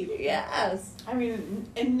cheap. cheap. Yes. I mean,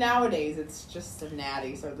 and nowadays it's just the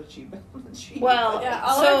natties are the cheap. Well, Yeah,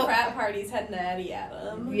 all so our frat parties had natty at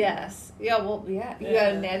them. yes, yeah. Well, yeah. You got Yeah.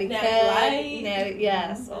 a natty Natty cat, Light. natty.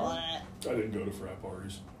 Yes. I didn't go to frat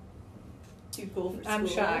parties. Too cool for school. I'm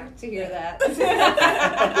shocked to hear that. He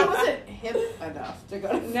wasn't hip enough to go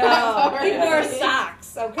to No, he wore Yeah.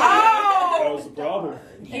 socks. Okay. That was the problem.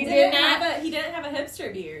 He did didn't not- have a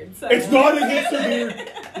hipster beard. So. It's not a hipster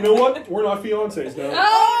beard. You know what? We're not fiancés now.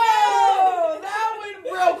 Oh that went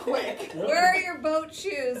real quick. no! Where are your boat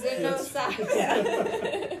shoes and no socks?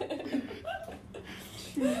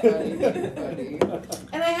 Funny.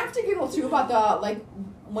 And I have to giggle too about the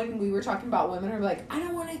when we were talking about women, are like, I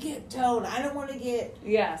don't want to get toned. I don't want to get.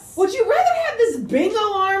 Yes. Would you rather have this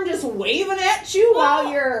bingo arm just waving at you while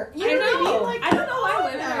you're? You know what I mean? Like, I don't know why come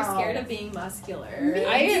women on are now. scared of being muscular. Me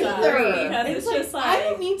I either. agree. Because It's it's just I like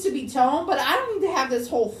don't need to be toned, but I don't need to have this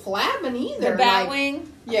whole flapping either. The bat like,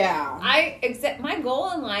 wing. Yeah. My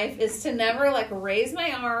goal in life is to never like raise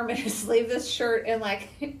my arm in a sleeveless shirt and like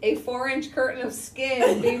a 4-inch curtain of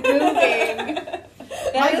skin be moving.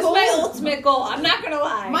 That is my ultimate goal. I'm not gonna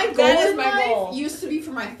lie. My goal that is in my life goal. used to be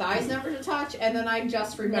for my thighs never to touch, and then I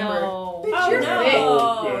just remembered. No. Bitch, Oh you're no! thick.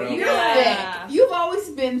 Yeah. You're Yeah. thick. You've always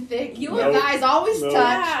been thick. You Nope. guys always Nope.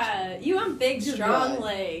 touch. Yeah, you have big, You're strong good.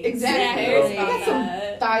 legs. Exactly. Who cares Yeah. I about got some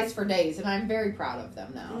that? thighs for days, and I'm very proud of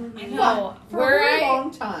them now. I Mhm. know. For Where a very I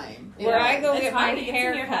long time. where I go It's get my hard to get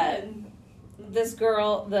hair in your cut. head. This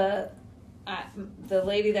girl, the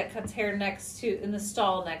lady that cuts hair next to in the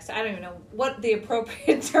stall next. I don't even know what the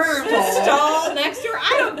appropriate term. The stall next to her.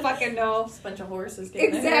 I don't fucking know. Just a bunch of horses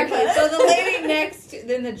getting Exactly. their hair So cut. the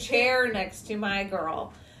lady in the chair next to my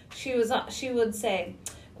girl, she would say,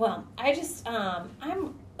 "Well, I just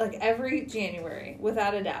I'm like every January,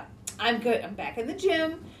 without a doubt, I'm good. I'm back in the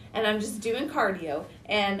gym and I'm just doing cardio.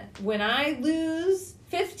 And when I lose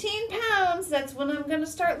 15 pounds, that's when I'm gonna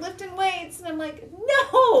start lifting weights." And I'm like,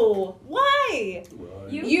 "No, why?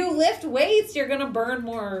 Right. You lift weights, you're gonna burn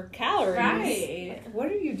more calories. Right. Like, what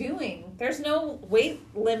are you doing? There's no weight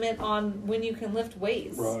limit on when you can lift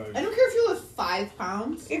weights." Right. I don't care if you lift 5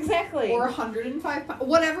 pounds Exactly. or 105 pounds,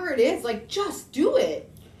 whatever it is. Like, just do it.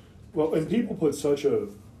 Well, and people put such a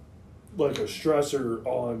stressor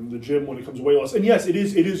on the gym when it comes to weight loss. And yes, it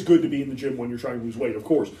is good to be in the gym when you're trying to lose weight. Of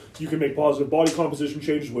course, you can make positive body composition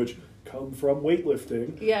changes, which come from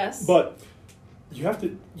weightlifting. Yes. But you have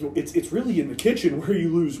to. It's really in the kitchen where you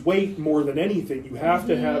lose weight more than anything. You have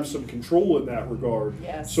to have some control in that regard.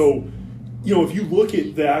 Yes. So, if you look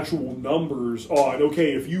at the actual numbers on,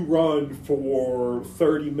 okay, if you run for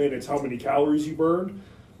 30 minutes, how many calories you burned,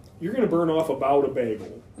 you're going to burn off about a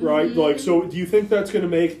bagel, right? Like, so do you think that's going to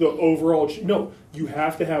make the overall... No, you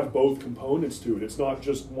have to have both components to it. It's not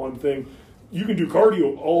just one thing. You can do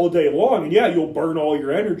cardio all day long, and yeah, you'll burn all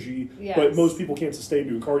your energy, Yes. but most people can't sustain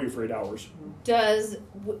doing cardio for 8 hours.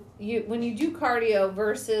 When you do cardio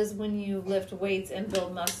versus when you lift weights and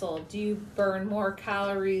build muscle, do you burn more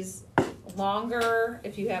calories longer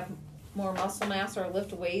if you have more muscle mass or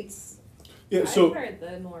lift weights? Yeah, so I've heard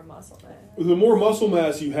the more muscle mass. the more muscle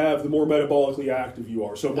mass you have, the more metabolically active you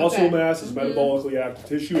are. So muscle Okay. mass is metabolically active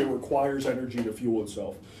tissue. It requires energy to fuel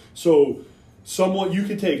itself. So you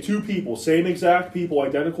could take 2 people, same exact people,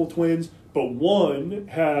 identical twins, but one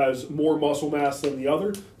has more muscle mass than the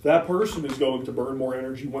other. That person is going to burn more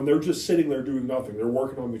energy when they're just sitting there doing nothing. They're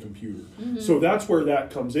working on the computer. So that's where that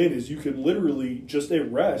comes in, is you can literally just at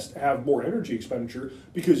rest have more energy expenditure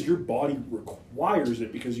because your body requires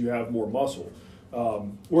it because you have more muscle.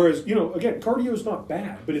 Whereas, again, cardio is not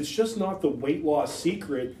bad, but it's just not the weight loss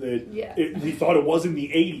secret that Yeah. we thought it was in the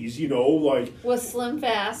 80s, like... With Slim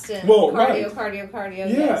Fast and Well, cardio, right. cardio. Yeah,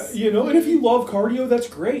 Yes. and if you love cardio, that's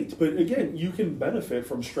great. But again, you can benefit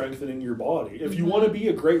from strengthening your body. If you want to be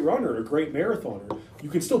a great runner, a great marathoner, you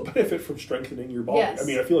can still benefit from strengthening your body. Yes. I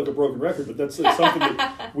mean, I feel like a broken record, but that's something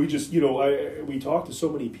that we just, we talk to so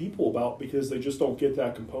many people about because they just don't get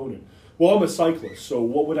that component. Well, I'm a cyclist, so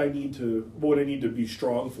what would I need to be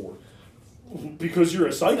strong for? Because you're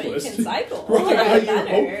a cyclist. So you can cycle. Right.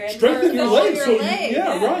 Better and Strengthen your work legs. your So legs.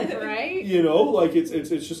 yeah, right. Right?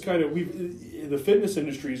 It's just kind of the fitness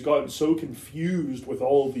industry has gotten so confused with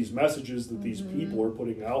all of these messages that these people are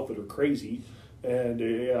putting out that are crazy, and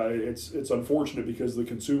it's unfortunate because the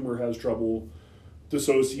consumer has trouble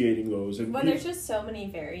dissociating those. And Well, there's just so many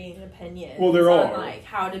varying opinions. Well, there on, are. like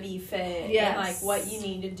how to be fit Yes. and like what you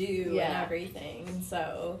need to do Yeah. and everything.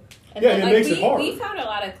 So And Yeah, then, it like makes it hard. we found a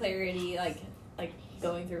lot of clarity like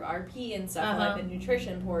going through RP and stuff, Uh-huh. like the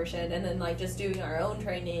nutrition portion, and then like just doing our own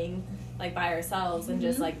training like by ourselves and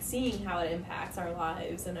just like seeing how it impacts our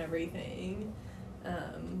lives and everything.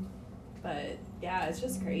 But yeah, it's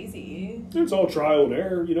just crazy. it's all trial and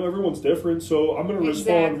error. Everyone's different, so I'm going to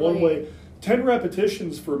respond one Exactly. way. 10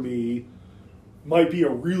 repetitions for me might be a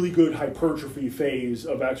really good hypertrophy phase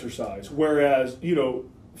of exercise, whereas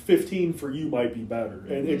 15 for you might be better,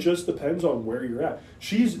 and it just depends on where you're at.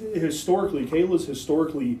 Kayla's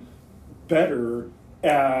historically better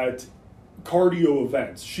at cardio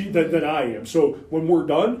events than I am. So when we're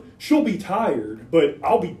done, she'll be tired, but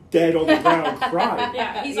I'll be dead on the ground crying.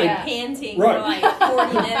 Yeah, he's Yeah. like panting Right. for like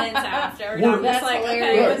 40 minutes after. And I'm That's just like, okay,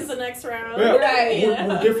 hilarious. when's the next round? Yeah, Right.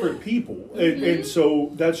 we're different people, and so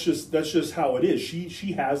that's just how it is.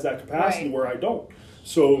 She has that capacity Right. where I don't.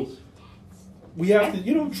 So we have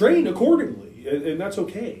to, train accordingly, and that's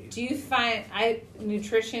okay. Do you find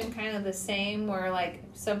nutrition kind of the same, where like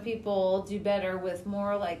some people do better with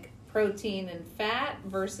more like protein and fat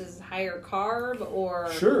versus higher carb, or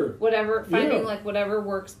Sure. whatever, finding Yeah. like whatever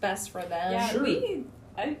works best for them? Yeah, Sure.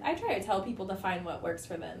 I try to tell people to find what works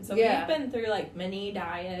for them. So Yeah. we've been through like mini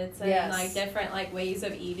diets and Yes. like different like ways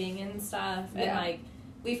of eating and stuff. And Yeah. like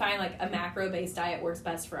we find like a macro based diet works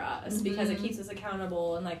best for us because it keeps us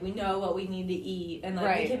accountable and like we know what we need to eat and like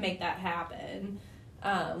Right. we can make that happen.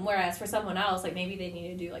 Whereas for someone else, like maybe they need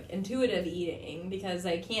to do like intuitive eating because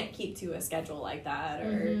they can't keep to a schedule like that,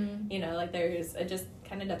 or like it just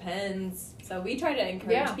kind of depends. So we try to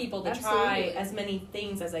encourage people to absolutely. try as many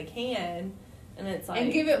things as they can, and it's like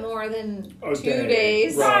And give it more than A 2 day.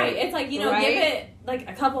 days. Right. It's like Right? give it like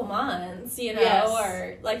a couple months, Yes.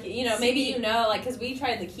 or like maybe like because we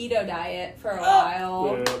tried the keto diet for a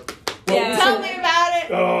while. Yeah. Yeah. Tell me about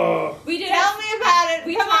it. We did. Tell me about it.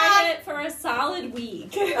 We Come tried on. it for a solid week.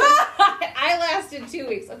 I lasted 2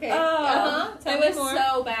 weeks. Okay. Tell It me was more.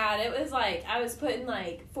 so bad. It was like I was putting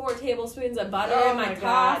like 4 tablespoons of butter Oh in my my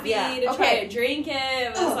God, coffee yeah. to try Okay. to drink it.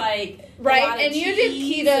 It was like a Right, lot of and you did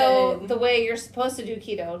cheese keto and- the way you're supposed to do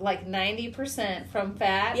keto, like 90% from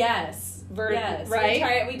fat. Yes.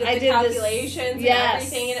 Right? We did I the did this- calculations and yes.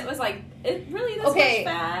 everything, and it was like it really this Okay,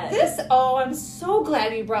 much fat. I'm so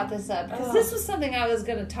glad you brought this up, because this was something I was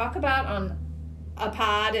going to talk about on a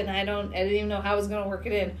pod, and I didn't even know how I was going to work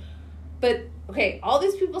it in. But okay, all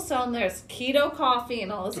these people selling there's keto coffee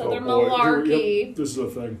and all this other malarkey. Yep, this is a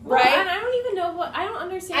thing. Right? And I don't even know what I don't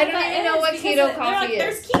understand. I don't what that even know is what because keto they're coffee like, is.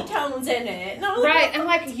 There's ketones in it. And I was Right, like, I'm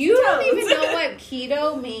like, you don't even ketones. know what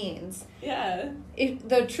keto means. Yeah. If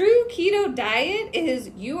the true keto diet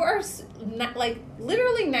is you are not, like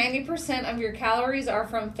literally 90% of your calories are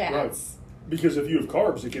from fats. Because if you have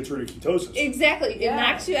carbs, it gets rid of ketosis. Exactly. It Yeah.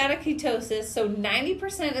 knocks you out of ketosis. So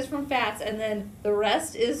 90% is from fats, and then the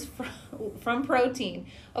rest is from protein.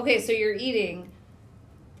 Okay, so you're eating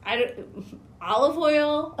olive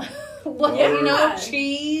oil, Yeah.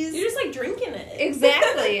 cheese. You're just like drinking it.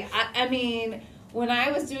 Exactly. I mean, when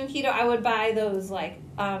I was doing keto, I would buy those like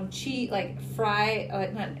cheese, like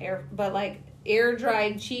air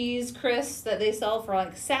dried cheese crisps that they sell for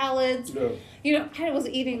like salads. Yeah. I was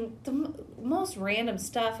eating the most random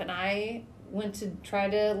stuff, and I went to try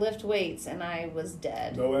to lift weights, and I was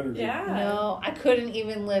dead. No energy. Yeah. No, I couldn't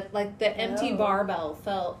even lift. Like the empty No.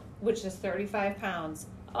 barbell which is 35 pounds.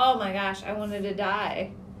 Oh my gosh, I wanted to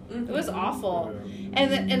die. Mm-hmm. It was awful. Yeah.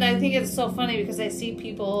 And I think it's so funny because I see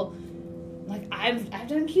people like I've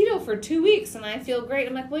done keto for 2 weeks and I feel great.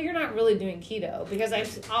 I'm like, well, you're not really doing keto, because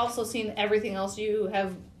I've also seen everything else you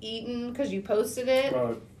have eaten because you posted it.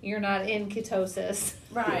 Right. You're not in ketosis.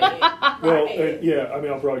 Right. Well, Right.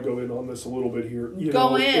 I'll probably go in on this a little bit here.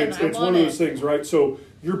 Go in, It's I one want of those it. things, right? So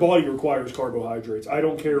your body requires carbohydrates. I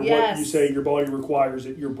don't care what Yes. you say. Your body requires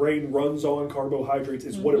it. Your brain runs on carbohydrates.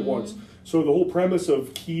 It's what it Mm-hmm. wants. So the whole premise of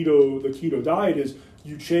the keto diet is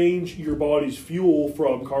you change your body's fuel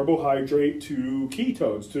from carbohydrate to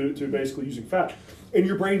ketones, to basically using fat. And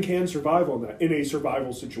your brain can survive on that in a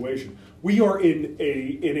survival situation. We are in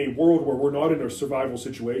a world where we're not in a survival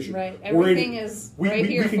situation. Right. We're Everything is right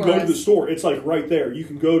here we can for go us. to the store. It's like right there. You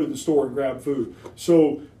can go to the store and grab food.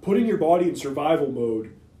 So putting your body in survival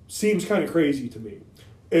mode seems kind of crazy to me.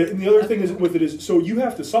 And the other thing is with it is, so you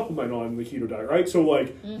have to supplement on the keto diet, right? So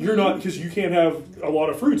like you're not, because you can't have a lot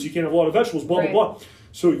of fruits, you can't have a lot of vegetables, blah, Right. blah, blah.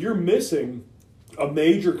 So you're missing a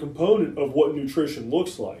major component of what nutrition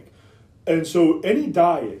looks like. And so any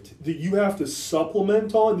diet that you have to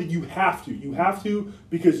supplement on, that you have to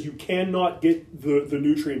because you cannot get the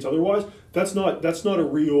nutrients otherwise, that's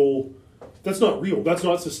not real, that's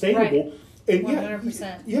not sustainable. Right. And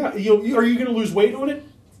 100%. yeah, are you going to lose weight on it?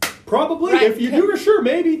 Probably. Right. If you do, sure,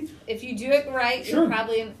 maybe. If you do it right, Sure. you're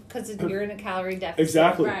probably because you're in a calorie deficit.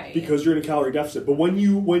 Exactly, Right. because you're in a calorie deficit. But when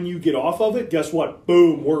you get off of it, guess what?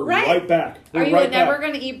 Boom, we're right back. We're Are you right never back.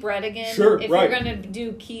 going to eat bread again? Sure, If right. you're going to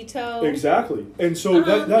do keto. Exactly. And so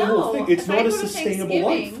that whole thing, it's If I not a go to sustainable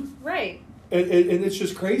life. Thanksgiving, Right. And it's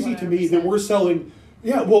just crazy to me that 100%. we're selling.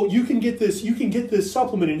 Yeah, well, you can get this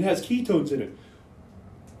supplement and it has ketones in it.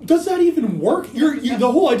 Does that even work? The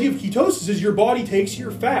whole idea of ketosis is your body takes your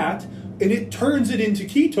fat and it turns it into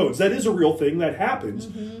ketones. That is a real thing that happens.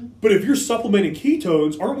 Mm-hmm. But if you're supplementing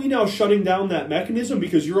ketones, aren't we now shutting down that mechanism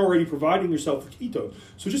because you're already providing yourself with ketones?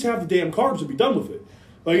 So just have the damn carbs and be done with it.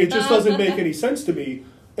 Like, it just doesn't make any sense to me.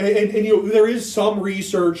 And there is some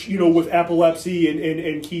research, with epilepsy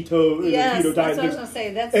and keto, Yes, the keto diet. that's what I was going to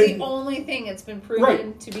say. That's And- the only thing it's been proven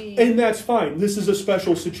Right. to be. And that's fine. This is a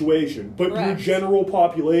special situation. But your Correct. general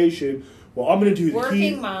population, well, I'm going to do the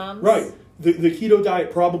Working moms. Right. the keto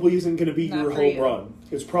diet probably isn't going to be Not your for home you. run.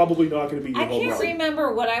 It's probably not going to be your I home can't run.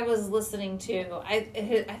 remember what I was listening to. I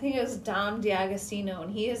think it was Dom D'Agostino,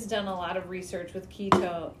 and he has done a lot of research with the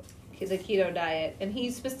keto diet, and he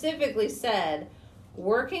specifically said,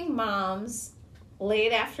 working moms,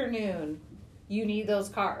 late afternoon, you need those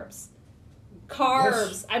carbs. Carbs.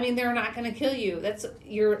 Yes. I mean, they're not going to kill you. That's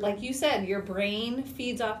like you said, your brain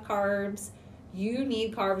feeds off carbs. You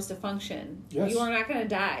need carbs to function. Yes. You are not going to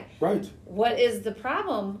die. Right. What is the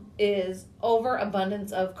problem is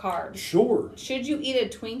overabundance of carbs. Sure. Should you eat a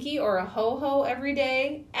Twinkie or a Ho-Ho every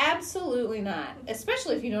day? Absolutely not.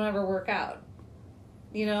 Especially if you don't ever work out.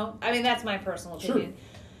 You know? I mean, that's my personal opinion. Sure.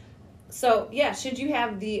 So, yeah, should you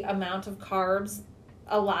have the amount of carbs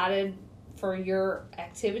allotted for your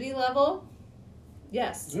activity level?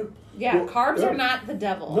 Yes. Yeah, Well, carbs yeah. are not the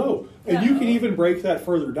devil. No, and you can even break that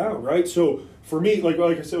further down, right? So for me, like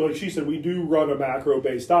I said, like she said, we do run a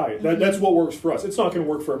macro-based diet. That's what works for us. It's not going to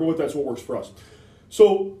work for everyone. That's what works for us.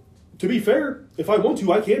 So to be fair, if I want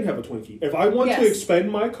to, I can have a Twinkie. If I want to Yes. expend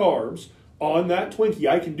my carbs on that Twinkie,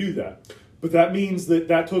 I can do that. But that means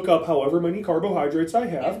that took up however many carbohydrates I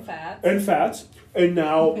have And fats. and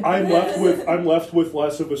now I'm left with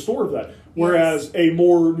less of a store of that. Whereas a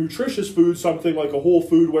more nutritious food, something like a whole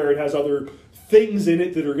food where it has other things in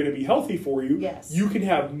it that are going to be healthy for you, Yes. you can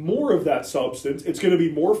have more of that substance. It's going to be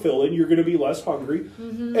more filling. You're going to be less hungry.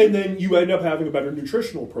 And then you end up having a better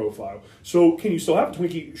nutritional profile. So can you still have a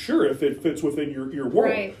Twinkie? Sure, if it fits within your world.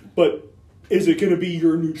 Right. But is it going to be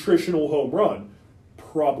your nutritional home run?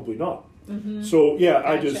 Probably not. So yeah,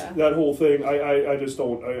 I Gotcha. just, that whole thing, I just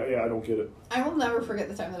don't, I don't get it. I will never forget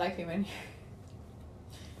the time that I came in here.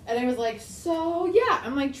 And I was like, so yeah,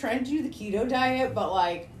 I'm like trying to do the keto diet, but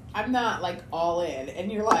like, I'm not like all in. And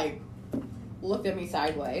you're like, looked at me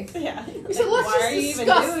sideways. Yeah. We said, let's Why just are you even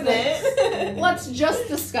discuss doing this. it? Let's just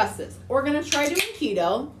discuss this. We're going to try doing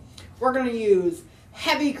keto. We're going to use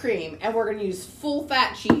heavy cream, and we're going to use full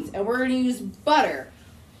fat cheese, and we're going to use butter.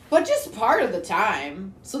 But just part of the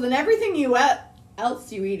time. So then everything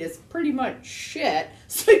else you eat is pretty much shit.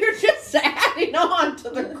 So you're just adding on to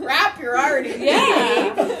the crap you're already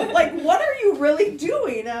eating. Like, what are you really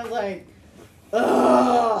doing? I was like,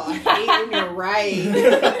 ugh, I hate when you're right.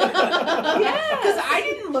 Yeah, because I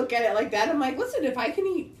didn't look at it like that. I'm like, listen, if I can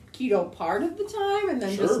eat keto part of the time and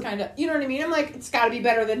then Sure. just kind of, you know what I mean? I'm like, it's got to be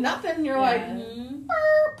better than nothing. And you're like, Mhm.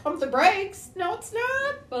 pump the brakes. No, it's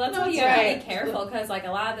not. Well, that's No, why it's you gotta right. be careful because, like,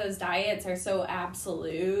 a lot of those diets are so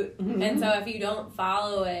absolute, Mhm. and so if you don't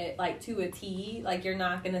follow it like to a T, like you're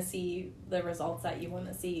not gonna see the results that you want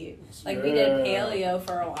to see. Like we did Yeah. paleo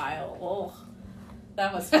for a while. Oh,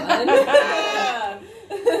 that was fun. Yeah.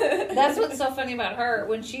 That's what's so funny about her.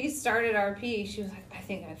 When she started RP, she was like, I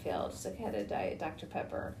think I failed. She's like, I had a diet Dr.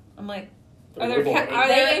 Pepper. I'm like, are there live on it. are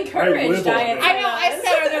They there I encourage live on diets. it. I know. I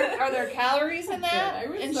said, are there calories in that? I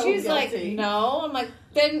was And so she's guilty. like, no.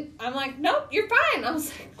 I'm like, nope, you're fine. I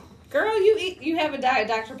was like, girl, you have a diet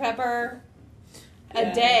Dr. Pepper a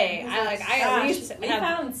Yeah. day. I at Gosh, least we have,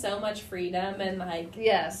 found so much freedom and like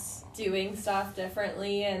yes. doing stuff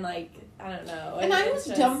differently and like I don't know. And I It's was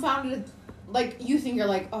just- dumbfounded. Like, you think you're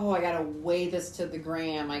like, oh, I gotta weigh this to the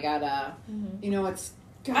gram. I gotta, you know, it's,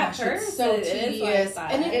 gosh, first, it's so it is like tedious.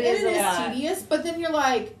 that. And It it is is a lot. tedious, but then you're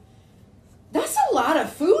like, that's a lot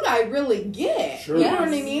of food I really get. Sure. You know what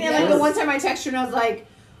I Yes. mean? And like the Yes. one time I texted you and I was like,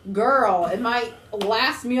 girl, in my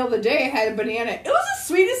last meal of the day, I had a banana. It was the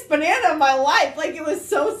sweetest banana of my life. Like, it was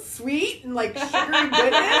so sweet and like sugary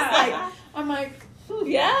goodness. Like, I'm like,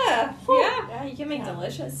 Yeah. Yeah. Yeah, you can make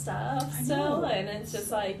delicious stuff I still, know. and it's just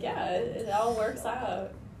like, yeah, it all works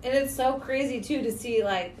out. And it's so crazy too to see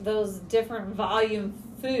like those different volume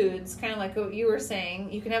foods, kind of like what you were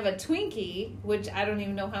saying. You can have a Twinkie, which I don't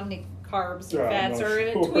even know how many carbs or Yeah, I'm fats not are in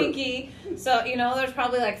a sure. Twinkie. So, you know, there's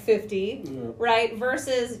probably like 50, Yeah. right?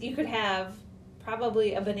 Versus you could have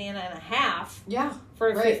probably a banana and a half yeah.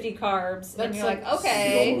 for Right. 50 carbs. and That's you're like, Almost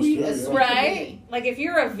okay, sweet do, as yeah. sweet right? to me. Like if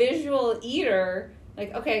you're a visual eater,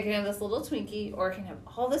 like, okay, I can have this little Twinkie, or I can have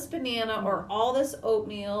all this banana, or all this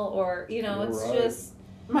oatmeal, or, you know, You're it's right. just...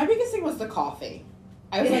 My biggest thing was the coffee.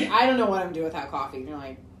 I was like, I don't know what I'm doing without coffee. And you're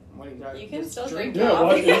like, what are you doing? You can Just still drink Yeah,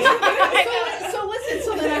 coffee. so listen,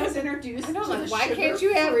 so then I was introduced I know, to like, the why can't sugar-free,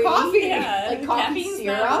 you have coffee? Yeah, like coffee caffeine's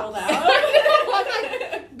syrup. not ruled out.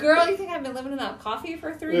 I'm like, girl, you think I've been living without coffee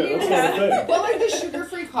for 3 Yeah, years? that's the thing. But like the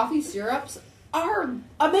sugar-free coffee syrups are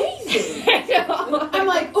amazing. I know. I'm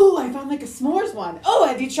like, oh, I found like a s'mores one. Oh,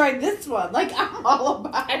 have you tried this one? Like, I'm all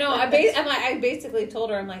about I know. it. I basically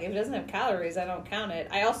told her, I'm like, if it doesn't have calories, I don't count it.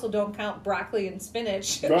 I also don't count broccoli and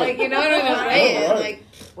spinach. Right. Like, you know what I mean? Right. Like,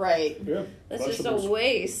 Right. Yeah. that's just a Vegetables.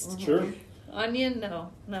 waste. Sure. onion,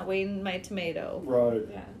 no. Not weighing my tomato. Right.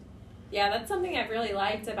 Yeah, that's something I've really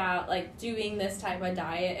liked about, like, doing this type of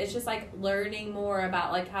diet. It's just, like, learning more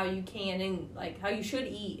about, like, how you can and, like, how you should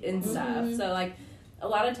eat and stuff. So, like, a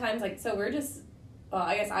lot of times, like, so we're just, well,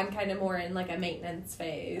 I guess I'm kind of more in, like, a maintenance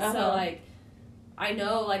phase. So, like, I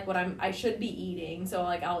know, like, what I should be eating. So,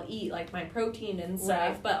 like, I'll eat, like, my protein and stuff.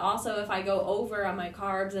 Right. But also, if I go over on my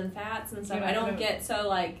carbs and fats and stuff, I don't get so,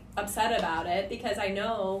 like, upset about it because I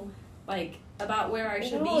know, like, about where I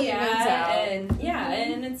should be at, and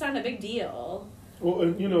and it's not a big deal. Well,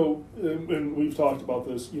 and, you know, and we've talked about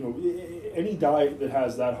this, you know, any diet that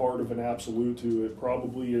has that hard of an absolute to it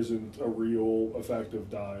probably isn't a real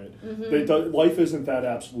effective diet. Life isn't that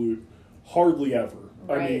absolute, hardly ever.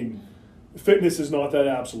 Right. I mean, fitness is not that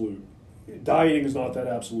absolute. Dieting is not that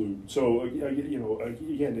absolute. So, you know,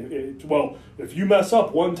 again, if you mess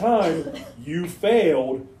up one time, you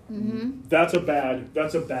failed. That's a bad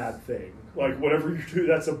thing. Like, whatever you do,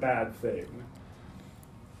 that's a bad thing.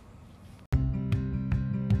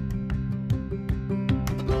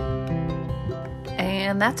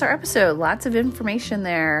 And that's our episode. Lots of information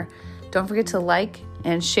there. Don't forget to like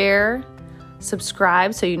and share,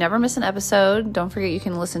 subscribe so you never miss an episode. Don't forget you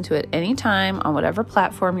can listen to it anytime on whatever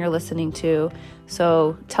platform you're listening to.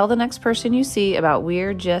 So tell the next person you see about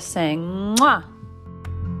We're Just Saying. Mwah!